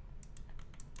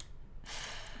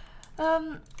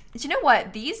 Do you know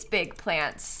what? These big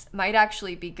plants might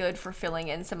actually be good for filling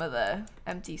in some of the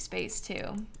empty space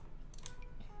too.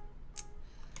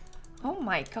 Oh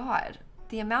my god.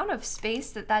 The amount of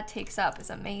space that that takes up is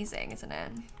amazing, isn't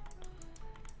it?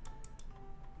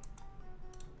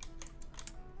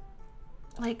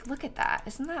 Like, look at that.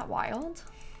 Isn't that wild?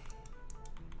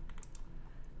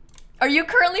 Are you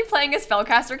currently playing a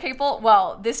spellcaster, Capel?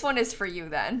 Well, this one is for you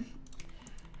then.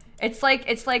 It's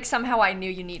like somehow I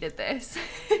knew you needed this.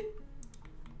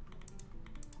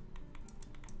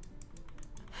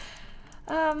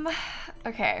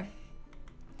 Okay.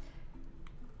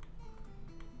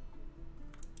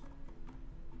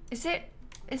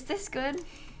 Is this good?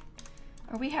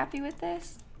 Are we happy with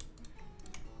this?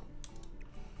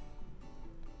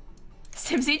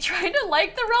 Simsie trying to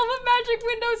like the Realm of Magic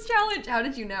Windows challenge. How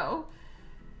did you know?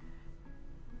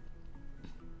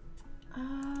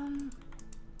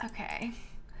 Okay.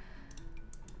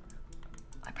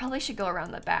 I probably should go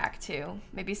around the back too.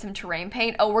 Maybe some terrain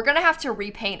paint. Oh, we're gonna have to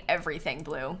repaint everything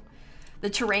blue. The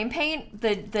terrain paint,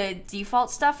 the default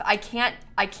stuff, I can't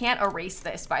erase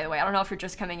this, by the way. I don't know if you're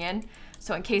just coming in.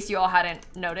 So in case you all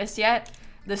hadn't noticed yet,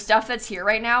 the stuff that's here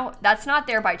right now, that's not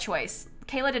there by choice.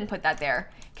 Kayla didn't put that there.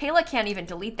 Kayla can't even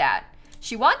delete that.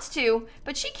 She wants to,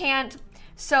 but she can't.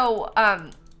 So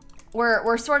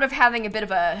we're sort of having a bit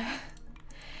of a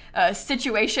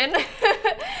situation.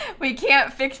 We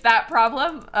can't fix that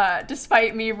problem,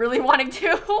 despite me really wanting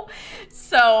to.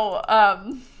 So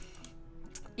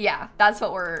yeah, that's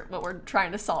what we're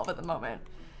trying to solve at the moment.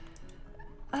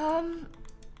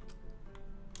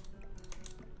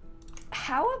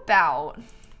 How about,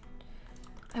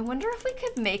 I wonder if we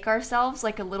could make ourselves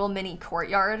like a little mini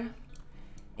courtyard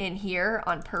in here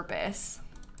on purpose.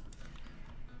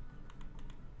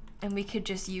 And we could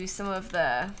just use some of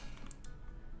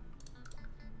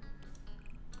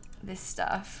this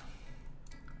stuff.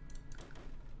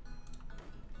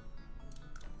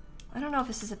 I don't know if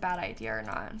this is a bad idea or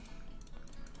not.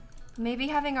 Maybe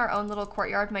having our own little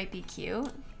courtyard might be cute.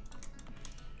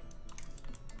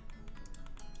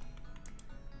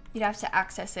 You'd have to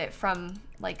access it from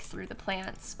like through the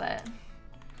plants, but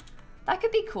that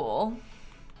could be cool.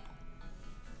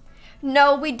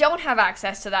 No, we don't have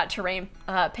access to that terrain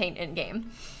paint in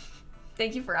game.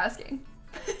 Thank you for asking.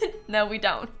 No, we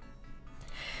don't.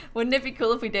 Wouldn't it be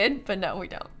cool if we did? But no, we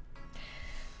don't.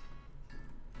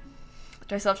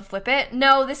 Do I still have to flip it?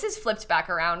 No, this is flipped back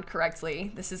around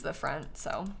correctly. This is the front,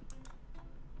 so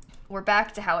we're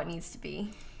back to how it needs to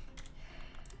be.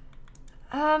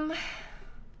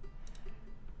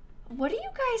 What do you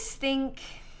guys think?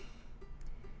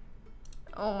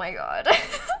 Oh my god. I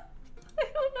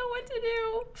don't know what to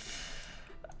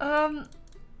do.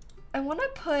 I want to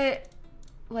put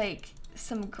like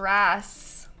some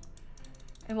grass,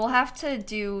 and we'll have to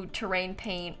do terrain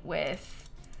paint with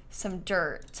some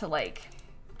dirt to like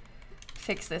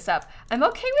fix this up. I'm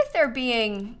okay with there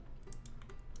being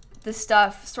the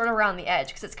stuff sort of around the edge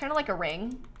because it's kind of like a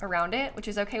ring around it, which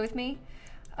is okay with me.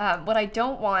 What I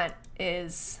don't want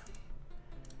is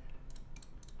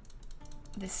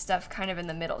this stuff kind of in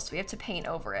the middle, so we have to paint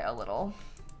over it a little.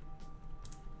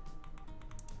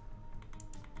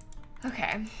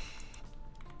 Okay.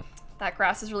 That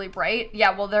grass is really bright.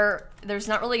 Yeah, well, there's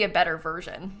not really a better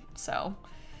version, so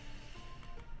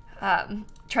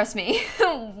trust me,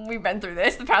 we've been through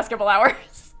this the past couple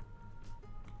hours.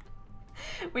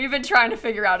 We've been trying to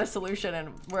figure out a solution,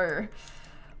 and we're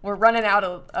running out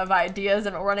of ideas,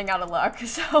 and we're running out of luck,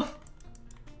 so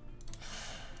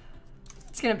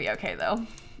it's gonna be okay though.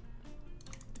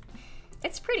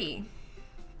 It's pretty.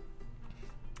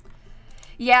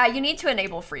 Yeah, you need to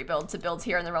enable free build to build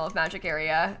here in the Realm of Magic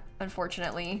area,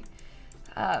 unfortunately.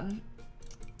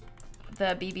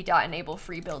 The bb.enable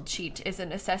free build cheat is a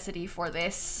necessity for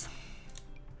this.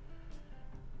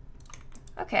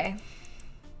 Okay.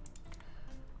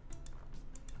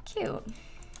 Cute.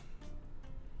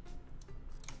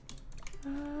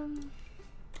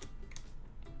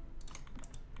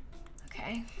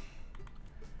 Okay.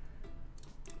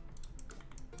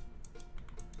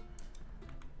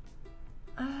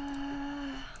 All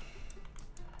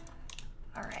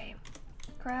right.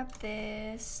 Grab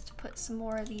this to put some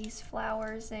more of these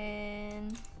flowers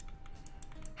in.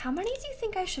 How many do you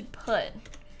think I should put?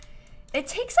 It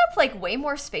takes up like way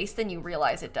more space than you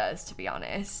realize it does, to be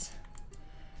honest.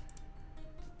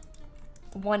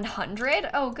 100?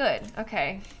 Oh, good.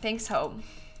 Okay. Thanks, Hope.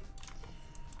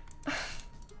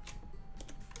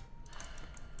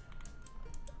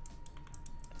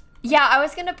 Yeah, I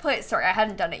was gonna put, sorry, I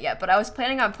hadn't done it yet, but I was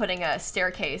planning on putting a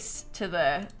staircase to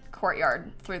the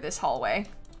courtyard through this hallway.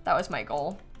 That was my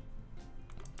goal.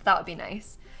 That would be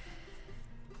nice.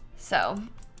 So,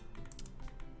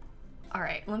 all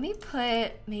right, let me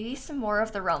put maybe some more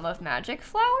of the Realm of Magic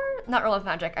flower. Not Realm of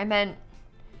Magic, I meant,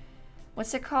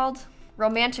 what's it called?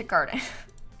 Romantic Garden.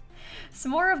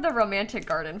 Some more of the Romantic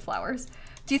Garden flowers.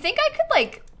 Do you think I could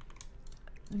like,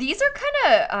 these are kind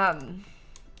of,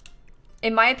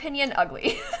 in my opinion,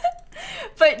 ugly.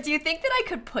 But do you think that I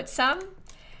could put some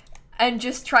and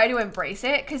just try to embrace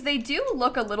it? Because they do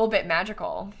look a little bit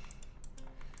magical,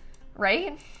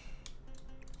 right?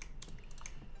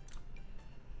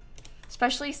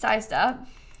 Especially sized up.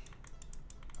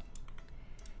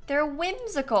 They're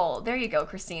whimsical. There you go,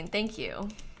 Christine. Thank you.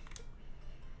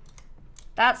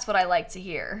 That's what I like to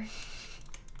hear.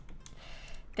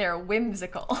 They're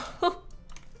whimsical.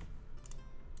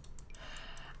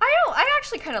 I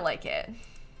actually kind of like it.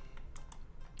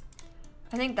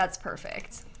 I think that's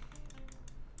perfect.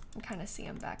 I can kind of see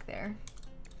them back there.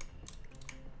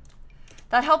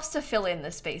 That helps to fill in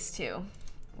the space too,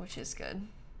 which is good.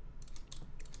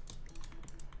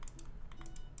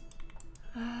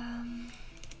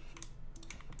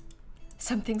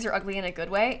 Some things are ugly in a good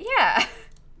way. Yeah.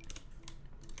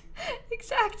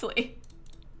 Exactly.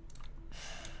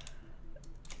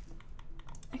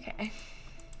 Okay.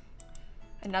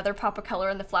 Another pop of color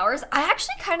in the flowers. I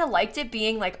actually kind of liked it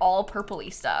being like all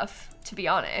purpley stuff, to be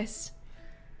honest.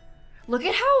 Look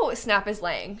at how Snap is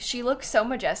laying. She looks so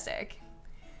majestic.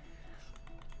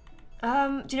 Do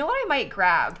you know what I might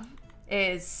grab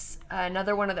is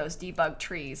another one of those debug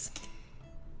trees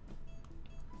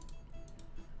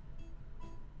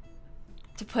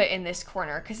to put in this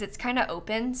corner because it's kind of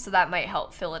open, so that might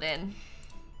help fill it in.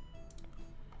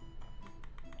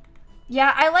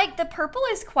 Yeah, I like the purple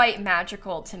is quite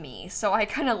magical to me, so I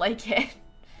kind of like it.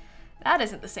 That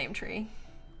isn't the same tree.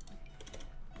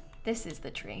 This is the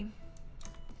tree.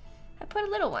 I put a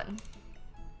little one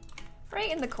right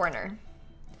in the corner.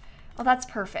 Oh, that's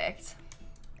perfect.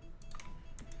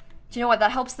 Do you know what?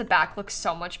 That helps the back look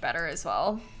so much better as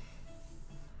well.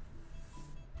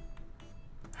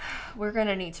 We're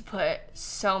gonna need to put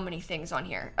so many things on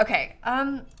here. Okay,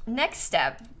 next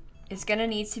step is gonna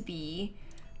need to be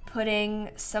putting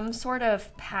some sort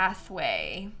of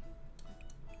pathway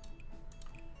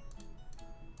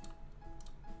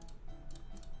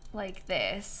like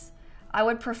this. I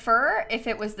would prefer if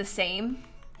it was the same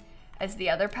as the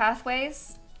other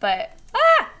pathways, but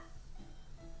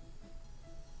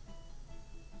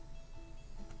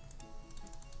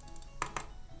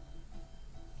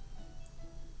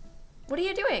what are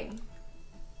you doing?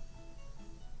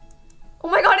 Oh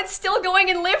my god, it's still going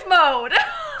in live mode.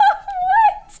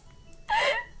 What?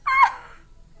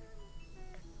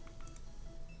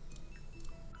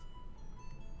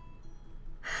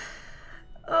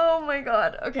 Oh my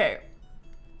god, okay.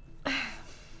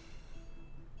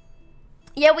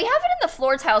 Yeah, we have it in the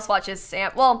floor tile swatches,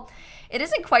 Sam. Well, it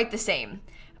isn't quite the same.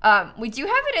 We do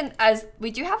have it as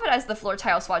the floor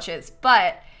tile swatches,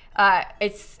 but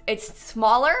it's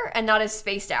smaller and not as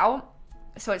spaced out,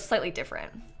 so it's slightly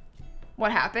different.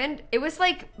 What happened? It was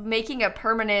like making a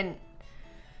permanent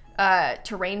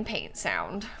terrain paint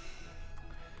sound.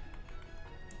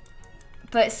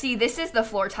 But see, this is the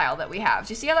floor tile that we have.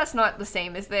 Do you see how that's not the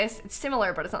same as this? It's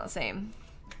similar, but it's not the same.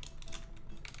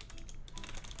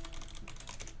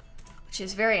 Which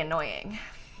is very annoying,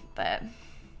 but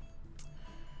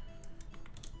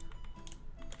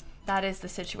that is the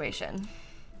situation.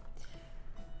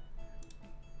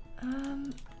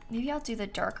 Maybe I'll do the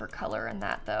darker color in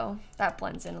that though. That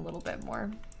blends in a little bit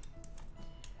more.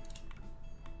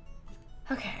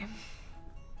 Okay.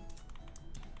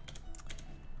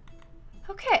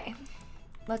 Okay,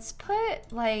 let's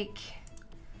put like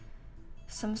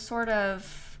some sort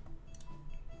of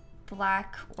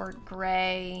black or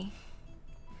gray,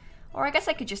 or I guess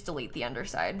I could just delete the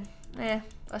underside.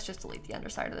 Let's just delete the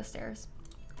underside of the stairs.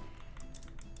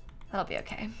 That'll be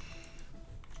okay.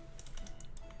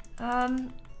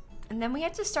 And then we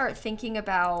have to start thinking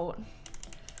about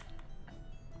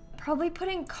probably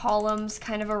putting columns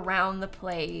kind of around the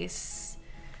place.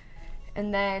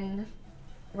 And then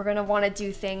we're gonna want to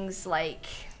do things like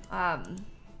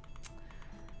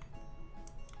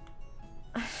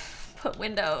put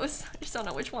windows. I just don't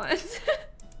know which ones.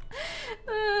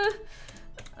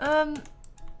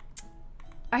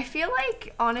 I feel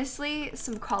like honestly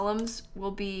some columns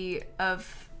will be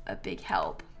of a big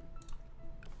help.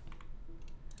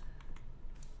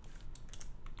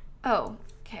 Oh,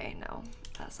 okay, no,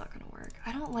 that's not gonna work.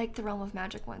 I don't like the Realm of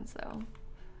Magic ones though.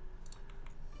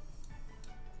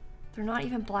 They're not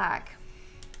even black.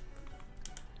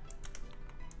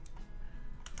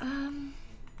 Let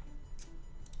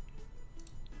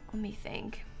me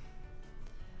think.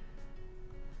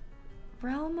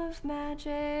 Realm of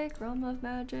Magic, Realm of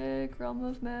Magic, Realm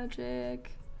of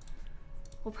Magic.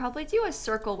 We'll probably do a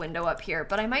circle window up here,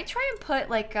 but I might try and put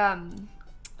like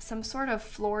some sort of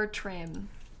floor trim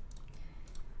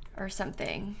or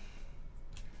something.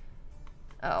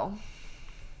 Oh.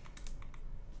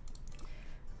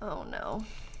 Oh no.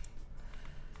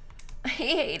 I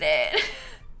hate it.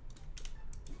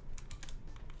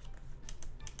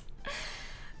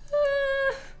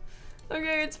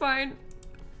 Okay, it's fine.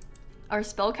 Are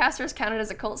spellcasters counted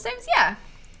as occult sims? Yeah.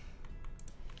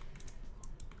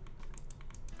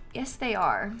 Yes, they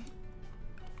are.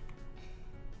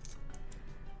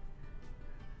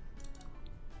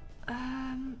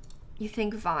 You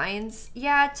think vines?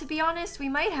 Yeah, to be honest, we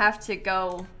might have to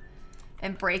go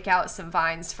and break out some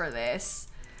vines for this.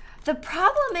 The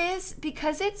problem is,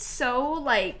 because it's so,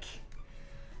 like,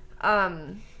 I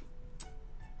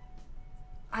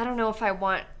don't know if I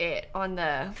want it on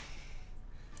the,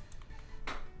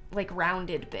 like,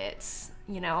 rounded bits,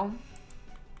 you know?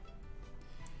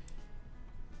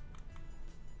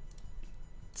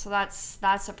 So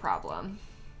that's a problem.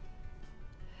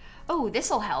 Oh,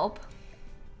 this'll help.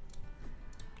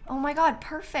 Oh my god,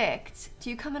 perfect. Do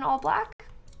you come in all black?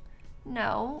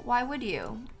 No, why would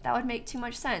you? That would make too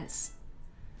much sense.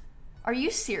 Are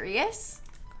you serious?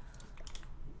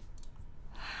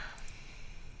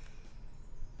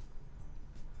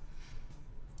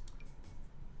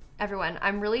 Everyone,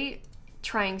 I'm really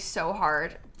trying so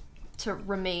hard to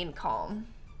remain calm.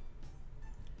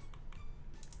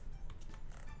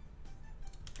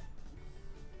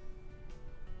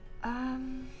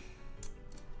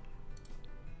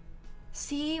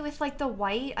 See, with like the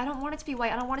white, I don't want it to be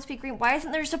white, I don't want it to be green. Why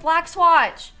isn't there just a black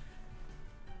swatch?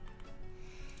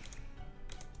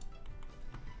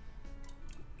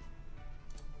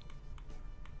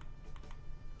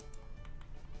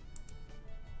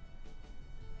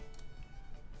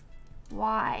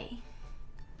 Why?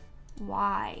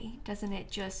 Why doesn't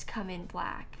it just come in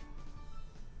black?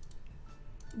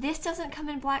 This doesn't come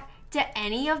in black. Do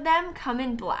any of them come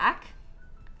in black?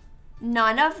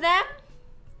 None of them?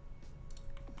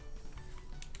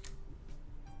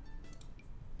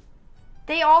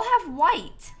 They all have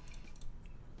white.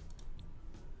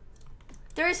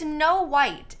 There is no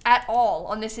white at all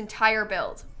on this entire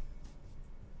build.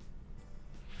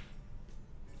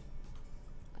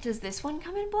 Does this one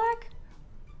come in black?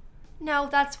 No,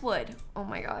 that's wood. Oh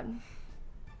my god.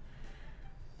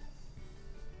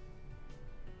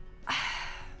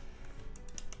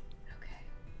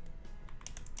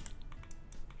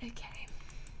 Okay.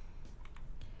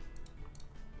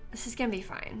 This is gonna be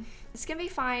fine. It's gonna be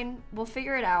fine. We'll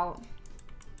figure it out.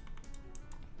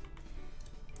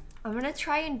 I'm gonna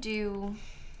try and do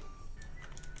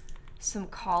some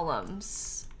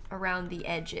columns around the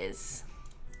edges.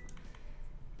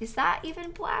 Is that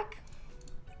even black?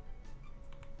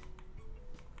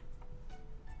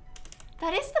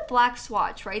 That is the black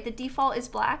swatch, right? The default is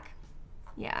black?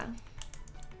 Yeah.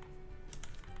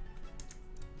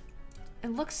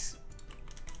 It looks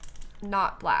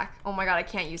not black. Oh my god, I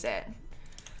can't use it.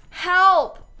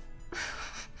 Help!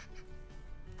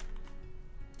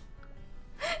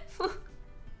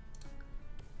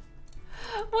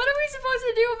 What are we supposed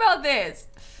to do about this?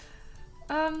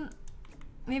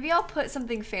 Maybe I'll put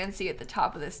something fancy at the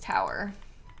top of this tower.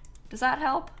 Does that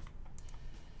help?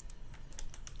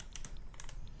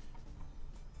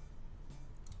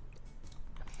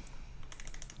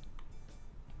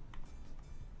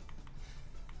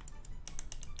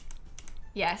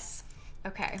 Yes.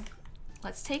 Okay.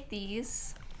 Let's take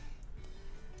these.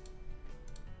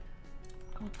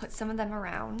 We'll put some of them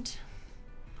around.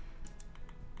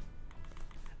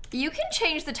 You can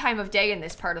change the time of day in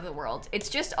this part of the world. It's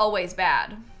just always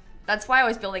bad. That's why I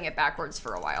was building it backwards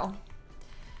for a while.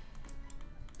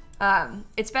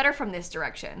 It's better from this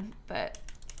direction, but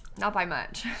not by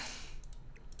much.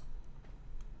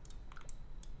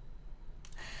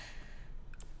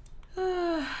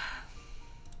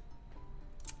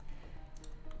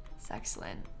 That's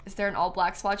excellent. Is there an all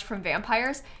black swatch from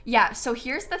vampires? Yeah, so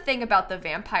here's the thing about the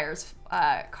vampires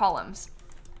columns.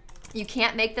 You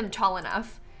can't make them tall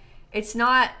enough. It's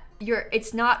not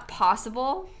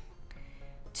possible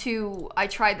to, I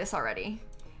tried this already.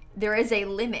 There is a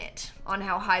limit on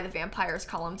how high the vampires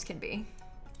columns can be,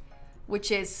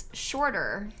 which is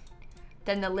shorter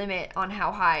than the limit on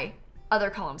how high other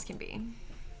columns can be.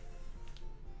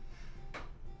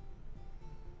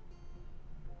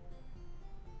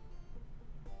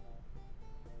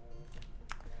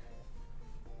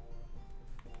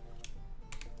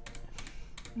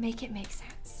 Make it make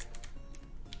sense.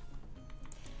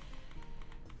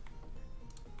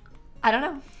 I don't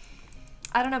know.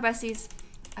 I don't know, besties.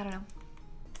 I don't know.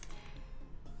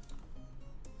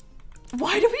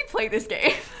 Why do we play this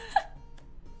game?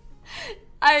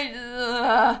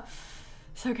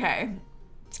 It's okay.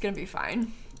 It's gonna be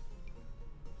fine.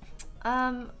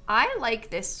 I like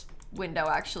this window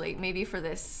actually, maybe for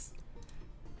this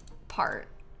part,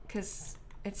 because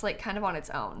it's like kind of on its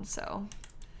own, so.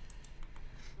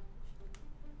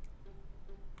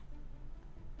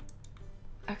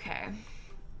 Okay.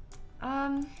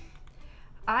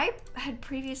 I had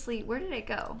previously, where did it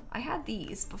go? I had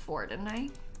these before, didn't I?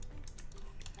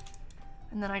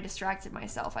 And then I distracted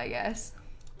myself, I guess.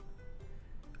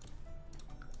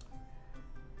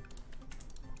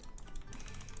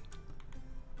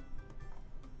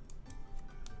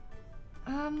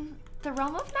 The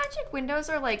Realm of Magic windows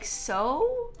are like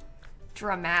so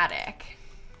dramatic.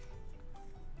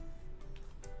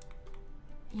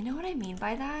 You know what I mean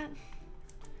by that?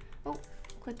 Oh,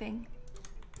 clipping.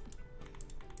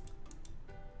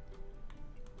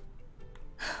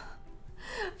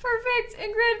 Perfect.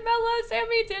 Ingrid, Mella,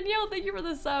 Sammy, Danielle, thank you for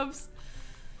the subs.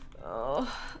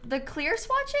 Oh, the clear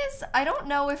swatches, I don't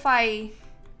know if I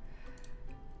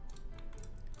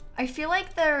feel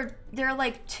like they're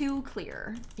like too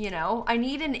clear, you know? I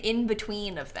need an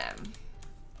in-between of them.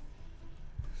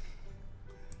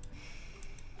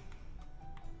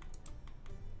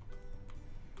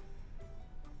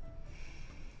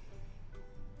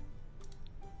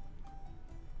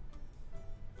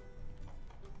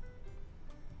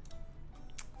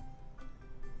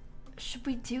 Should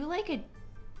we do like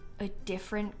a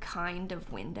different kind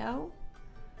of window?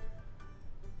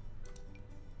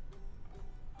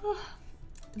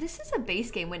 This is a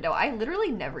base game window. I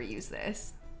literally never use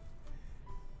this.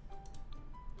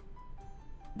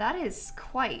 That is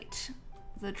quite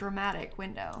the dramatic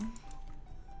window.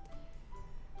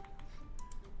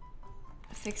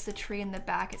 Fix the tree in the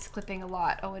back. It's clipping a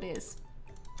lot. Oh, it is.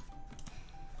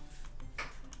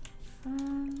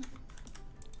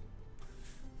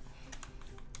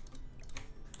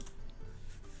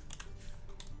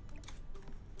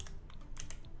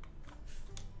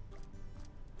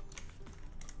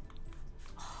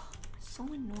 So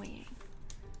annoying.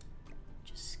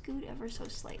 Just scoot ever so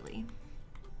slightly.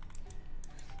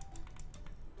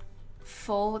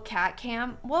 Full cat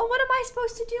cam. Well, what am I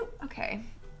supposed to do? Okay,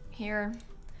 here.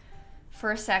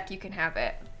 For a sec, you can have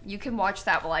it. You can watch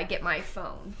that while I get my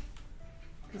phone.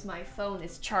 Because my phone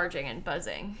is charging and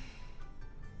buzzing.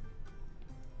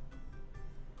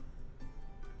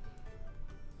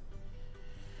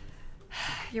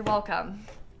 You're welcome.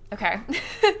 Okay.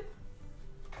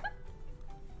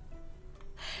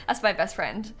 That's my best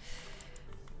friend.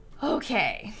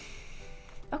 Okay.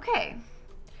 Okay.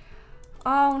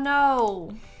 Oh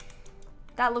no.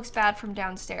 That looks bad from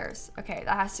downstairs. Okay,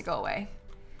 that has to go away.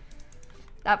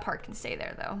 That part can stay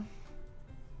there though.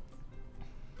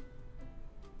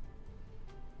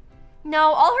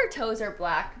 No, all her toes are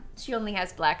black. She only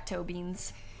has black toe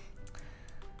beans.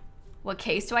 What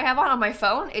case do I have on my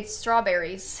phone? It's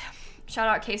strawberries. Shout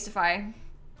out Casetify.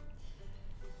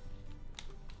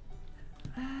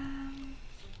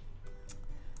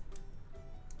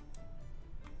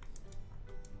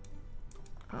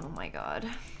 Oh my god.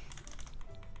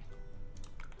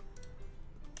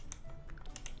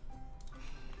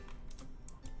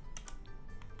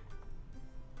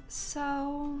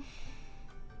 So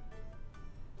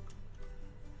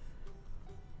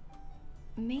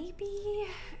maybe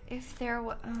if there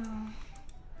was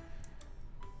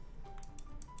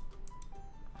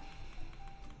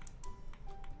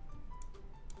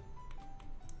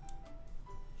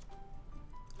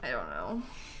I don't know.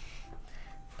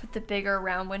 Put the bigger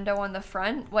round window on the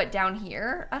front. What, down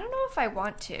here? I don't know if I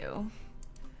want to.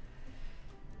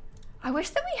 I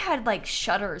wish that we had like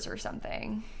shutters or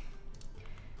something.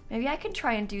 Maybe I can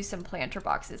try and do some planter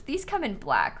boxes. These come in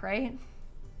black, right?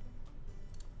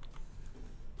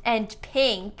 And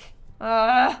pink.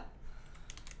 I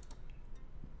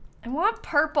want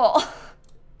purple.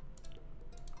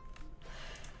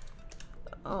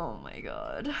 Oh my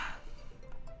god.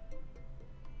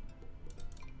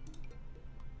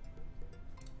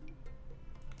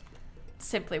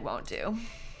 Simply won't do.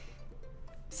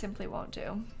 Simply won't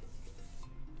do.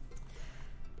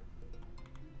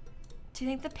 Do you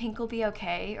think the pink will be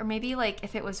okay? Or maybe like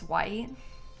if it was white?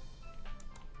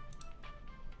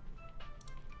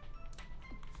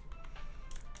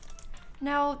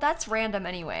 No, that's random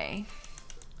anyway.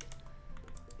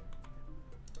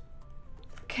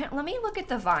 Let me look at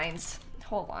the vines.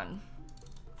 Hold on.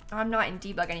 I'm not in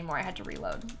debug anymore. I had to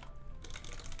reload.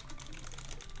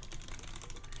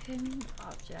 Hidden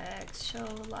objects, show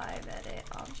live edit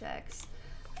objects.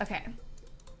 Okay.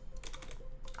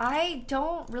 I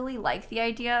don't really like the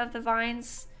idea of the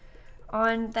vines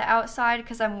on the outside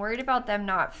because I'm worried about them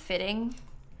not fitting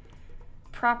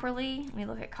properly. Let me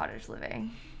look at cottage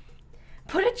living.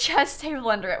 Put a chess table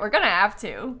under it. We're gonna have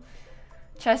to.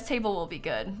 Chess table will be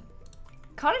good.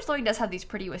 Cottage living does have these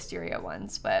pretty wisteria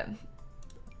ones, but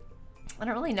I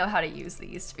don't really know how to use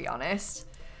these, to be honest.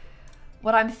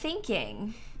 What I'm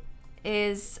thinking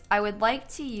is I would like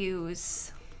to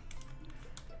use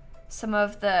some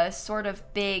of the sort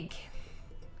of big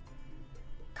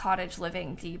cottage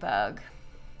living debug.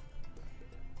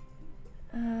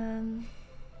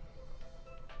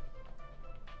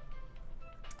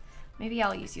 Maybe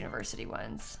I'll use university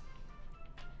ones.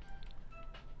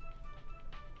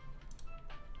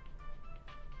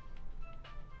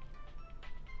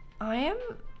 I am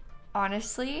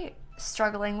honestly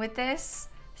struggling with this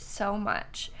so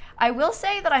much. I will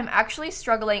say that I'm actually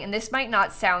struggling, and this might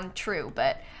not sound true,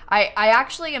 but I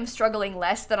actually am struggling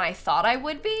less than I thought I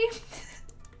would be.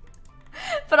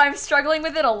 But I'm struggling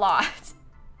with it a lot.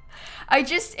 I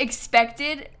just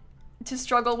expected to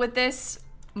struggle with this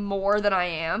more than I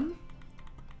am.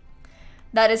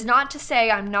 That is not to say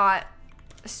I'm not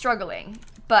struggling,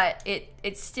 but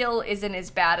it still isn't as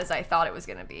bad as I thought it was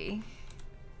gonna be.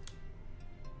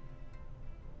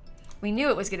 We knew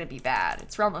it was gonna be bad.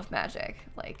 It's Realm of Magic,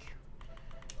 like.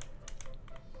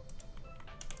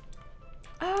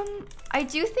 I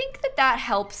do think that that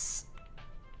helps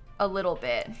a little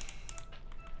bit.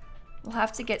 We'll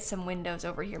have to get some windows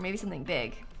over here, maybe something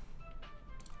big.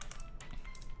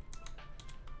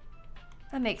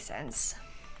 That makes sense.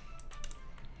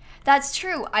 That's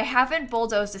true. I haven't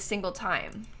bulldozed a single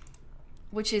time,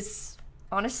 which is,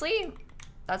 honestly,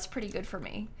 that's pretty good for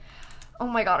me. Oh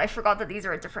my god, I forgot that these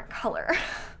are a different color.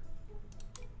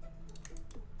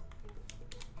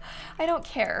 I don't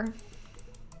care.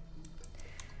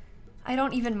 I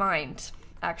don't even mind,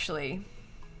 actually.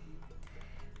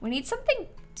 We need something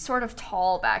sort of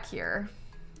tall back here.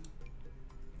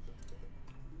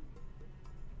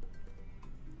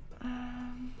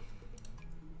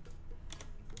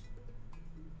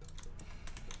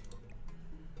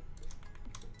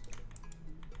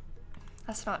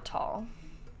 That's not tall.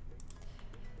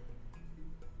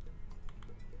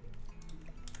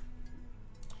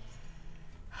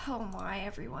 Oh my,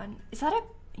 everyone. Is that a...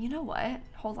 You know what?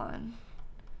 Hold on.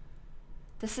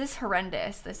 This is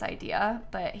horrendous, this idea,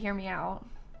 but hear me out.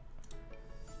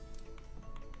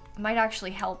 It might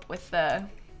actually help with the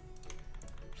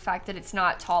fact that it's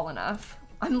not tall enough.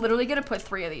 I'm literally gonna put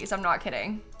 3 of these, I'm not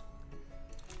kidding.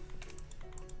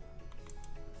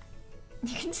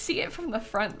 You can see it from the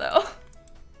front though.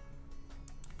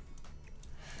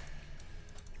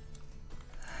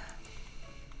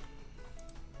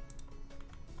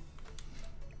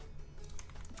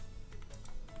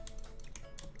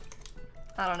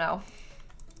 I don't know.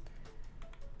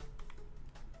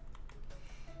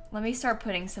 Let me start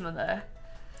putting some of the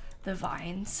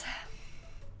vines.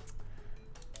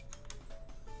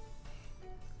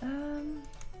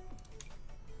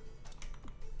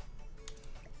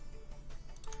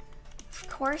 Of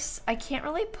course, I can't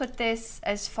really put this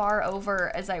as far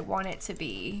over as I want it to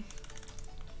be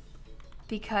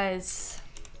because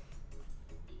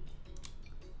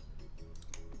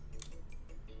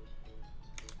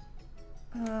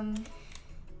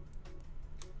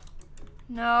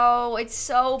no, it's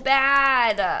so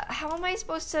bad. How am I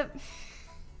supposed to...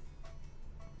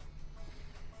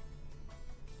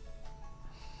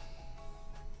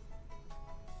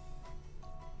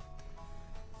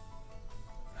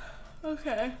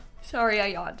 Okay. Sorry, I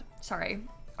yawned. Sorry.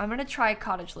 I'm gonna try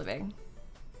cottage living.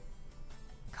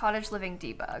 Cottage living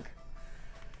debug.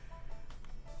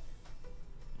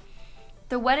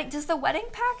 The wedding... Does the wedding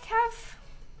pack have...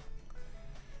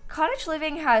 Cottage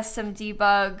living has some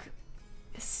debug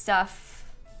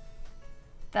stuff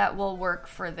that will work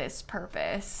for this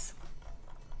purpose.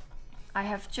 I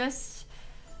have just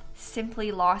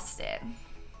simply lost it.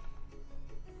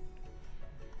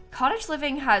 Cottage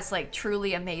living has like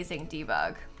truly amazing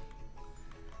debug.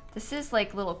 This is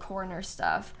like little corner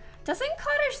stuff. Doesn't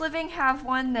cottage living have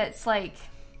one that's like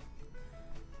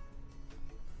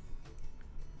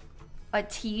a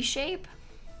T shape?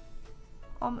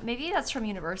 Maybe that's from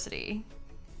university.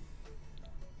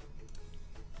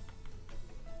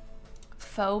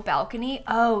 Faux balcony.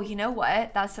 Oh, you know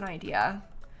what? That's an idea.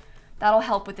 That'll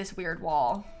help with this weird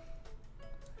wall.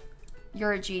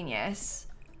 You're a genius.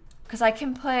 Because I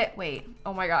can put, wait,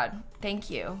 oh my god, thank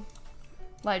you.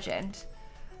 Legend.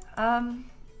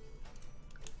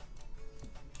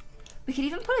 We could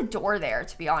even put a door there,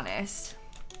 to be honest.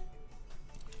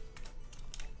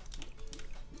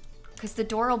 Because the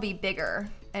door will be bigger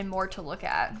and more to look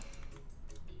at.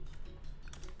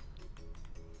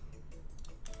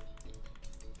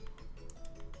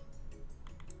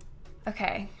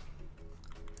 Okay.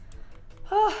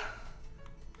 Oh,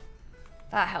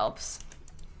 that helps.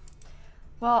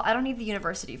 Well, I don't need the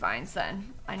university vines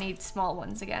then. I need small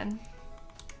ones again.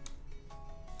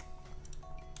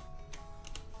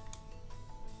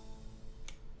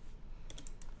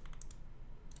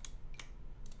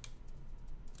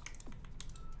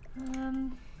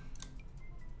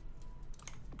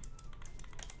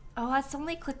 Oh, that's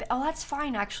only clip. Oh, that's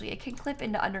fine actually. It can clip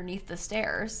into underneath the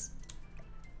stairs.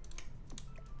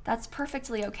 That's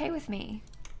perfectly okay with me.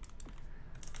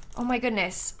 Oh my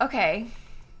goodness. Okay.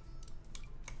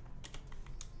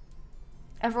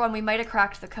 Everyone, we might have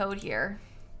cracked the code here.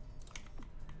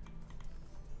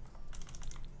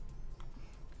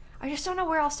 I just don't know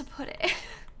where else to put it.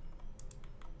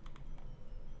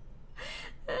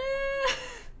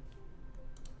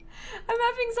 I'm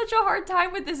having such a hard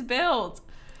time with this build.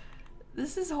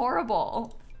 This is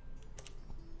horrible.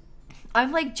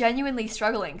 I'm like genuinely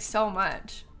struggling so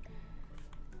much.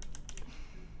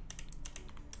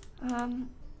 I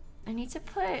need to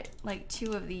put like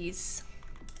 2 of these.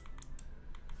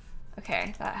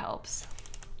 Okay, that helps.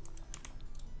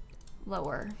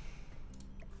 Lower.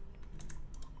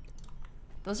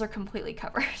 Those are completely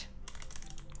covered.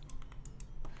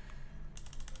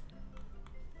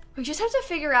 We just have to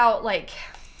figure out like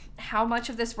how much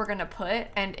of this we're gonna put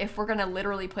and if we're gonna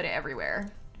literally put it everywhere.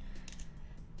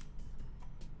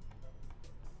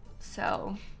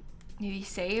 So maybe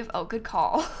save. Oh, good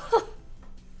call.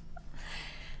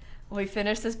 Will we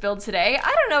finish this build today?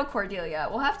 I don't know, Cordelia.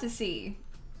 We'll have to see.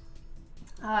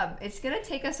 It's gonna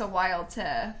take us a while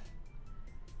to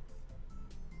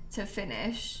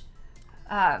finish.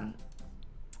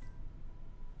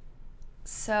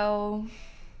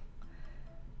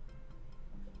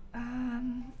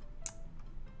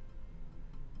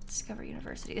 Discover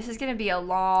University. This is gonna be a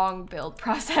long build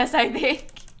process, I think.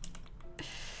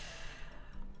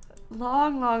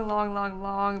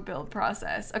 Long build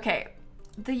process. Okay,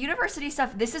 the university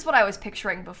stuff, this is what I was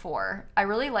picturing before. I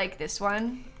really like this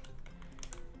one.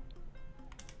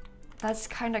 That's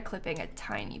kind of clipping a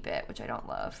tiny bit, which I don't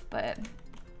love, but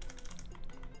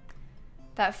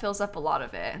that fills up a lot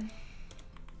of it.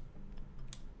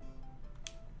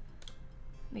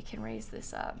 We can raise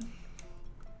this up.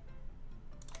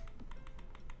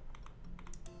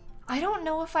 I don't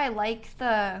know if I like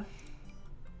the...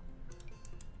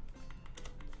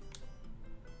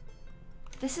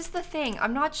 This is the thing.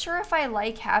 I'm not sure if I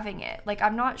like having it. Like,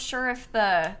 I'm not sure if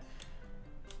the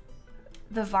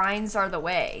vines are the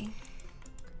way.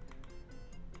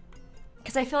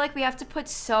 Because I feel like we have to put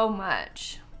so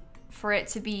much for it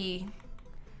to be,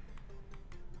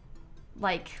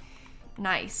 like,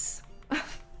 nice.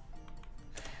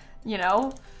 You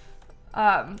know?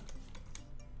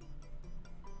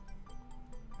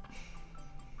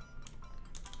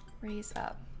 Raise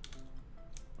up.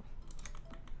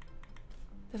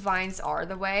 The vines are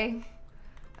the way.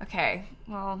 Okay,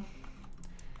 well,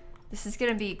 this is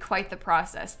gonna be quite the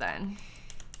process then.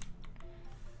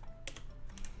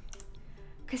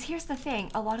 Because here's the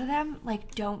thing, a lot of them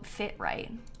like don't fit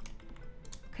right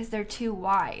because they're too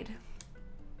wide.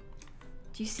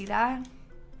 Do you see that?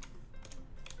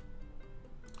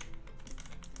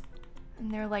 And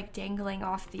they're like dangling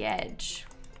off the edge.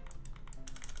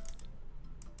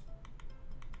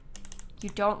 You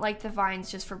don't like the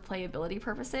vines just for playability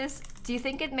purposes? Do you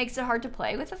think it makes it hard to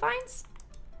play with the vines?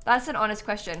 That's an honest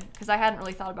question, because I hadn't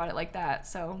really thought about it like that,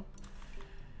 so.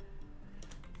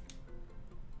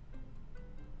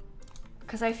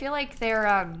 Because I feel like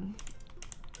they're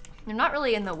not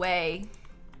really in the way.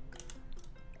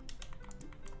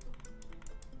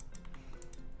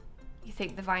 You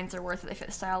think the vines are worth it? They fit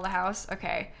the style of the house?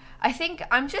 Okay. I think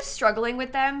I'm just struggling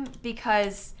with them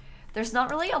because there's not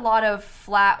really a lot of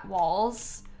flat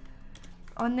walls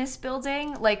on this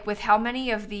building, like with how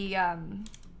many of the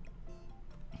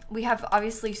we have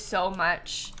obviously so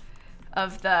much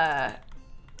of the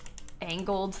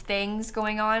angled things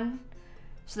going on.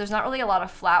 So there's not really a lot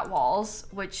of flat walls,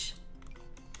 which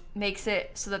makes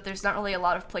it so that there's not really a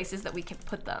lot of places that we can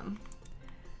put them.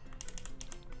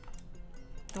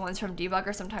 The ones from debug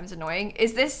are sometimes annoying.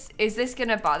 Is this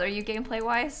gonna bother you gameplay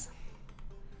wise?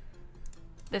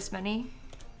 This many?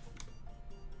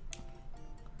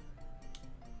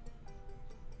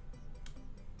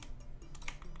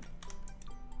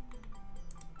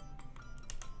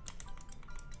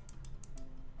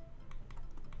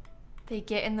 They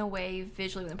get in the way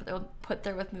visually when they're put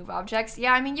there with move objects.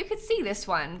 Yeah, I mean, you could see this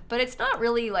one, but it's not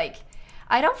really like,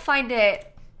 I don't find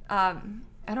it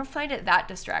that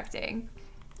distracting.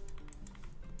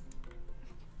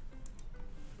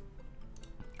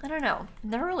 I don't know.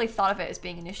 Never really thought of it as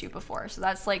being an issue before, so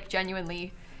that's like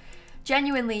genuinely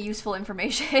useful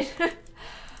information.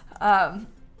 Oh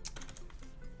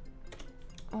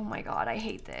my god, I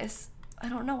hate this. I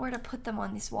don't know where to put them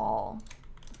on this wall.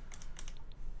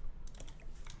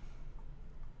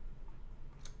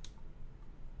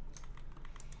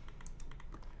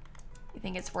 You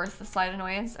think it's worth the slight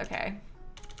annoyance? Okay.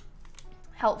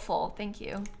 Helpful, thank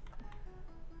you.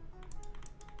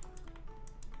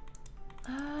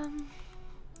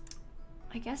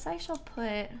 I guess I shall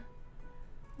put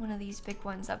one of these big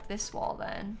ones up this wall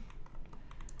then.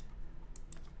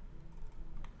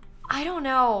 I don't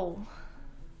know.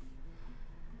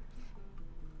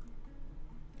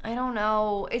 I don't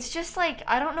know. It's just like,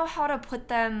 I don't know how to put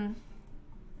them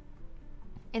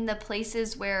in the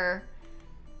places where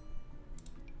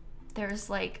there's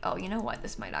like, oh, you know what?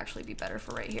 This might actually be better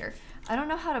for right here. I don't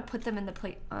know how to put them in the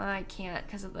place. I can't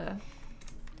because of the...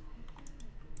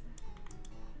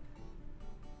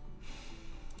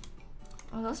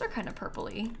 Oh, those are kind of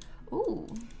purpley. Ooh.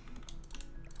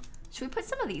 Should we put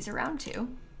some of these around too?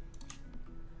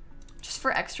 Just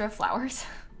for extra flowers.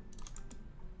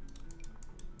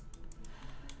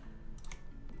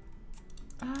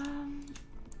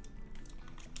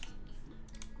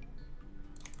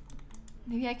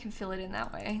 Maybe I can fill it in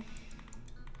that way.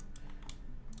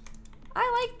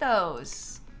 I like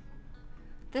those.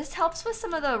 This helps with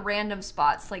some of the random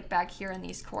spots, like back here in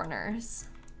these corners.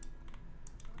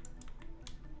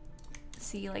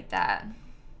 See, like that.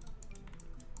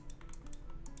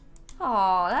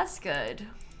 Oh, that's good.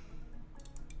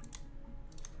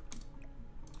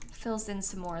 Fills in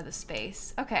some more of the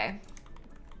space. Okay.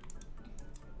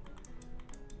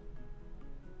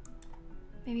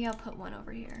 Maybe I'll put one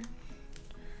over here.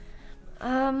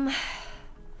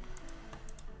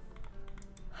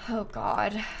 Oh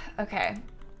God. Okay.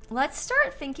 Let's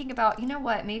start thinking about, you know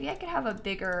what? Maybe I could have a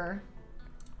bigger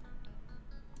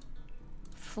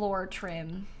floor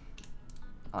trim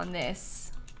on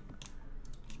this.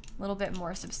 A little bit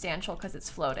more substantial because it's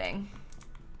floating.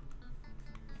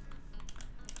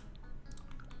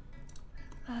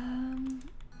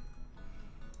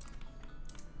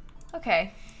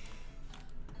 Okay.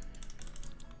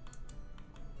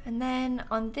 And then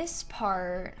on this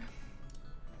part,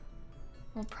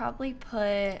 we'll probably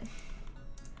put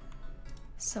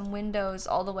some windows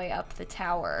all the way up the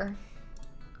tower.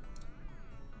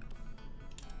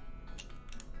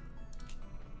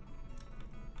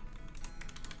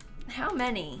 How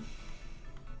many?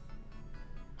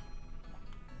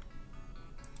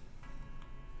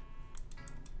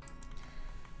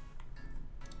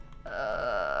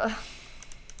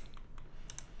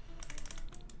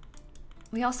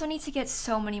 We also need to get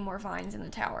so many more vines in the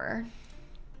tower.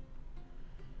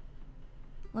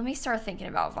 Let me start thinking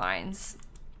about vines.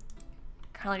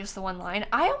 Kind of like just the one line.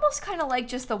 I almost kind of like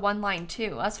just the one line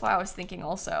too. That's why I was thinking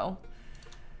also.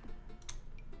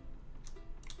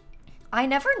 I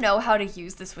never know how to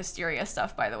use this wisteria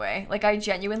stuff, by the way. Like, I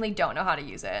genuinely don't know how to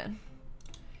use it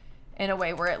in a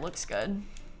way where it looks good.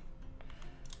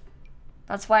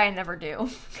 That's why I never do,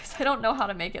 because I don't know how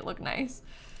to make it look nice.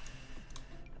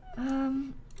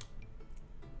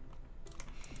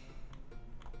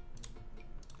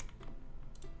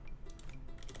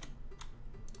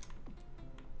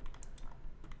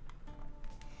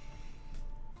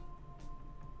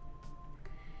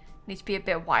 Needs to be a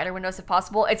bit wider windows if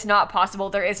possible. It's not possible.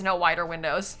 There is no wider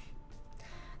windows.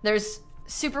 There's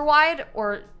super wide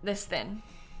or this thin.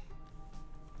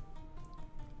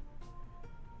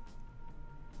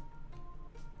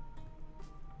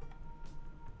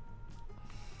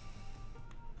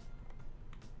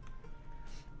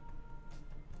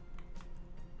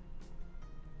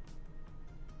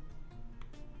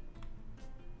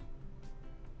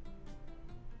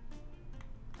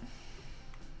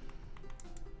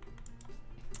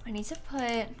 I need to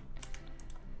put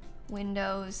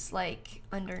windows like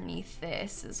underneath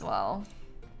this as well.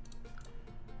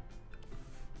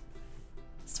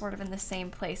 Sort of in the same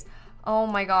place. Oh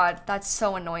my god, that's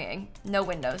so annoying. No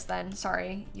windows then,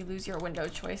 sorry. You lose your window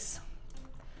choice.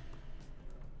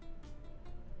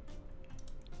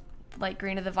 Light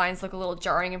green of the vines look a little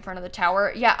jarring in front of the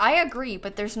tower. Yeah, I agree,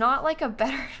 but there's not like a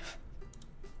better...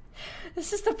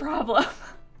 This is the problem.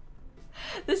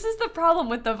 This is the problem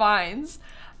with the vines.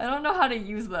 I don't know how to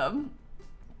use them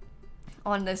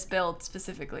on this build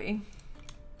specifically.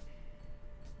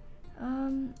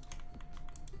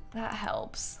 That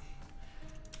helps.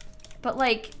 But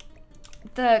like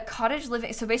the cottage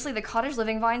living, so basically the cottage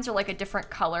living vines are like a different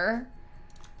color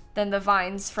than the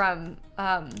vines from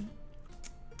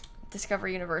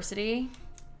Discovery University.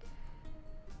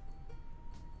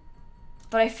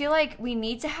 But I feel like we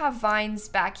need to have vines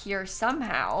back here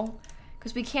somehow,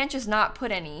 because we can't just not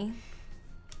put any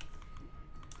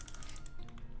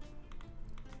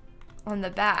on the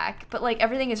back. But like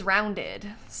everything is rounded,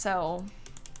 so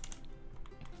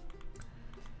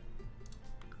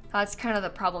that's kind of the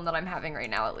problem that I'm having right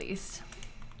now, at least.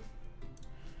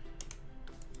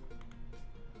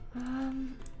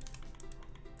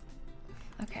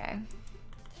 Okay.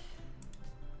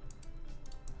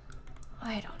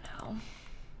 I don't know.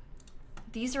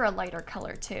 These are a lighter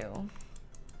color too.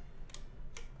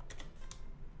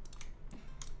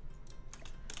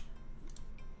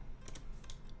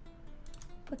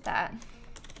 Put that.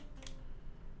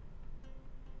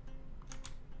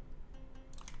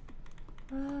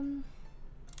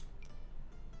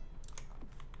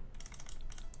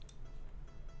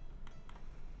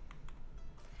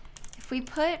 If we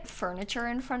put furniture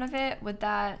in front of it, would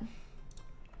that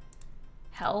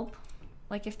help?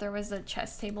 Like if there was a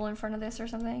chess table in front of this or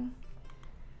something?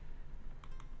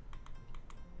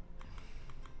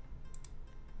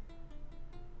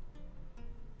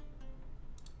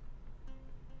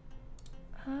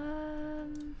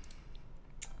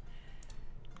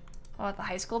 Oh, the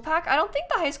high school pack? I don't think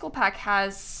the high school pack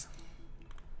has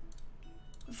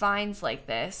vines like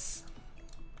this.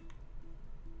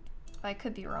 I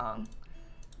could be wrong.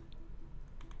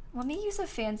 Let me use a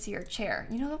fancier chair.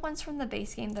 You know the ones from the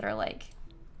base game that are like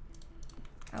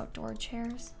outdoor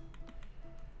chairs?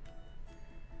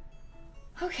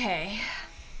 Okay.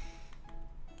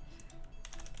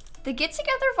 The get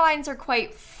together vines are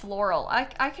quite floral.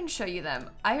 I can show you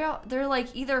them. They're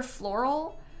like either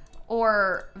floral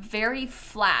or very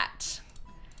flat.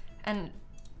 And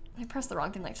I pressed the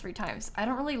wrong thing like 3 times. I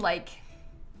don't really like,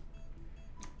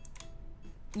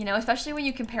 you know, especially when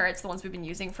you compare it to the ones we've been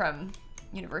using from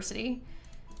university.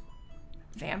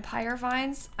 Vampire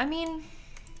vines. I mean,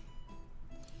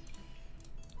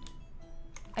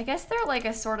 I guess they're like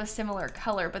a sort of similar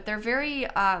color, but they're very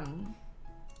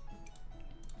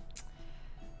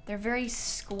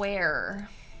square.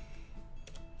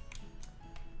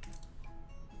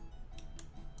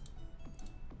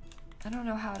 I don't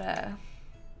know how to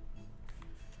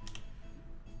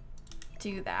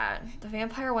do that. The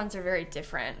vampire ones are very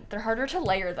different. They're harder to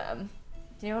layer them.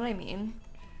 Do you know what I mean?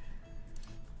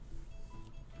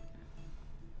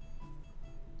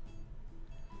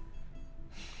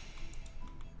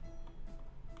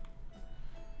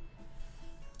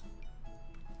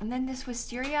 And then this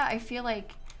wisteria, I feel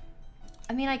like,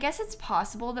 I mean, I guess it's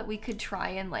possible that we could try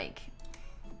and like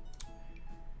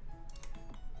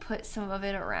put some of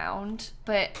it around,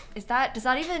 but is that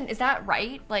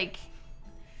right? Like,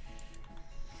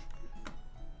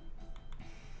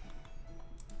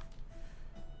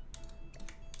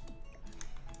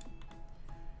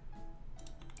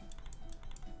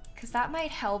 because that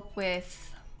might help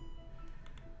with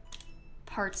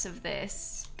parts of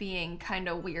this being kind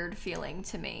of weird feeling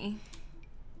to me,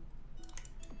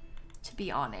 to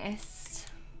be honest.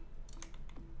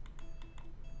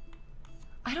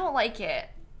 I don't like it.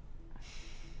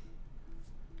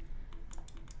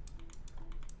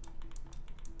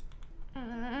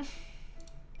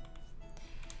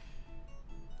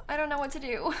 I don't know what to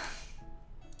do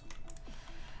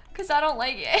because I don't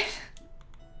like it.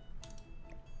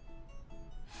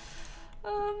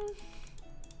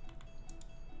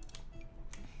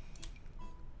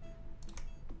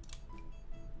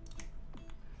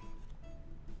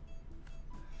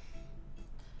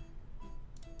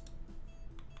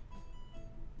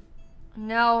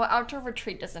 No, Outdoor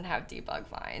Retreat doesn't have debug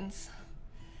vines.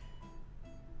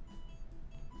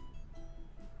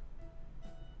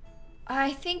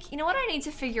 I think, you know what I need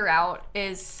to figure out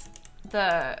is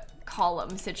the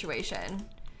column situation.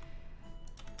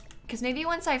 Because maybe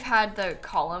once I've had the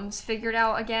columns figured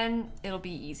out again, it'll be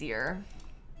easier.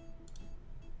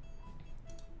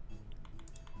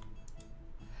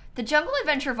 The jungle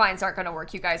adventure vines aren't gonna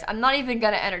work, you guys. I'm not even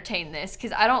gonna entertain this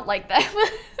because I don't like them.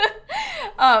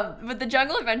 But the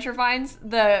jungle adventure vines,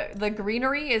 the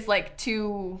greenery is like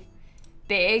too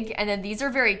big, and then these are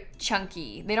very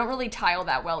chunky. They don't really tile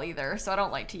that well either, so I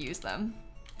don't like to use them.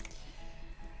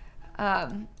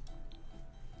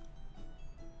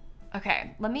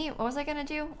 Okay, what was I gonna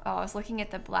do? Oh, I was looking at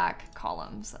the black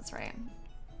columns, that's right.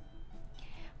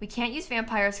 We can't use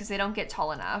vampires because they don't get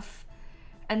tall enough.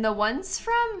 And the ones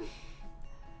from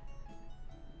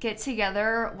Get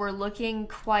Together were looking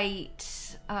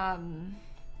quite,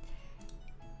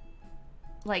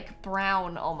 like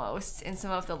brown almost in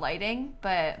some of the lighting,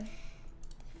 but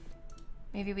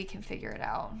maybe we can figure it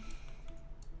out.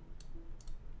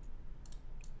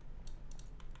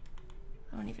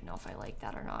 I don't even know if I like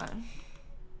that or not.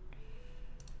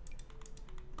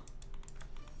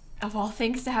 Of all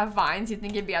things to have vines, you'd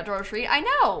think it'd be outdoor retreat. I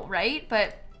know, right?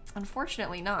 But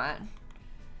unfortunately not.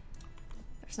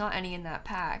 There's not any in that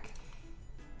pack.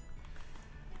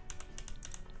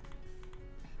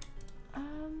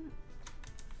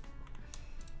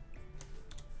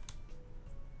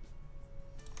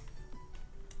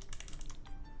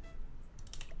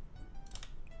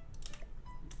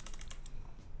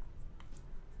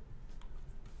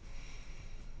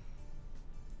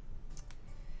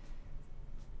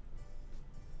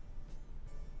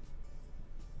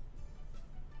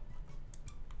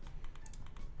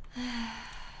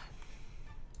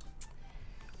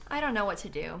 I don't know what to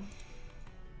do.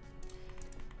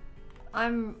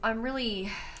 I'm really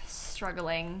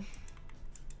struggling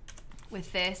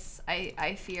with this,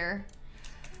 I fear.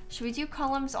 Should we do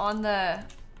columns on the...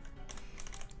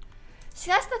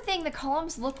 See, that's the thing, the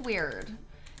columns look weird.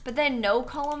 But then no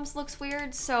columns looks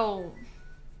weird, so...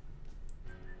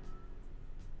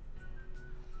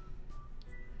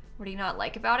 What do you not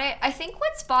like about it? I think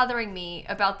what's bothering me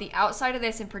about the outside of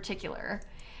this in particular,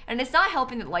 and it's not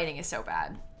helping that lighting is so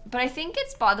bad, but I think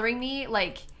it's bothering me,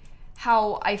 like,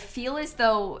 how I feel as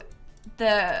though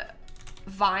the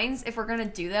vines, if we're gonna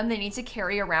do them, they need to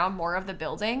carry around more of the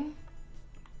building.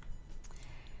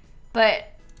 But,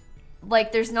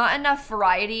 like, there's not enough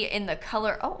variety in the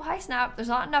color. Oh, hi, Snap. There's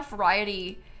not enough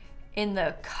variety in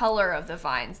the color of the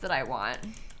vines that I want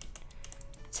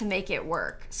to make it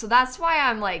work. So that's why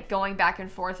I'm, like, going back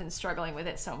and forth and struggling with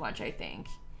it so much, I think.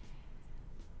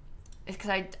 It's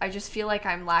because I just feel like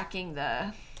I'm lacking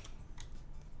the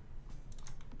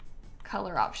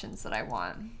color options that I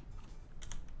want.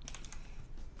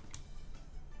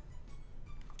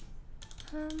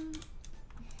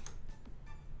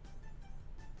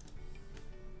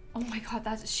 Oh my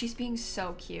god, she's being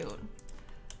so cute.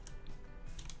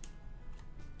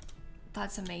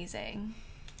 That's amazing.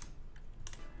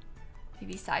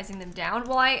 Maybe sizing them down.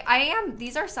 Well, I am,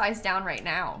 these are sized down right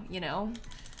now, you know?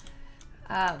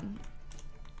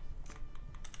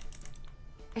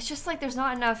 It's just like there's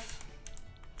not enough,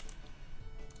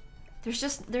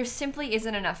 there simply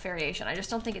isn't enough variation. I just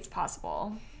don't think it's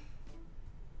possible.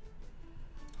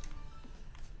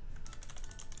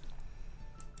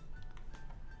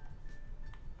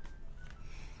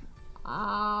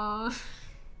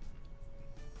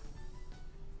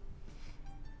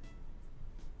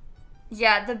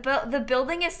 Yeah, the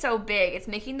building is so big, it's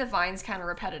making the vines kind of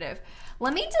repetitive.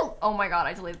 Let me oh my god,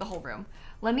 I deleted the whole room.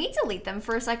 Let me delete them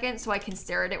for a second so I can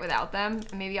stare at it without them.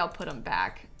 And maybe I'll put them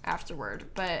back afterward,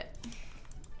 but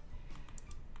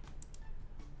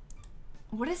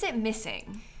what is it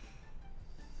missing?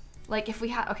 Like if we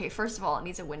had, okay, first of all, it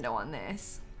needs a window on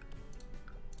this.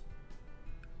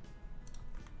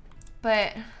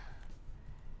 But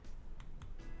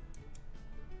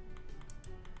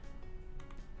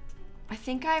I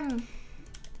think I'm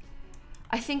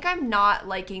not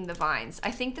liking the vines.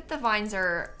 I think that the vines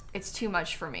are, it's too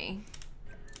much for me.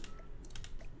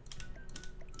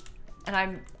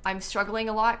 And I'm struggling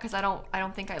a lot because I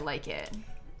don't think I like it.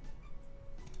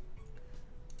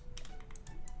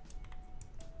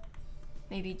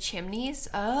 Maybe chimneys?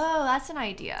 Oh, that's an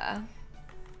idea.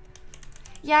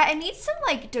 Yeah, it needs some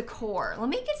like decor. Let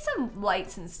me get some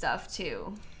lights and stuff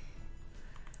too.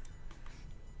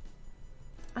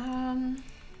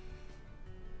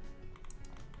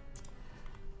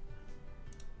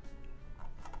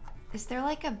 Is there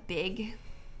like a big,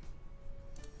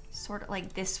 sort of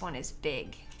like this one is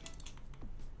big.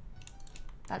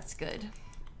 That's good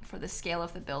for the scale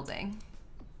of the building.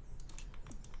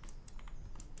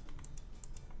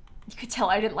 You could tell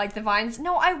I didn't like the vines.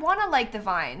 No, I want to like the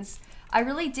vines. I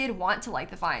really did want to like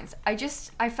the vines.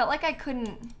 I felt like I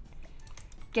couldn't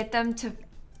get them to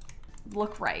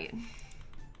look right.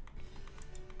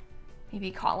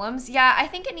 Maybe columns? Yeah, I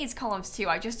think it needs columns too.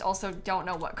 I just also don't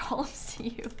know what columns to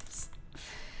use.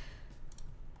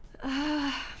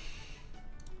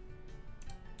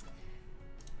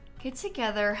 Get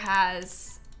Together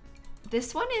has...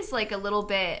 This one is like a little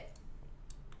bit...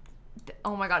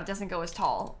 Oh my god, it doesn't go as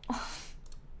tall.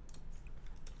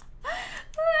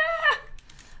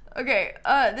 Okay,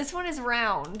 this one is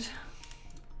round.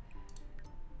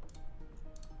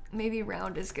 Maybe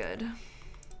round is good.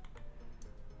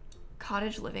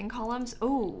 Cottage living columns.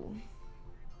 Oh.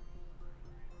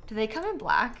 Do they come in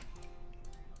black?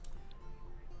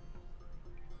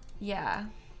 Yeah.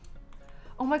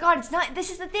 Oh my god, it's not, this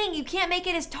is the thing, you can't make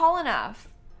it as tall enough.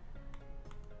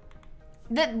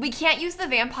 We can't use the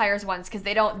vampires ones because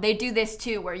they do this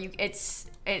too where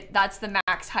that's the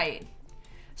max height.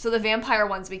 So the vampire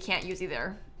ones we can't use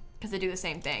either because they do the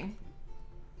same thing.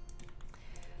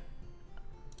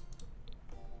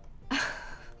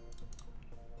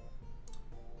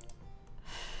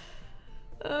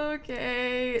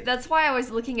 Okay, that's why I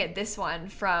was looking at this one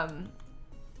from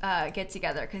Get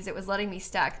Together because it was letting me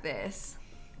stack this.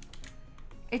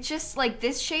 It's just like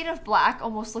this shade of black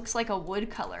almost looks like a wood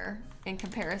color in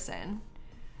comparison.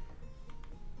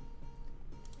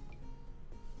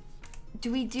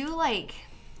 Do we do like,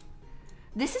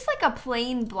 this is like a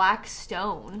plain black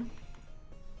stone.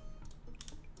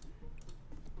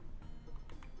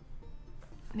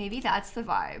 Maybe that's the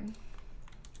vibe.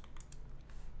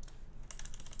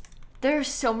 There's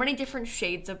so many different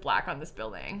shades of black on this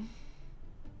building.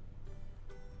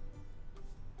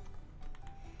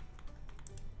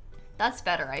 That's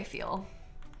better, I feel.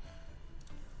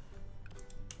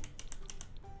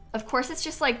 Of course, it's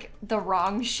just like the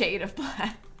wrong shade of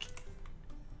black.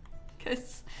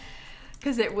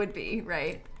 Because it would be,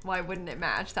 right? Why wouldn't it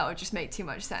match? That would just make too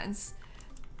much sense.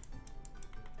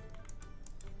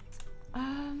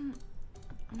 I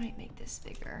might make this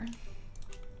bigger.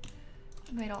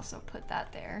 I might also put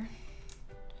that there.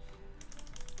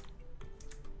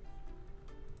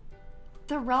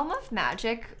 The Realm of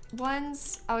Magic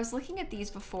ones, I was looking at these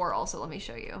before also, let me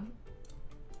show you.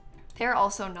 They're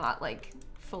also not like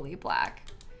fully black.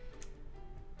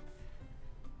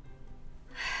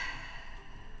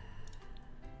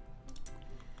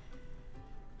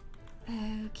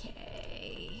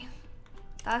 Okay,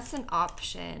 that's an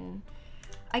option.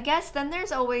 I guess then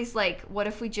there's always like, what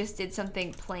if we just did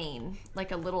something plain,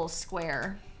 like a little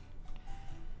square?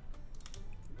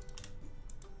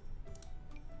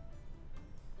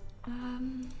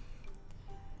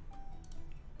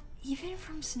 Even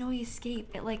from Snowy Escape,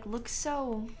 it like looks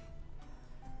so...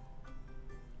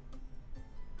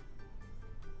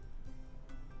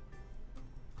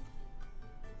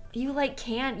 You like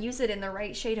can't use it in the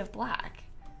right shade of black.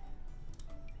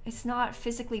 It's not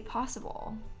physically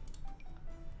possible.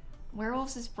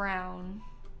 Werewolves is brown.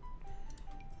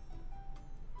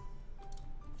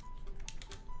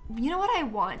 You know what I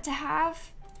want to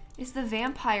have is the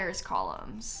vampires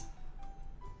columns.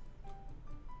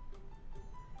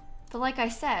 But like I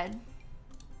said,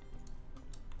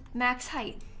 max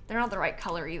height. They're not the right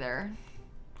color either.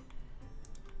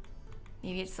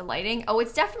 Maybe it's the lighting. Oh,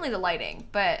 it's definitely the lighting,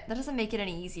 but that doesn't make it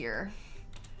any easier.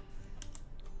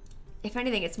 If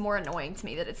anything, it's more annoying to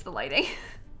me that it's the lighting.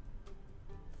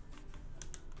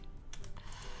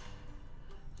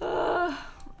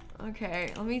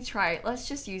 Okay, let me try. Let's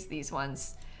just use these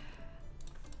ones.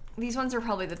 These ones are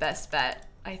probably the best bet,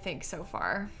 I think, so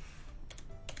far.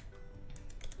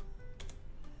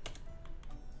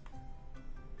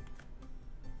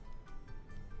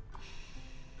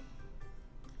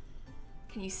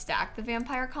 Can you stack the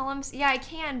vampire columns? Yeah, I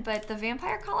can, but the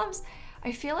vampire columns,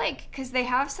 I feel like, because they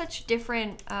have such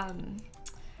different,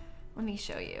 let me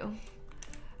show you.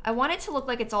 I want it to look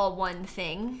like it's all one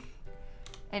thing.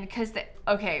 And because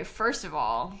okay, first of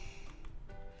all,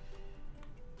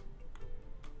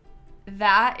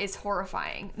 that is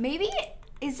horrifying. Maybe,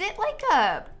 is it like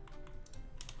a,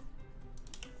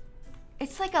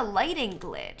 it's like a lighting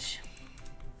glitch.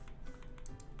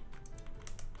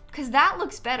 Because that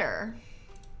looks better.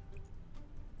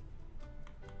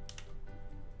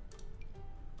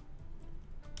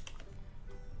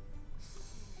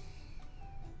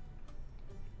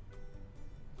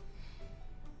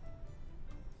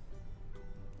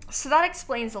 So that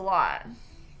explains a lot.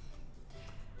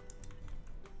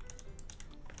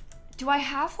 Do I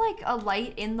have like a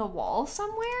light in the wall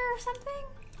somewhere or something?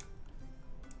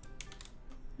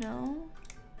 No.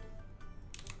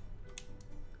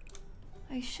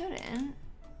 I shouldn't.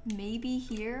 Maybe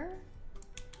here?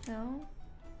 No.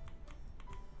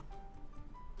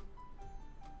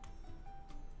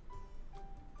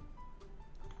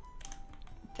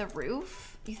 the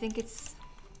roof? You think it's...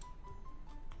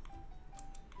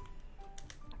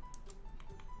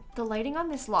 The lighting on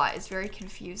this lot is very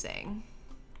confusing.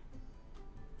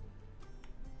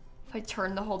 If I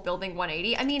turn the whole building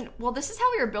 180, I mean, well, this is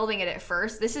how we were building it at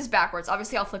first. This is backwards.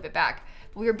 Obviously, I'll flip it back.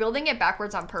 But we were building it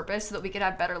backwards on purpose so that we could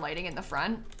have better lighting in the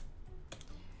front.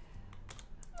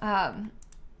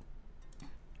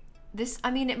 This,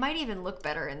 I mean, it might even look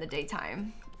better in the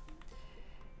daytime.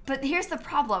 But here's the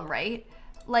problem, right?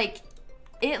 Like,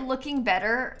 it looking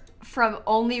better from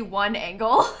only one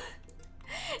angle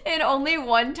in only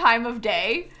one time of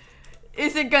day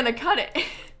isn't gonna cut it.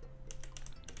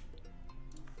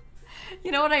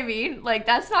 You know what I mean? Like,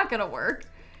 that's not gonna work.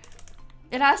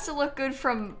 It has to look good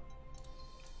from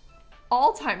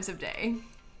all times of day,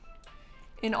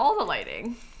 in all the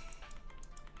lighting.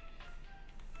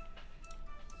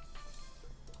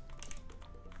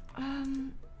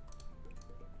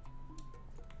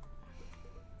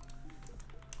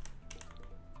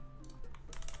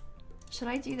 Should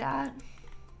I do that?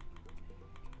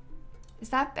 Is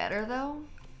that better though?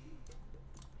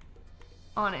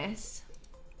 Honest.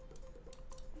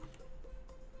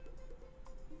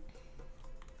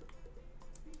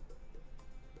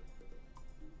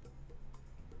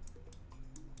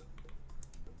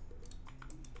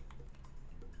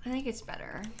 I think it's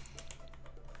better.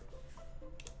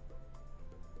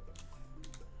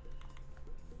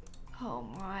 Oh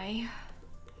my.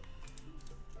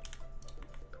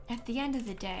 At the end of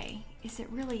the day, is it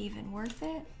really even worth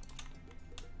it?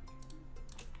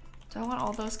 Do I want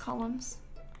all those columns?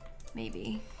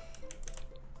 Maybe.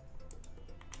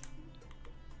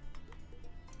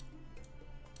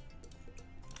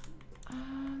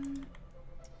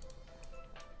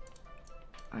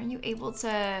 Are you able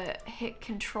to hit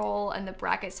control and the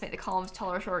brackets to make the columns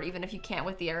taller or shorter even if you can't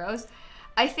with the arrows?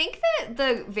 I think that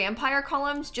the vampire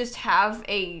columns just have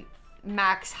a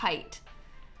max height.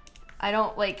 I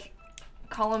don't like,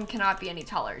 column cannot be any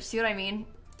taller. See what I mean?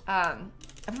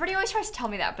 Everybody always tries to tell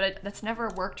me that, but that's never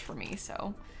worked for me,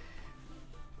 so.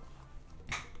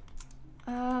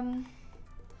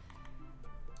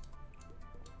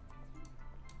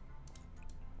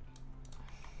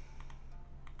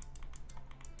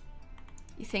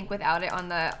 You think without it on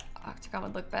the octagon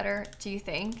would look better? Do you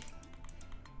think?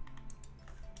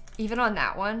 Even on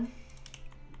that one?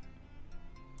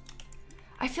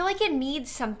 I feel like it needs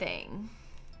something.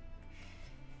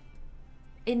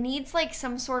 It needs like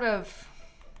some sort of...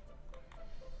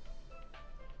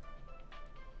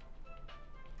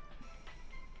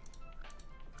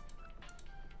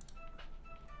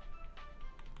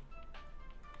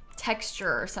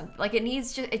 texture or something. Like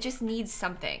it just needs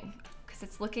something. Because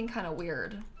it's looking kind of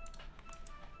weird.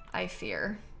 I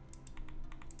fear.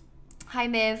 Hi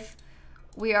Miv.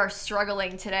 We are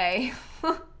struggling today.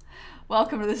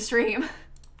 Welcome to the stream.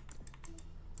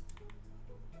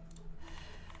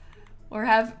 We're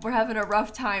having a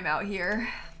rough time out here.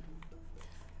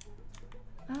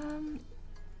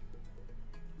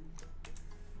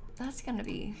 That's gonna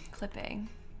be clipping.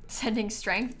 Sending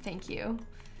strength, thank you.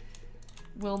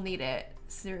 We'll need it,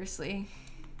 seriously.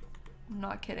 I'm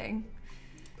not kidding.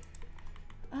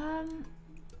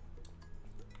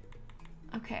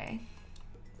 Okay.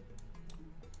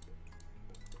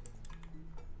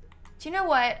 Do you know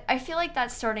what? I feel like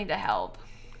that's starting to help.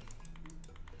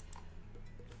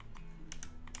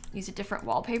 Use a different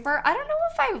wallpaper. I don't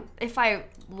know if I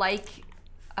like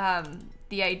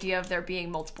the idea of there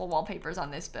being multiple wallpapers on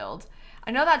this build.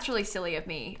 I know that's really silly of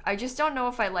me. I just don't know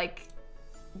if I like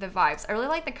the vibes. I really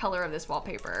like the color of this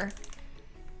wallpaper.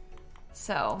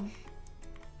 So.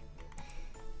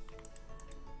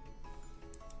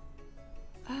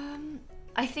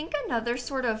 I think another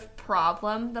sort of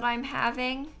problem that I'm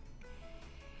having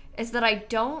is that I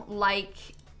don't like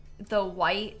the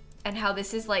white and how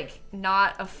this is like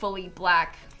not a fully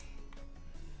black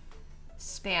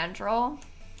spandrel.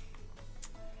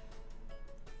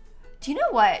 Do you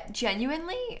know what?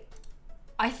 Genuinely,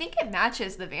 I think it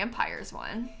matches the vampires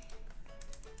one.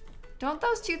 Don't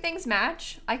those two things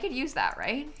match? I could use that,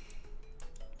 right?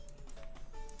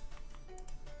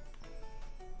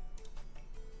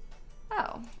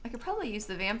 Oh, I could probably use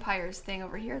the vampires thing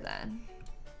over here then.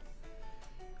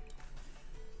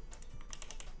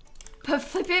 But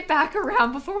flip it back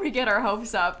around before we get our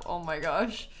hopes up. Oh my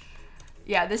gosh.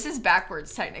 Yeah, this is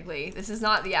backwards technically. This is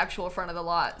not the actual front of the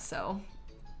lot, so.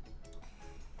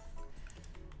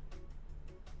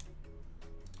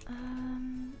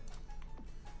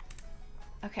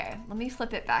 Okay, let me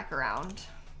flip it back around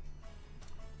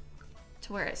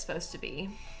to where it's supposed to be.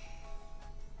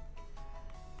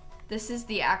 This is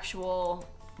the actual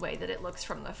way that it looks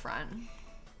from the front.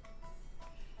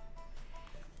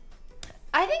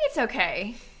 I think it's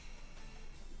okay.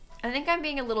 I think I'm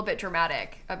being a little bit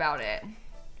dramatic about it.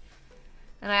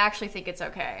 And I actually think it's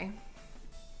okay.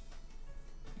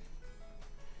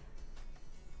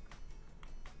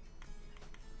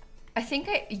 I think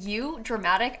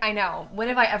dramatic? I know. When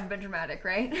have I ever been dramatic,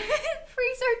 right?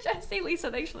 Freezer, Jesse, Lisa,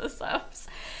 thanks for the subs.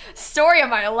 Story of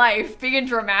my life, being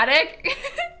dramatic.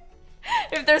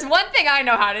 If there's one thing I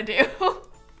know how to do.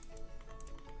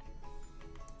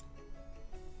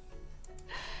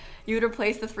 You would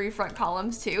replace the 3 front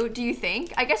columns too, do you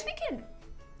think? I guess we could,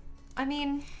 I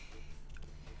mean,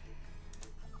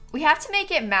 we have to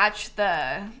make it match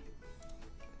the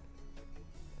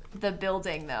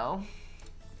building though.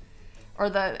 Or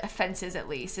the fences at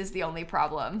least is the only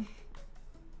problem.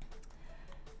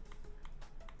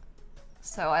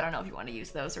 So I don't know if you want to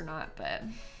use those or not, but.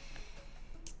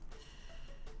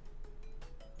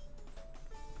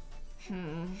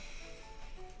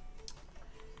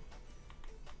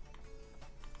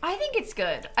 I think it's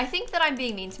good. I think that I'm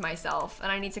being mean to myself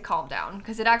and I need to calm down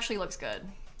because it actually looks good.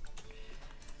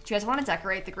 Do you guys want to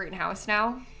decorate the greenhouse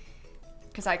now?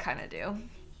 Because I kind of do.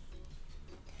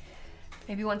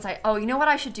 Maybe once oh, you know what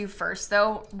I should do first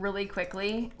though, really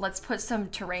quickly? Let's put some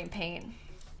terrain paint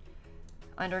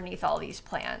underneath all these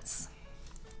plants.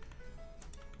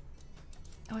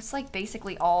 Oh, it's like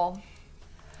basically all,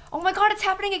 oh my God, it's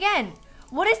happening again.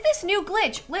 What is this new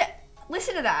glitch?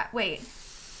 Listen to that, wait.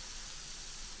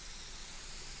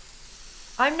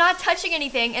 I'm not touching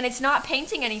anything and it's not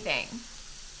painting anything.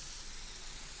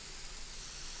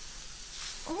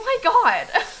 Oh my God.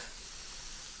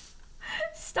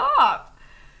 Stop.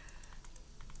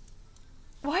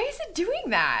 Why is it doing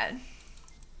that?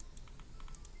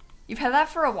 You've had that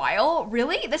for a while?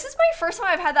 Really? This is my first time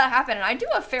I've had that happen and I do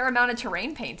a fair amount of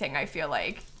terrain painting, I feel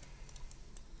like.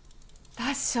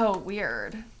 That's so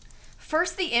weird.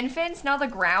 First the infants, now the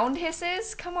ground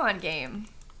hisses? Come on, game.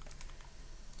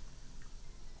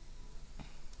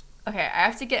 Okay, I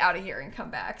have to get out of here and come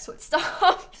back so it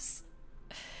stops.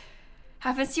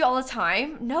 Happens to you all the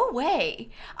time? No way.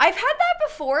 I've had that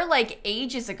before, like,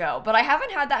 ages ago, but I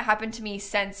haven't had that happen to me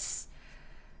since,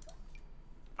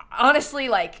 honestly,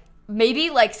 like, maybe,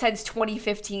 like, since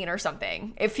 2015 or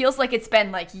something. It feels like it's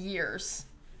been, like, years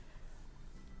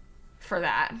for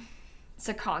that. It's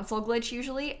a console glitch,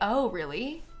 usually. Oh,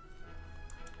 really?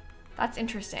 That's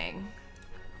interesting.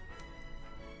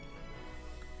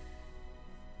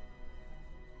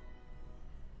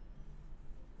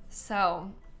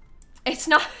 So... it's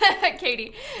not,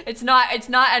 Katie, it's not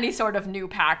any sort of new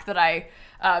pack that I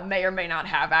may or may not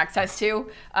have access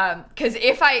to. Because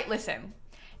if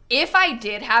I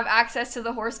did have access to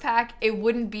the horse pack, it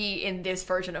wouldn't be in this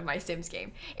version of my Sims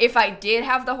game. If I did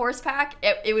have the horse pack,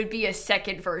 it would be a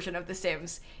second version of the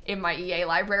Sims in my EA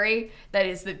library that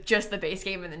is just the base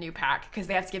game and the new pack, because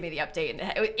they have to give me the update.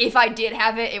 And if I did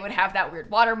have it, it would have that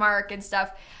weird watermark and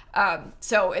stuff.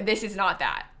 So this is not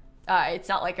that. It's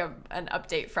not like an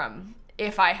update from,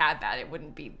 if I had that, it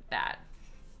wouldn't be that.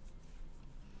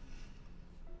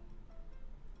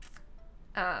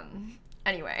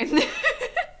 Anyway.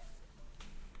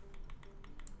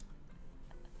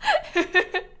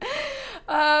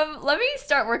 Let me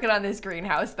start working on this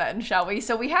greenhouse then, shall we?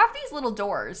 So we have these little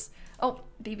doors. Oh,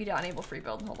 BB.enable free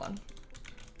build, hold on.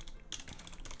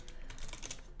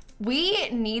 We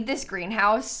need this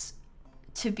greenhouse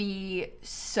to be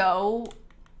so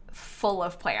full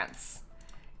of plants.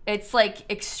 It's like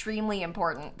extremely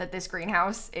important that this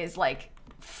greenhouse is like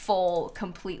full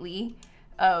completely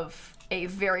of a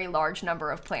very large number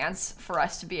of plants for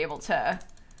us to be able to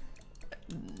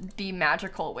be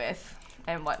magical with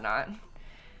and whatnot.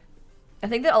 I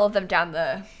think that all of them down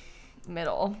the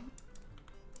middle.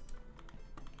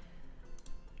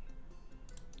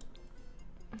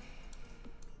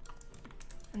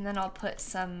 And then I'll put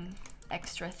some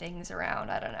extra things around,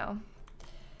 I don't know.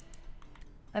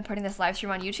 I'm putting this live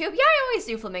stream on YouTube. Yeah, I always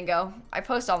do, Flamingo. I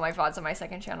post all my VODs on my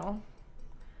second channel.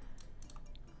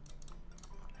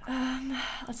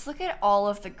 Let's look at all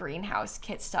of the greenhouse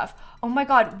kit stuff. Oh my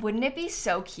God, wouldn't it be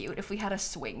so cute if we had a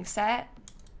swing set?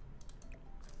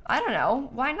 I don't know,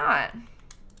 why not?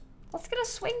 Let's get a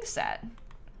swing set.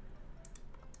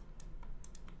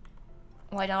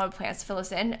 Well, I downloaded plants to fill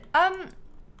this in.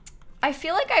 I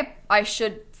feel like I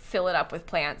should fill it up with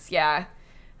plants, yeah.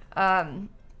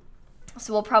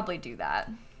 So we'll probably do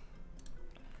that.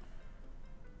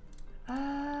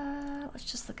 Let's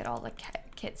just look at all the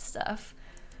kit stuff.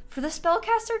 For the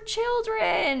spellcaster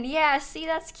children! Yeah, see,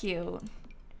 that's cute.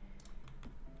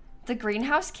 The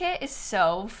greenhouse kit is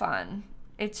so fun.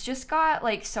 It's just got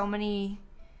like so many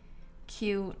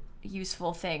cute,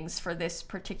 useful things for this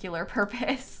particular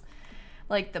purpose.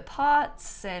 like the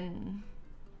pots and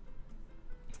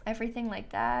everything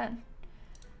like that.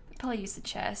 I'd probably use the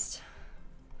chest.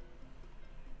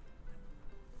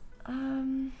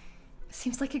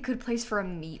 Seems like a good place for a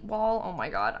meat wall. Oh my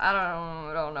god, I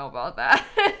don't know about that.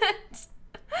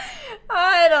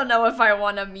 I don't know if I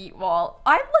want a meat wall.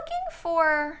 I'm looking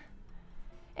for...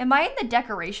 Am I in the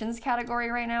decorations category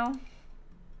right now?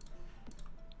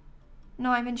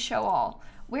 No, I'm in show all.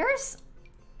 Where's...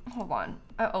 Hold on.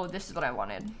 Oh, this is what I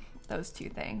wanted. Those two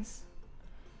things.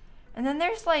 And then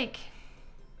there's like...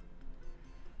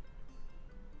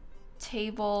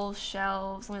 Table,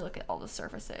 shelves. Let me look at all the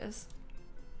surfaces.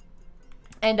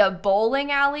 And a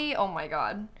bowling alley. Oh my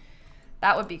god.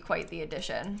 That would be quite the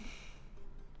addition.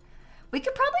 We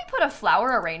could probably put a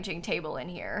flower arranging table in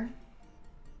here.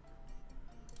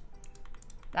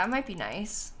 That might be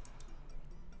nice.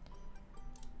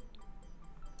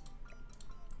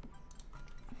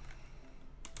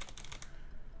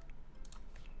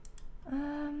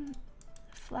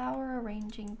 Flower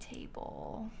arranging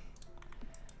table.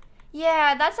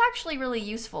 Yeah, that's actually really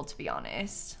useful, to be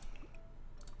honest.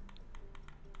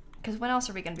 Because when else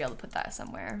are we going to be able to put that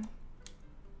somewhere?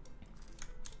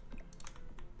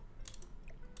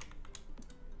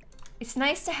 It's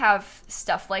nice to have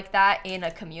stuff like that in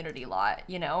a community lot,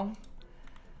 you know?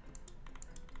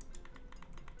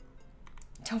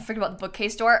 Don't forget about the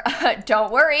bookcase door.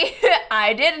 Don't worry,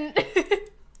 I didn't.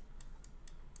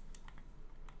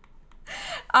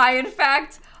 I, in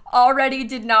fact, already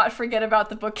did not forget about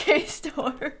the bookcase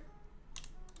door.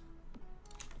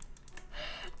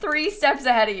 3 steps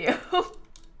ahead of you.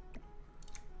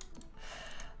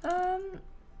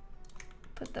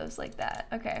 Put those like that.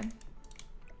 Okay.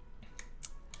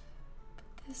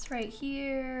 Put this right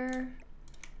here.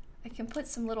 I can put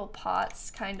some little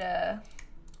pots kind of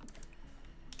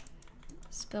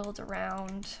spilled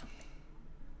around.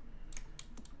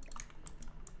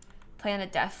 Plant a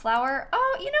death flower.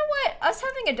 Oh, you know what? Us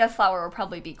having a death flower will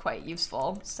probably be quite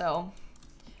useful. So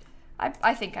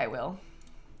I think I will.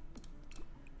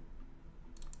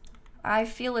 I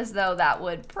feel as though that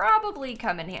would probably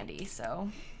come in handy, so.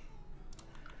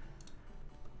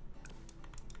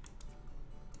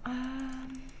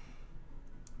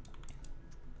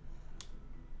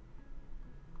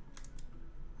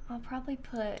 I'll probably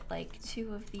put like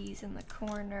 2 of these in the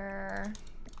corner.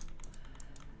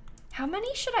 How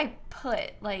many should I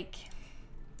put? Like,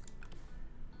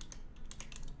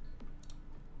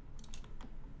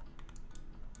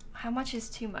 how much is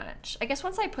too much? I guess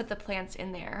once I put the plants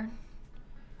in there,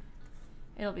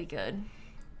 it'll be good.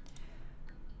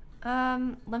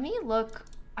 Let me look.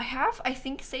 I have, I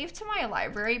think, saved to my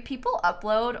library. People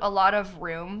upload a lot of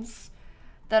rooms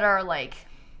that are like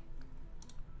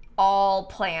all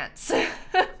plants.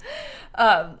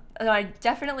 And I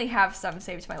definitely have some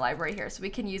saved to my library here, so we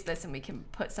can use this and we can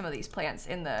put some of these plants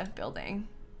in the building.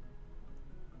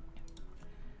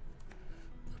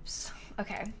 Oops.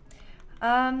 Okay.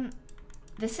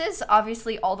 This is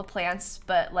obviously all the plants,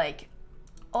 but like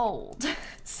old.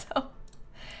 So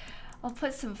I'll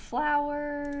put some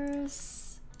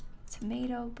flowers,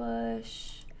 tomato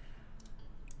bush.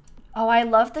 Oh, I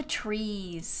love the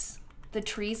trees. The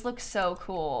trees look so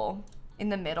cool in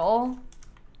the middle.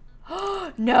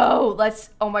 No,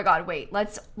 let's, oh my god, wait,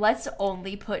 let's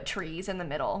only put trees in the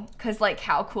middle, because like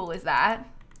how cool is that?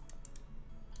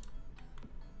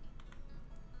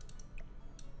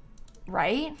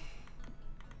 Right?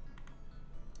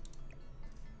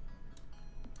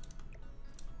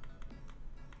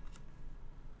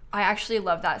 I actually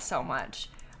love that so much.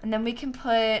 And then we can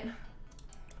put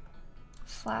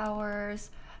flowers.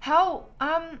 How,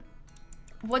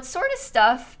 what sort of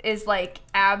stuff is like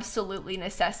absolutely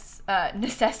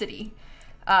necessity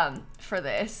for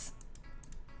this?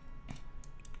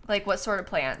 Like what sort of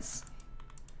plants?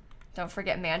 Don't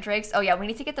forget mandrakes. Oh yeah, we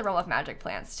need to get the realm of magic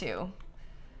plants too.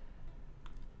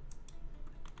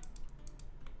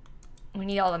 We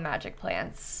need all the magic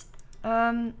plants.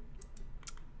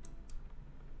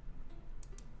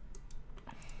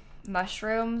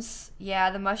 Mushrooms.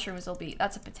 Yeah, the mushrooms will be,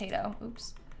 that's a potato.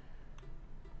 Oops.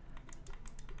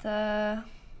 The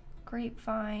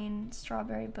grapevine,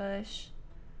 strawberry bush,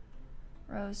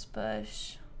 rose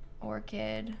bush,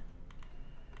 orchid,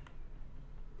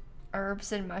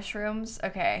 herbs and mushrooms.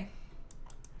 Okay.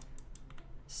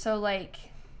 So like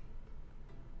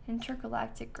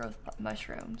intergalactic growth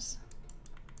mushrooms.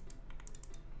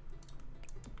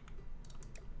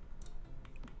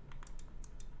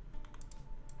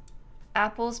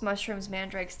 Apples, mushrooms,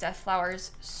 mandrakes, death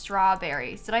flowers,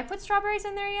 strawberries. Did I put strawberries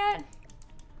in there yet?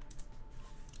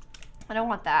 I don't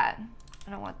want that.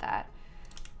 I don't want that.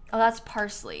 Oh, that's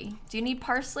parsley. Do you need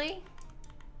parsley?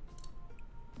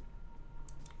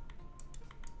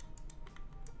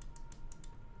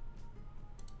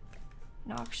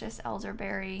 Noxious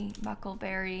elderberry,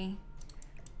 muckleberry,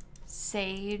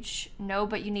 sage. No,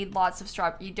 but you need lots of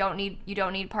you don't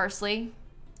need parsley.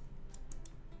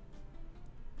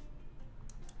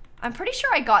 I'm pretty sure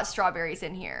I got strawberries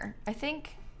in here. I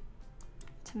think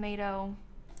tomato.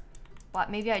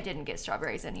 What? Maybe I didn't get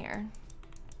strawberries in here.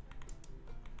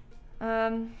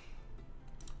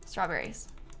 Strawberries.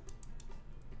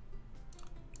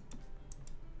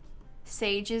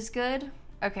 Sage is good.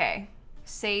 Okay.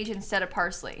 Sage instead of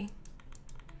parsley.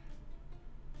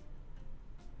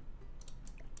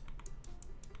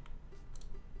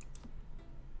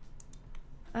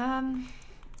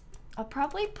 I'll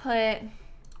probably put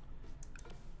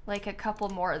like a couple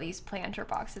more of these planter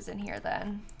boxes in here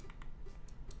then.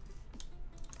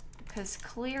 Because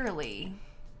clearly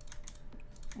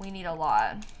we need a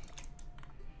lot.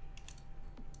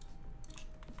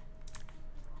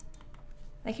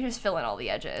 They can just fill in all the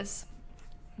edges.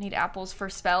 Need apples for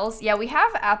spells. Yeah, we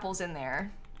have apples in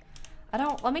there.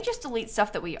 Let me just delete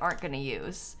stuff that we aren't gonna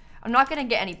use. I'm not gonna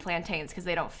get any plantains because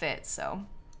they don't fit, so.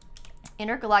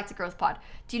 Intergalactic growth pod.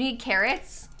 Do you need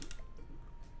carrots?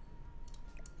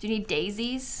 Do you need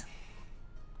daisies?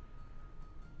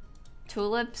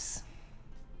 Tulips?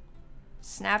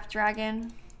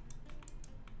 Snapdragon?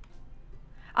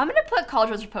 I'm gonna put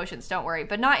cauldrons or potions, don't worry,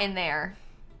 but not in there.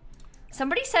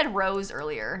 Somebody said rose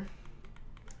earlier.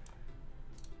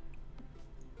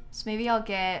 So maybe I'll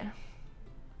get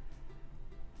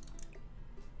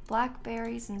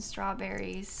blackberries and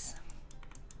strawberries.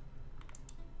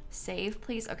 Save,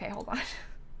 please. Okay, hold on.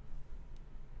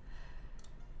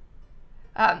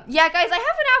 Yeah, guys, I have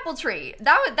an apple tree.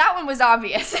 That one was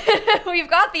obvious. We've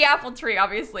got the apple tree,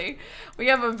 obviously. We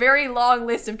have a very long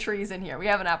list of trees in here. We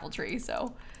have an apple tree,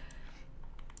 so.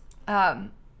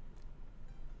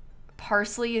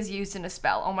 Parsley is used in a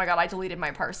spell. Oh my god, I deleted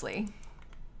my parsley.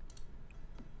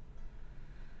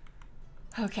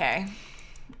 Okay.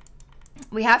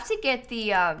 We have to get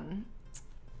the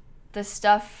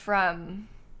stuff from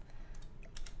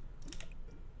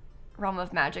Realm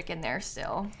of Magic in there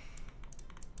still.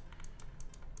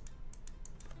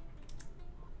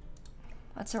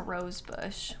 That's a rose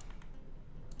bush.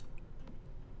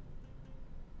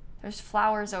 There's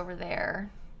flowers over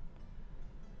there.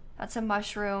 That's a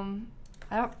mushroom.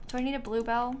 Do I need a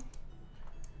bluebell?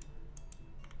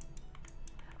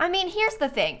 I mean, here's the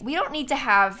thing. We don't need to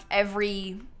have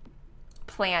every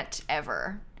plant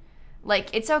ever.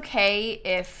 Like, it's okay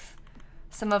if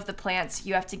some of the plants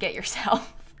you have to get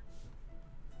yourself.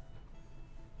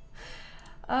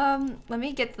 Let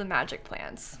me get the magic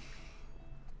plants.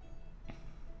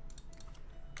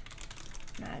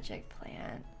 Magic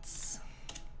plants.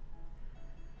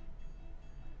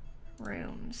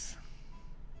 Rooms.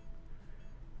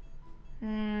 I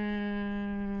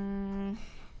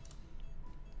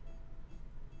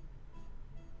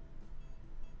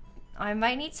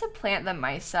might need to plant them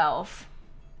myself.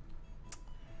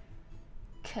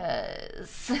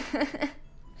 'Cause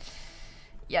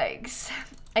yikes.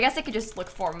 I guess I could just look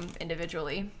for them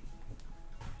individually.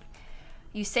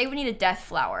 You say we need a death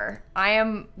flower. I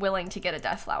am willing to get a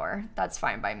death flower. That's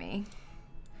fine by me.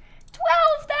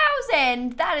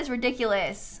 12,000! That is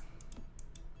ridiculous.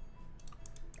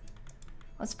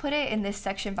 Let's put it in this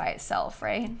section by itself,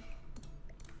 right?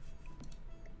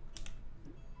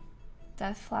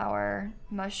 Death flower,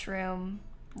 mushroom,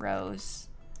 rose.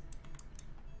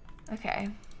 Okay.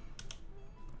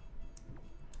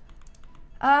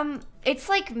 It's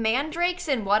like mandrakes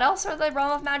and what else are the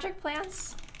Realm of Magic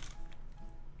plants?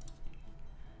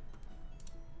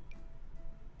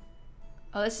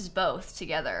 Oh, this is both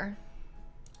together.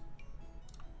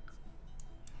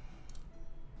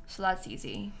 So that's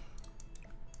easy.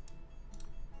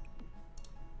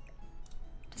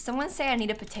 Does someone say I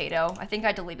need a potato? I think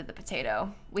I deleted the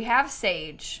potato. We have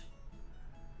sage.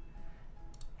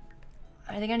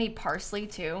 I think I need parsley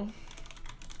too.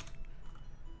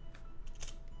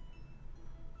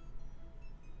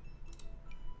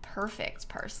 Perfect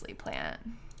parsley plant.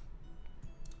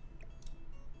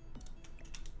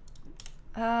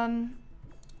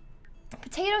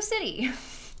 Potato City.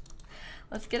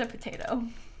 Let's get a potato.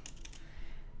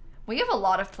 We have a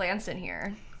lot of plants in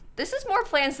here. This is more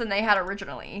plants than they had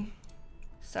originally.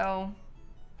 So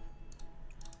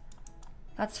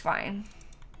that's fine.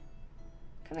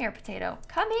 Come here, potato.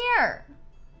 Come here.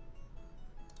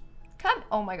 Come.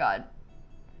 Oh my god.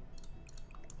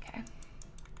 Okay.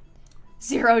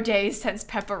 0 days since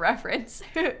Peppa reference.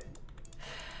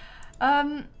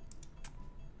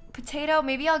 Potato,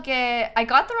 maybe I'll get, I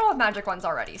got the Realm of Magic ones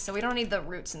already, so we don't need the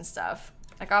roots and stuff.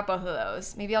 I got both of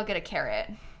those. Maybe I'll get a carrot.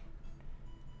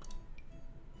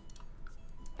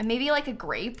 And maybe like a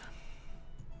grape.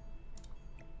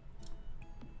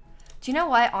 Do you know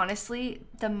what? Honestly,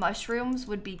 the mushrooms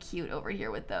would be cute over here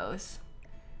with those.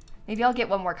 Maybe I'll get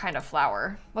one more kind of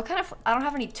flower. What kind of, I don't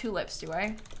have any tulips, do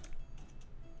I?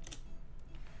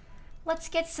 Let's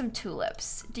get some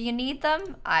tulips. Do you need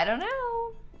them? I don't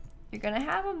know. You're gonna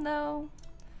have them though.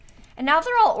 And now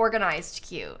they're all organized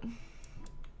cute.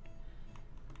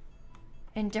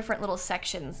 In different little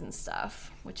sections and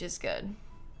stuff, which is good.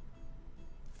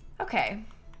 Okay.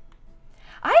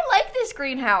 I like this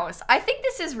greenhouse. I think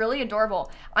this is really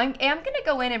adorable. I am gonna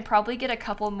go in and probably get a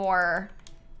couple more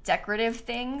decorative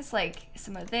things, like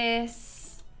some of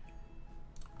this.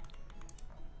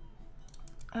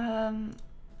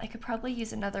 I could probably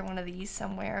use another one of these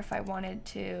somewhere if I wanted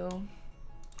to.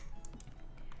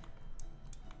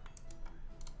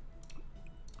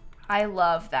 I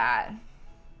love that.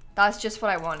 That's just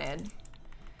what I wanted.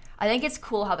 I think it's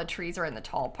cool how the trees are in the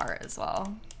tall part as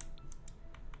well.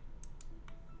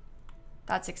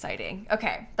 That's exciting.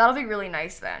 Okay, that'll be really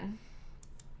nice then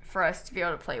for us to be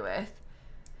able to play with.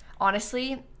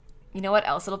 Honestly, you know what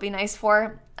else it'll be nice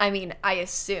for? I mean, I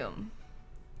assume,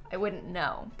 I wouldn't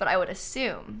know, but I would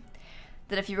assume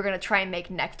that if you were gonna try and make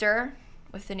nectar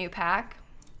with the new pack,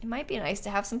 it might be nice to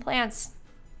have some plants.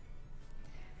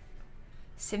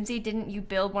 Simsie, didn't you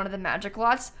build one of the magic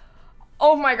lots?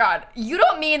 Oh my god, you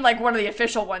don't mean like one of the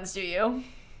official ones, do you?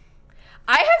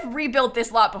 I have rebuilt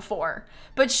this lot before,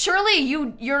 but surely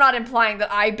you're not implying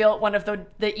that I built one of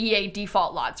the EA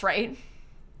default lots, right?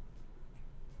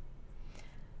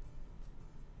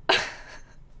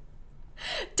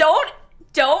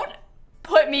 Don't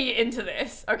put me into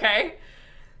this, okay?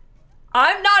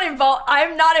 I'm not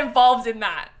involved in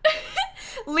that.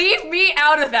 Leave me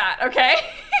out of that, okay?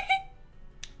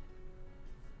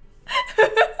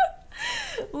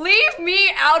 Leave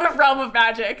me out of Realm of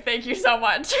Magic. Thank you so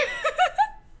much.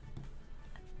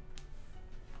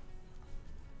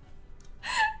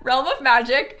 Realm of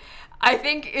Magic, I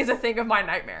think, is a thing of my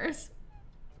nightmares.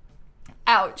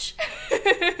 Ouch.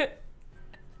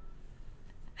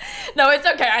 No, it's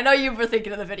okay. I know you were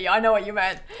thinking of the video. I know what you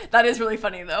meant. That is really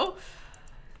funny, though.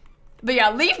 But yeah,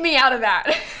 leave me out of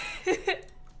that.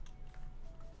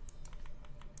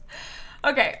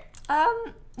 Okay.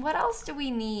 What else do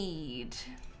we need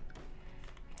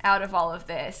out of all of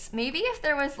this? Maybe if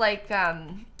there was like,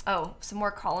 oh, some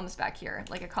more columns back here,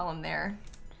 like a column there.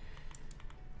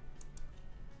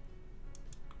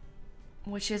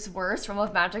 Which is worse, Realm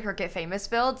of Magic or Get Famous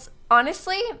builds?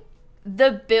 Honestly,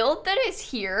 the build that is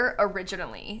here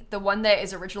originally, the one that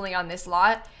is originally on this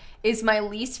lot, is my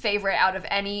least favorite out of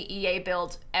any EA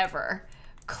build ever.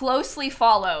 Closely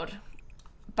followed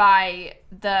by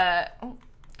the, oh,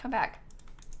 come back.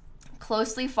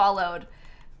 Closely followed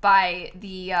by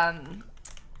the,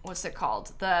 what's it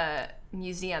called? The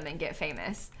museum and Get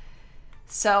Famous.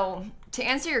 So, to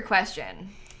answer your question,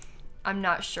 I'm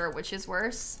not sure which is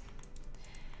worse.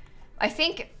 I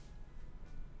think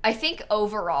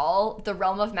overall, the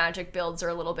Realm of Magic builds are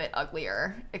a little bit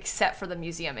uglier, except for the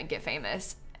museum and Get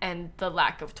Famous, and the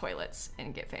lack of toilets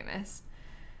in Get Famous.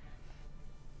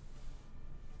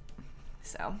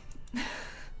 So,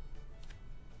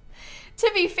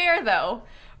 to be fair though,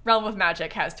 Realm of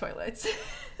Magic has toilets.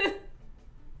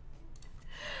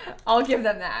 I'll give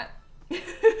them that.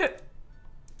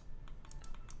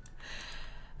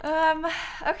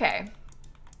 Okay.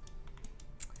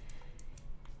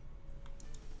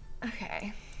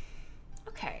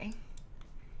 Okay.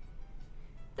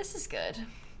 This is good.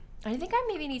 I think I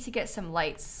maybe need to get some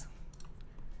lights.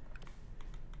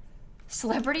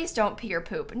 Celebrities don't pee or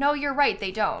poop. No, you're right,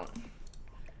 they don't.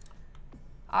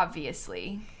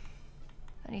 Obviously.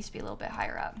 That needs to be a little bit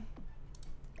higher up.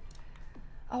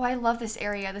 Oh, I love this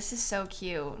area. This is so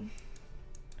cute.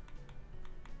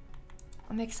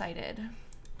 I'm excited.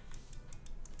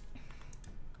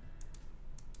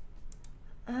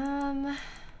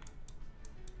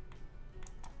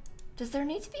 Does there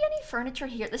need to be any furniture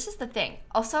here? This is the thing.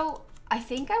 Also, I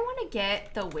think I want to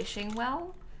get the wishing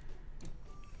well.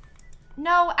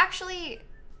 No, actually,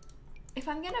 if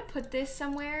I'm gonna put this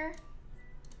somewhere,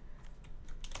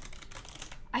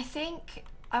 I think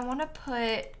I want to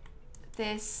put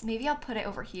this, maybe I'll put it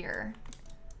over here.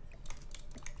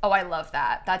 Oh, I love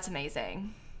that. That's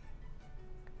amazing.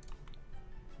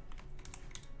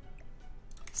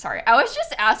 Sorry, I was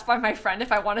just asked by my friend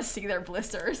if I want to see their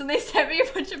blisters, and they sent me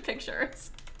a bunch of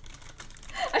pictures.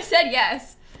 I said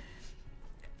yes.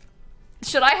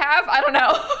 Should I have? I don't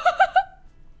know.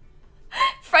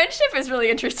 Friendship is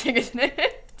really interesting, isn't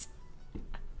it?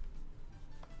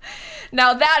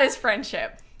 Now that is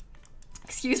friendship.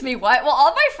 Excuse me, what? Well,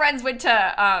 all my friends went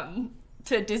to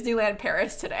Disneyland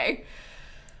Paris today.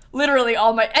 Literally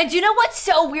all my, and do you know what's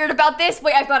so weird about this?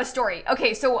 Wait, I've got a story.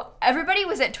 Okay, so everybody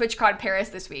was at TwitchCon Paris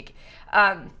this week.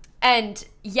 And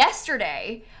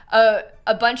yesterday,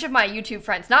 a bunch of my YouTube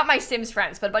friends, not my Sims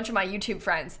friends, but a bunch of my YouTube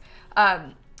friends,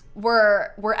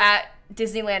 were at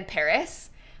Disneyland Paris,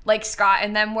 like Scott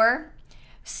and them were.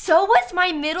 So was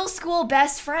my middle school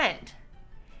best friend.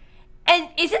 And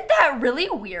isn't that really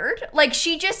weird? Like,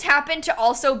 she just happened to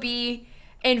also be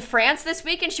in France this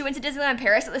week, and she went to Disneyland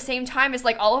Paris at the same time as,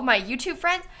 like, all of my YouTube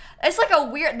friends. It's like a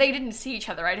weird, they didn't see each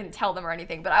other. I didn't tell them or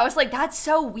anything, but I was like, that's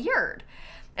so weird.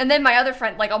 And then my other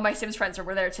friend, like, all my Sims friends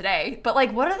were there today. But,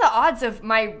 like, what are the odds of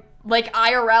my, like,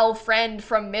 IRL friend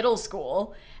from middle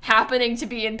school happening to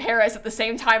be in Paris at the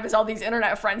same time as all these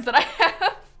internet friends that I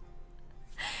have?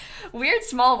 Weird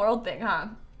small world thing, huh?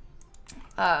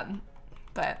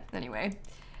 But anyway.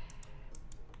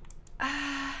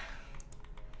 I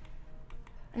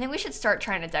think we should start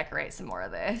trying to decorate some more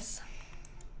of this.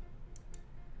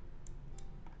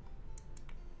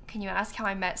 Can you ask how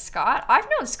I met Scott? I've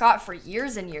known Scott for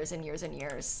years and years and years and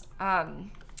years.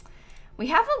 We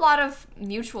have a lot of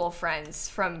mutual friends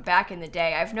from back in the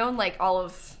day. I've known like all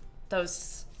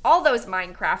those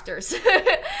Minecrafters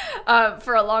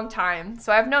for a long time.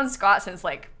 So I've known Scott since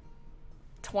like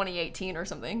 2018 or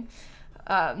something.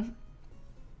 But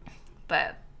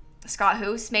Scott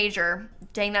who? Smager.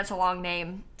 Dang, that's a long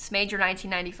name. Smager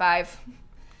 1995.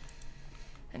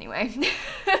 Anyway.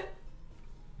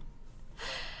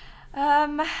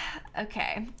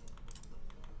 Okay.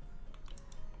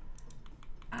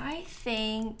 I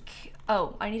think,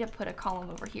 oh, I need to put a column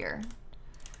over here.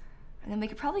 And then we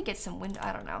could probably get some window,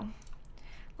 I don't know.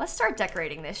 Let's start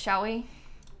decorating this, shall we?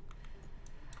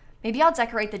 Maybe I'll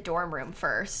decorate the dorm room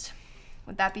first.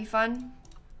 Would that be fun?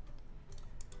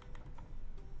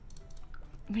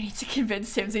 We need to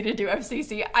convince Simsie to do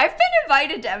MCC. I've been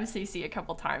invited to MCC a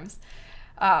couple times.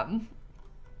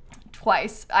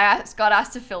 Twice. I got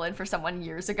asked to fill in for someone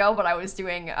years ago, but I was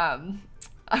doing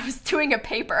a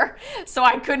paper, so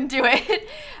I couldn't do it.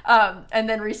 And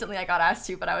then recently I got asked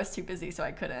to, but I was too busy, so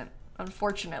I couldn't,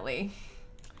 unfortunately.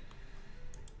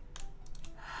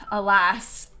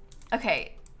 Alas.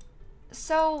 Okay,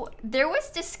 so there was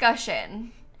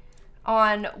discussion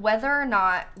on whether or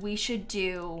not we should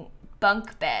do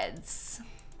bunk beds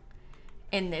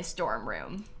in this dorm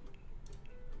room.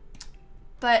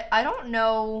 But I don't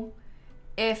know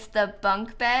if the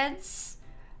bunk beds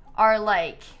are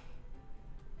like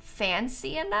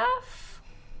fancy enough.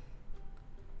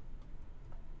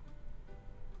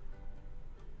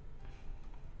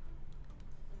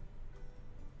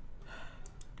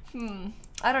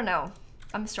 I don't know.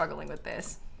 I'm struggling with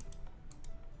this.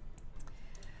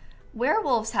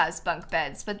 Werewolves has bunk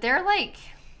beds, but they're like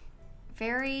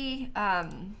very,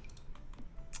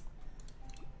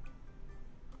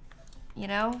 you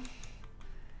know?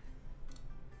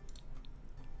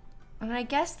 And I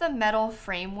guess the metal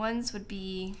frame ones would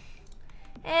be,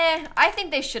 I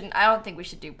think they shouldn't, I don't think we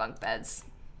should do bunk beds.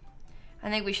 I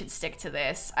think we should stick to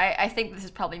this. I think this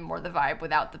is probably more the vibe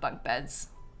without the bunk beds,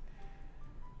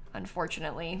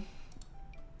 unfortunately.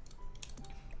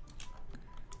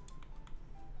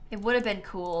 It would have been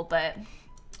cool, but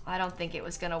I don't think it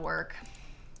was gonna work.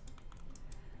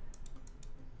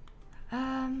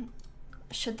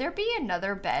 Should there be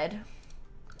another bed?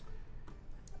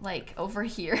 Like over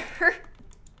here?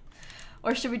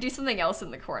 Or should we do something else in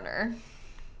the corner?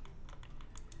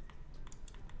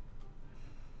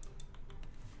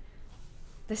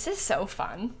 This is so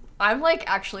fun. I'm like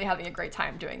actually having a great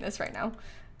time doing this right now.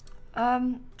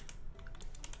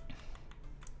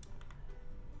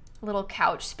 Little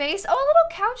couch space. Oh, a little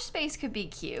couch space could be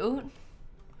cute.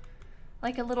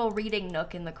 Like a little reading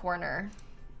nook in the corner.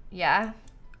 Yeah.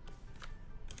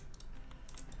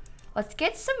 Let's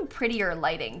get some prettier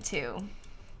lighting too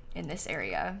in this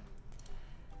area.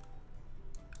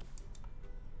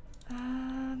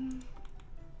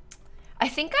 I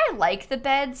think I like the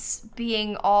beds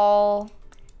being all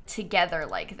together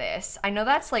like this. I know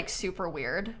that's like super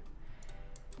weird,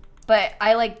 but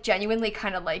I like genuinely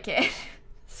kind of like it.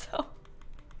 So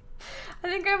I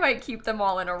think I might keep them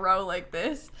all in a row like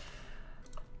this.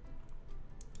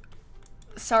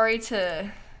 Sorry to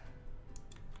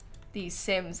these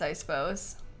Sims, I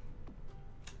suppose.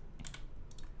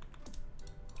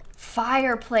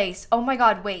 Fireplace. Oh my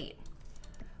god, wait.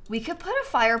 We could put a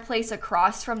fireplace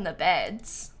across from the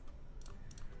beds.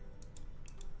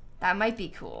 That might be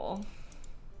cool.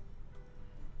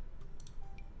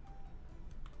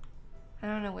 I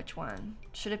don't know which one.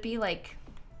 Should it be like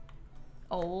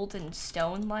old and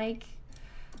stone-like?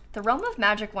 The Realm of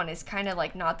Magic one is kind of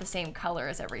like not the same color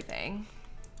as everything.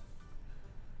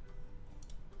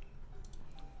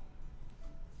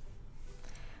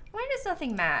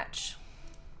 nothing match?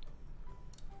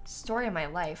 Story of my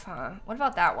life, huh? What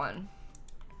about that one?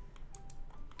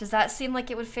 Does that seem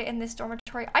like it would fit in this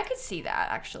dormitory? I could see that,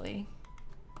 actually.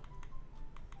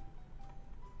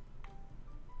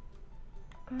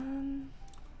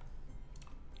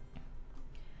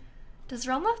 Does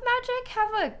Realm of Magic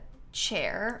have a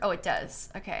chair? Oh, it does.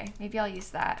 Okay, maybe I'll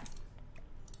use that.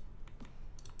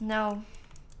 No.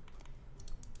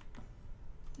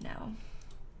 No.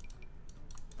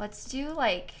 Let's do,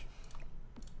 like,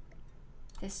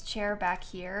 this chair back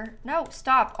here. No,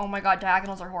 stop. Oh my god,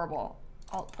 diagonals are horrible.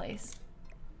 Alt place.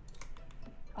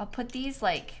 I'll put these,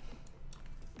 like,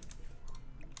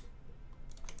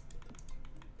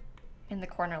 in the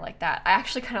corner like that. I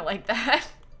actually kind of like that.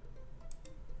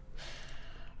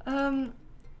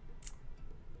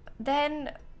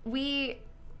 Then we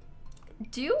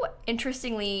do,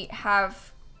 interestingly,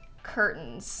 have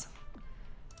curtains.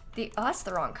 Oh, that's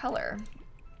the wrong color.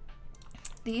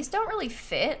 These don't really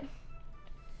fit.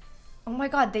 Oh my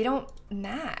god, they don't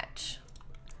match.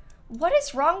 What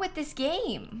is wrong with this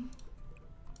game?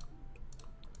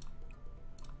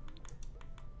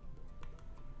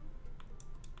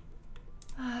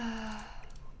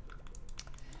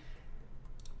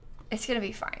 It's gonna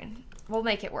be fine. We'll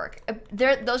make it work.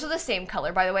 Those are the same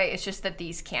color, by the way. It's just that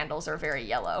these candles are very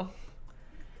yellow.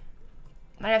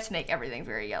 Might have to make everything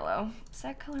very yellow.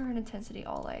 Set color and intensity,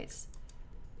 all lights.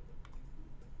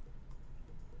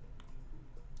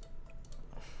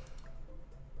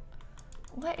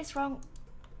 What is wrong?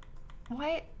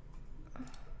 Why?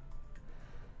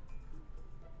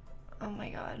 Oh my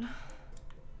god.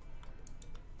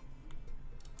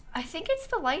 I think it's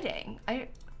the lighting.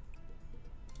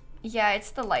 Yeah, it's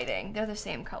the lighting. They're the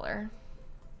same color.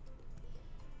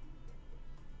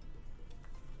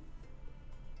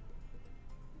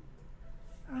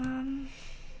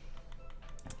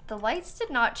 The lights did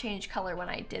not change color when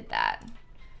I did that.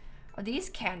 Are these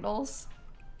candles?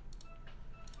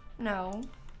 No.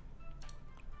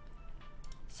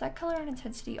 Set color and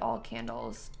intensity, all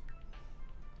candles.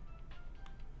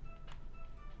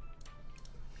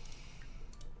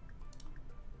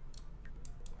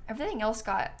 Everything else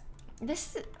got...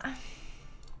 This is...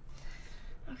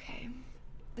 Okay.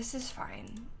 This is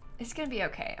fine. It's gonna be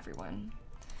okay, everyone.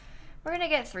 We're gonna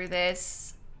get through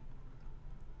this.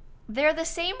 They're the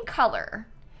same color,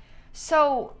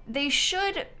 so they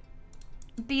should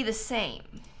be the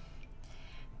same.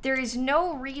 There is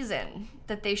no reason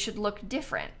that they should look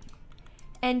different,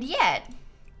 and yet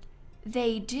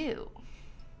they do.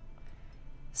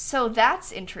 So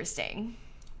that's interesting.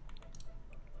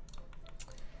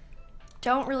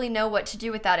 Don't really know what to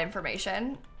do with that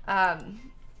information,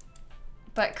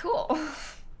 but cool.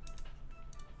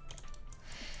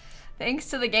 Thanks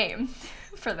to the game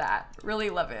for that. Really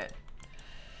love it.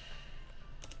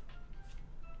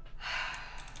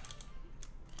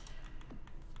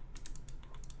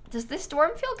 Does this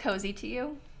dorm feel cozy to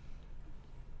you?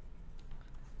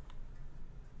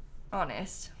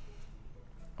 Honest.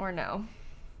 Or no?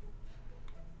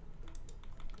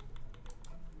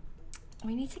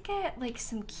 We need to get like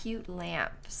some cute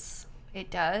lamps. It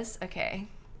does? Okay.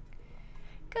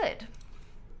 Good.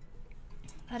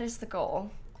 That is the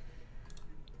goal.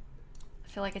 I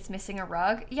feel like it's missing a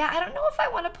rug. Yeah, I don't know if I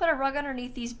want to put a rug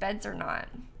underneath these beds or not.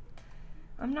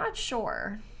 I'm not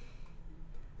sure.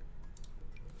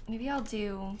 Maybe I'll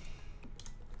do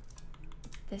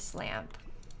this lamp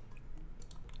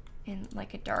in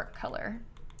like a dark color.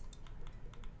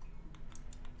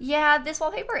 Yeah, this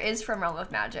wallpaper is from Realm of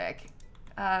Magic.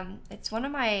 It's one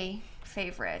of my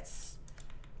favorites.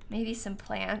 Maybe some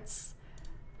plants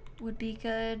would be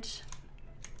good.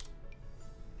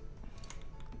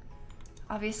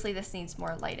 Obviously, this needs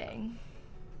more lighting.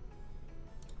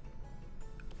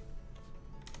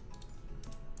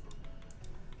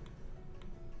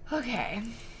 Okay.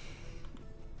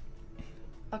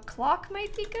 A clock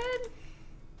might be good.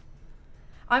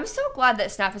 I'm so glad that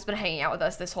Snap has been hanging out with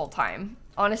us this whole time.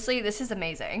 Honestly, this is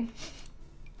amazing.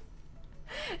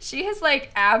 She has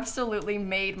like absolutely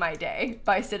made my day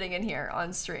by sitting in here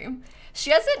on stream.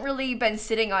 She hasn't really been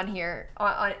sitting on here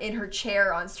in her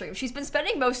chair on stream. She's been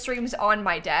spending most streams on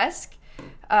my desk,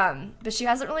 but she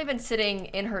hasn't really been sitting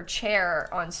in her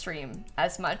chair on stream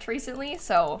as much recently.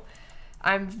 So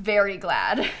I'm very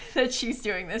glad that she's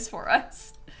doing this for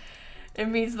us. It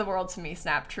means the world to me,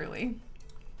 Snap, truly.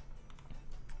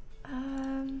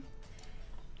 How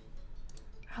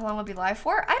long will be live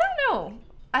for? I don't know.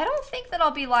 I don't think that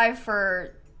I'll be live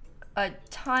for a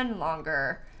ton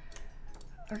longer.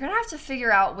 We're gonna have to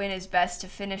figure out when is best to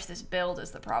finish this build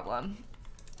is the problem.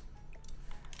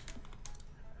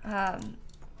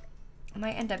 I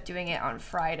might end up doing it on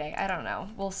Friday. I don't know.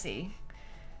 We'll see.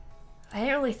 I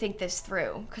didn't really think this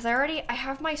through because I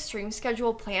have my stream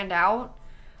schedule planned out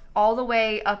all the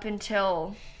way up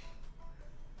until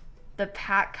the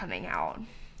pack coming out.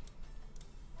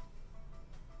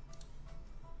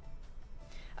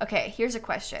 Okay, here's a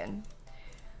question.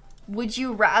 Would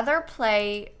you rather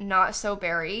play Not So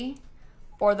Berry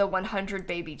or the 100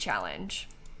 Baby Challenge?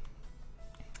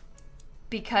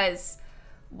 Because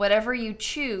whatever you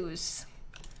choose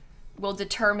will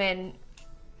determine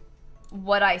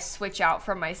what I switch out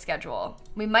from my schedule.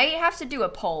 We might have to do a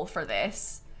poll for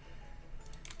this,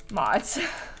 mods.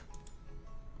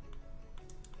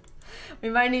 We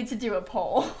might need to do a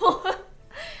poll.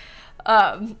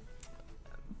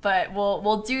 But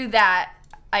we'll do that,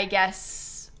 I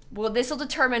guess. Well, this will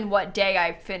determine what day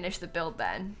I finish the build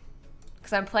then.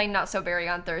 Because I'm playing Not So Berry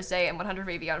on Thursday and 100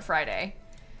 Baby on Friday.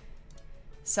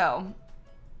 So,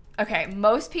 okay,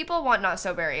 most people want Not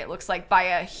So Berry, it looks like, by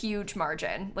a huge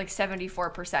margin, like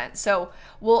 74%. So,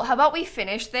 how about we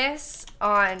finish this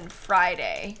on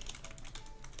Friday?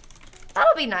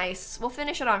 That'll be nice. We'll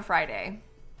finish it on Friday.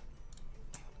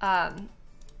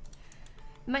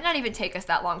 It might not even take us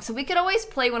that long. So we could always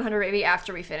play 100 Baby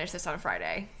after we finish this on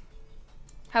Friday.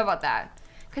 How about that?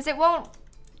 Because it won't...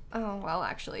 Oh, well,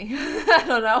 actually. I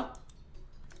don't know.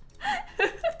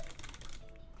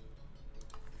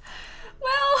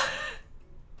 Well,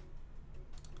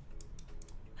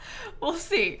 we'll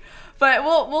see. But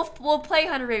we'll play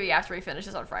 100 Baby after we finish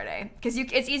this on Friday. Because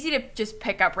it's easy to just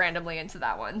pick up randomly into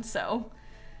that one, so...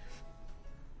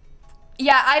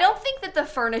 Yeah, I don't think that the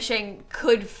furnishing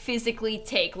could physically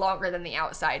take longer than the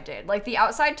outside did. Like, the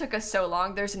outside took us so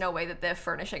long, there's no way that the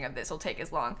furnishing of this will take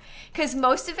as long. Because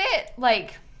most of it,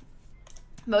 like,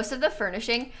 most of the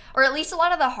furnishing, or at least a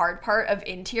lot of the hard part of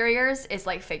interiors is,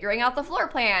 like, figuring out the floor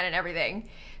plan and everything.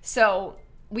 So,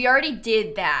 we already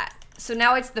did that. So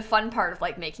now it's the fun part of,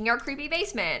 like, making our creepy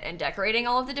basement and decorating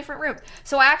all of the different rooms.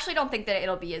 So I actually don't think that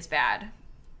it'll be as bad.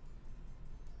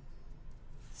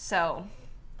 So...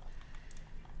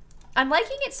 I'm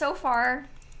liking it so far.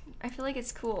 I feel like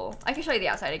it's cool. I can show you the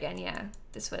outside again, yeah.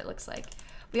 This is what it looks like.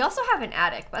 We also have an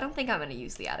attic, but I don't think I'm gonna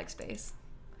use the attic space.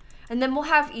 And then we'll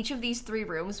have each of these 3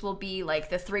 rooms will be like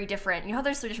the 3 different, you know how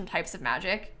there's 3 different types of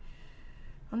magic?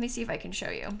 Let me see if I can show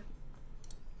you.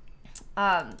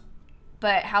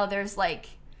 But how there's like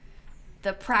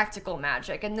the practical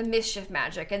magic and the mischief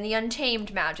magic and the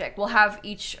untamed magic. We'll have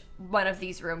each one of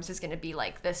these rooms is gonna be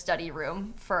like the study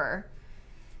room for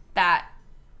that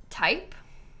type,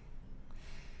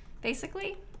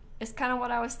 basically, is kind of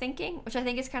what I was thinking, which I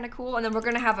think is kind of cool. And then we're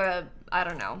gonna have a, I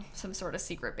don't know, some sort of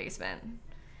secret basement.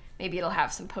 Maybe it'll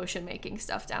have some potion making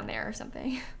stuff down there or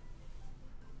something.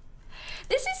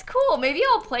 This is cool. Maybe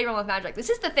I'll play Realm of Magic. This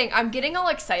is the thing, I'm getting all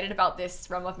excited about this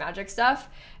Realm of Magic stuff,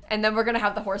 and then we're gonna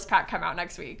have the horse pack come out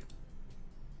next week,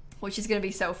 which is gonna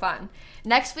be so fun.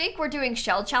 Next week, we're doing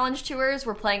Shell Challenge tours.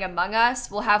 We're playing Among Us.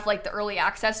 We'll have like the early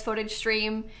access footage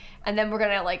stream, and then we're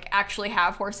gonna like actually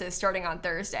have horses starting on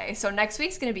Thursday. So next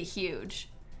week's gonna be huge.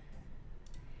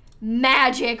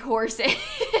 Magic horses.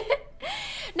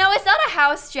 No, it's not a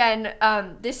house, Jen.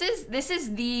 This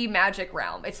is the Magic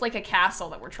Realm. It's like a castle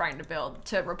that we're trying to build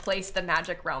to replace the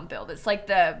Magic Realm build. It's like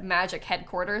the Magic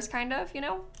headquarters, kind of, you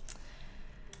know,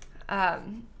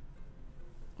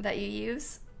 that you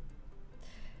use.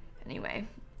 Anyway,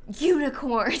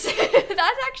 unicorns.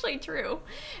 That's actually true.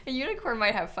 A unicorn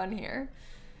might have fun here.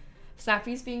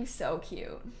 Snappy's being so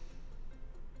cute.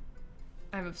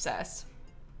 I'm obsessed.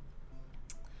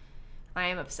 I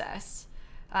am obsessed.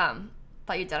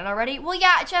 Thought you'd done it already? Well,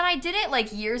 yeah, Jen, I did it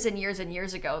like years and years and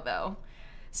years ago, though.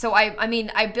 So I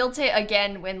mean, I built it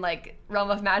again when like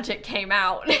Realm of Magic came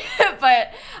out,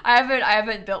 but I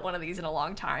haven't built one of these in a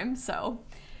long time. So,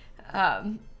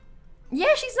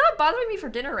 yeah, she's not bothering me for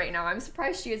dinner right now. I'm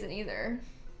surprised she isn't either.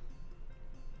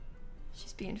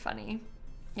 She's being funny.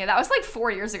 Yeah, that was like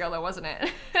 4 years ago, though, wasn't it?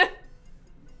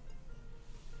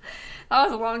 That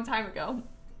was a long time ago.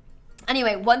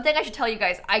 Anyway, one thing I should tell you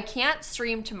guys, I can't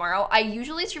stream tomorrow. I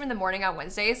usually stream in the morning on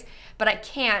Wednesdays, but I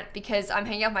can't because I'm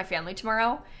hanging out with my family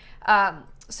tomorrow.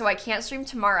 So I can't stream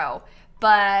tomorrow,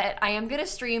 but I am gonna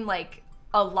stream like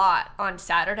a lot on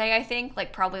Saturday, I think,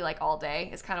 like probably like all day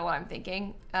is kind of what I'm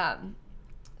thinking.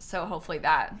 So hopefully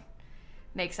that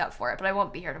makes up for it, but I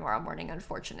won't be here tomorrow morning,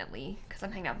 unfortunately, because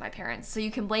I'm hanging out with my parents. So you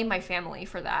can blame my family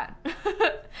for that.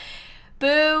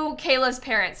 Boo, Kayla's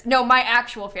parents. No, my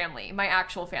actual family. My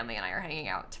actual family and I are hanging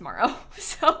out tomorrow.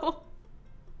 So,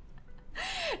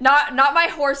 not my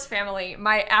horse family.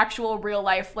 My actual real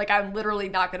life. Like, I'm literally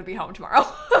not going to be home tomorrow.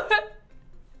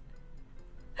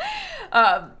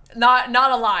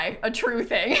 Not a lie, a true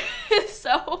thing.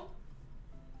 So,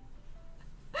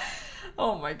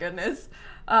 oh my goodness.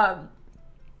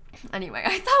 Anyway,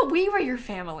 I thought we were your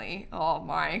family. Oh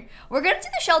my. We're gonna do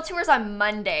the shell tours on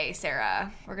Monday,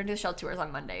 Sarah. We're gonna do the shell tours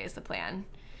on Monday is the plan.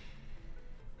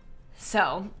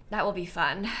 So that will be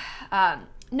fun.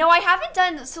 No, I haven't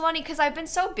done Solani because I've been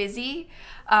so busy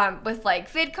with like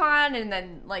VidCon and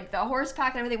then like the horse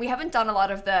pack and everything. We haven't done a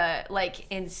lot of the like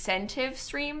incentive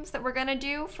streams that we're gonna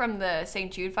do from the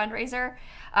St. Jude fundraiser.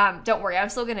 Don't worry, I'm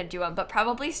still gonna do them, but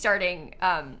probably starting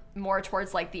more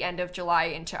towards like the end of July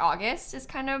into August is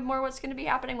kind of more what's gonna be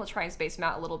happening. We'll try and space them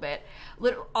out a little bit.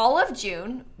 All of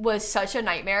June was such a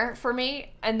nightmare for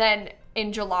me, and then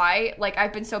in July, like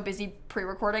I've been so busy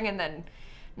pre-recording and then,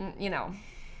 you know,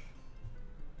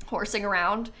 horsing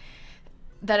around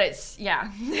that it's, yeah.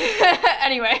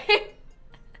 Anyway,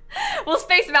 we'll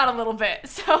space them out a little bit.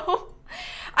 So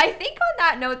I think on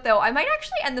that note though, I might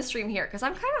actually end the stream here because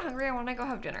I'm kind of hungry. I want to go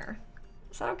have dinner.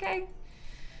 Is that okay?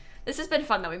 This has been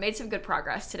fun though. We made some good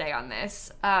progress today on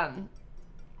this.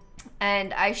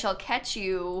 And I shall catch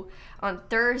you on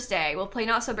Thursday. We'll play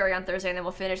Not So Berry on Thursday and then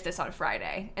we'll finish this on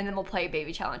Friday. And then we'll play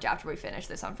Baby Challenge after we finish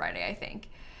this on Friday, I think.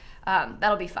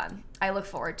 That'll be fun. I look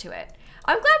forward to it.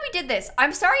 I'm glad we did this.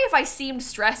 I'm sorry if I seemed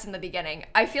stressed in the beginning.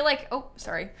 I feel like, oh,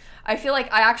 sorry. I feel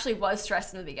like I actually was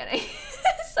stressed in the beginning.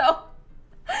 So,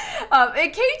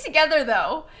 it came together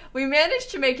though. We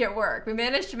managed to make it work.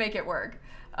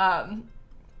 All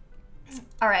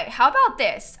right, how about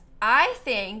this? I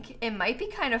think it might be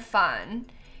kind of fun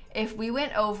if we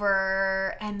went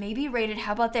over and maybe rated,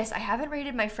 how about this? I haven't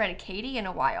rated my friend Katie in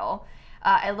a while.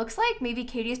 It looks like maybe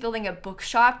Katie's building a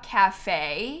bookshop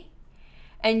cafe.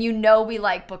 And you know we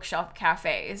like bookshop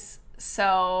cafes.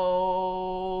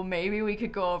 So maybe we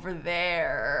could go over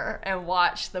there and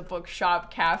watch the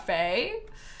bookshop cafe.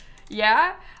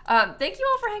 Yeah? Thank you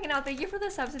all for hanging out. Thank you for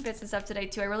the subs and bits and stuff today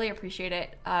too. I really appreciate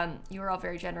it. You were all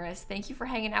very generous. Thank you for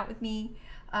hanging out with me.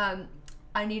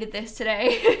 I needed this today.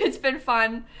 It's been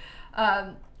fun.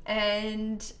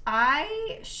 And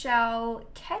I shall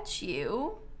catch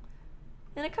you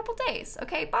in a couple days.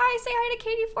 Okay, bye. Say hi to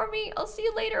Katie for me. I'll see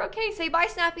you later. Okay, say bye,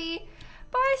 Snappy.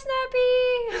 Bye,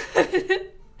 Snappy.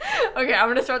 Okay, I'm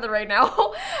gonna start the raid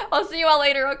now. I'll see you all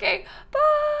later. Okay, bye.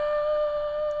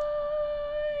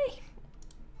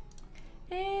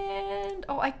 And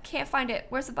oh, I can't find it.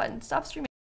 Where's the button? Stop streaming.